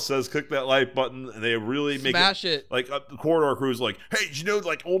 Everyone else says click that like button, and they really make Smash it. Like the Corridor Crew's like, hey, did you know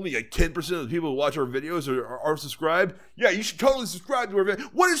like only like 10% of the people who watch our videos are subscribed? Yeah, you should totally subscribe to our video.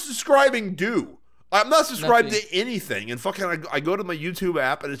 What does subscribing do? I'm not subscribed to anything, and fucking I go to my YouTube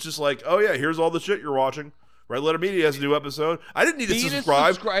app, and it's just like, oh yeah, here's all the shit you're watching. Red Letter Media has a new episode. I didn't need to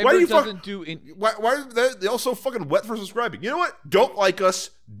subscribe. Why do you why why are they all so fucking wet for subscribing? You know what? Don't like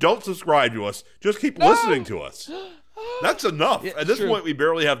us. Don't subscribe to us. Just keep listening to us. That's enough. Yeah, At this true. point, we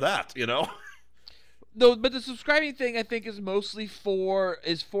barely have that, you know? No, but the subscribing thing I think is mostly for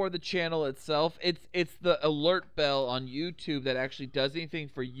the channel itself. It's the alert bell on YouTube that actually does anything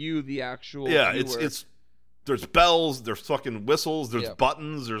for you, the actual Yeah, viewer. it's there's bells, there's fucking whistles, there's Yeah.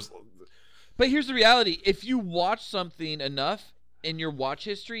 buttons, there's... But here's the reality. If you watch something enough in your watch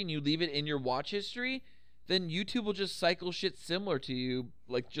history and you leave it in your watch history, then YouTube will just cycle shit similar to you,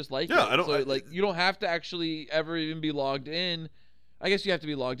 like just like Yeah, it. You don't have to actually ever even be logged in. I guess you have to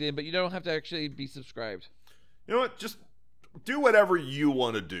be logged in, but you don't have to actually be subscribed. You know what? Just do whatever you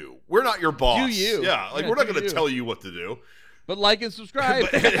want to do. We're not your boss. Do you. Yeah, like Yeah, we're not do going to you. tell you what to do. But like and subscribe.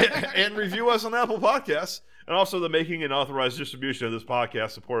 And review us on Apple Podcasts. And also the making and authorized distribution of this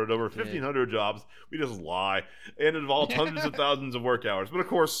podcast supported over 1,500 jobs. We just lie. And involved hundreds of thousands of work hours. But of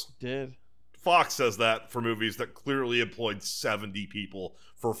course, Did. Fox says that for movies that clearly employed 70 people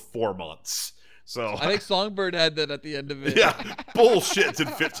for 4 months. So I think Songbird had that at the end of it. yeah, bullshit. Did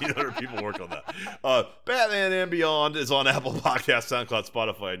 1,500 people work on that? Batman and Beyond is on Apple Podcasts, SoundCloud,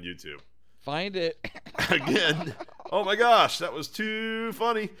 Spotify, and YouTube. Find it. Again, oh my gosh, that was too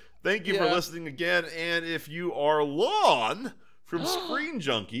funny. Thank you for Yeah. listening again. And if you are Lon from Screen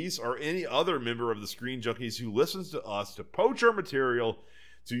Junkies or any other member of the Screen Junkies who listens to us to poach our material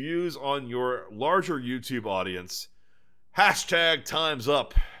to use on your larger YouTube audience, hashtag time's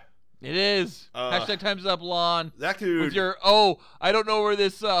up. It is. Hashtag time's up, Lon. That dude. With your, I don't know where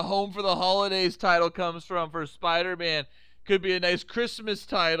this Home for the Holidays title comes from for Spider-Man. Could be a nice Christmas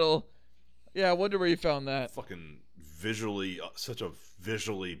title. Yeah, I wonder where you found that. Fucking visually, such a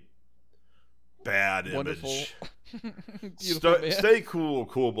visually bad Wonderful. image. Beautiful man. Stay cool,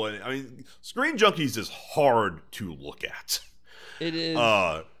 cool boy. I mean, Screen Junkies is hard to look at. It is.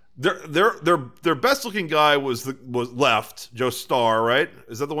 Their best looking guy was left, Joe Starr, right?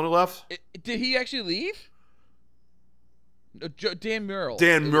 Is that the one who left? Did he actually leave? No, Dan Murrell.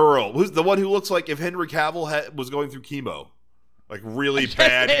 Dan Murrell, who's the one who looks like if Henry Cavill was going through chemo, like really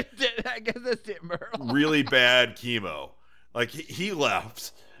bad, I guess that's Dan Murrell. really bad chemo. Like he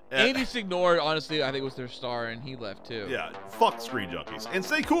left. Andy Signore, honestly, I think was their star, and he left too. Yeah, fuck Screen Junkies. And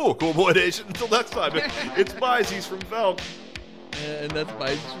stay cool, Cool Boy Nation. Until next time, it's Bizees from Velk. And that's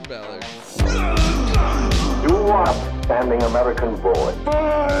Bizees from Ballard. You are outstanding American boy.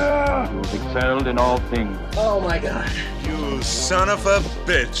 You've excelled in all things. You son of a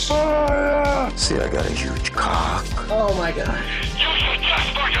bitch. See, I got a huge cock.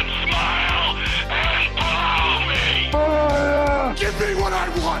 Give me what I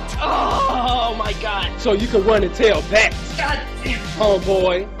want. Oh my God! So you can run and tell that. God damn.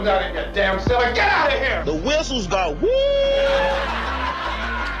 Homeboy. Get out of here. The whistles got woo!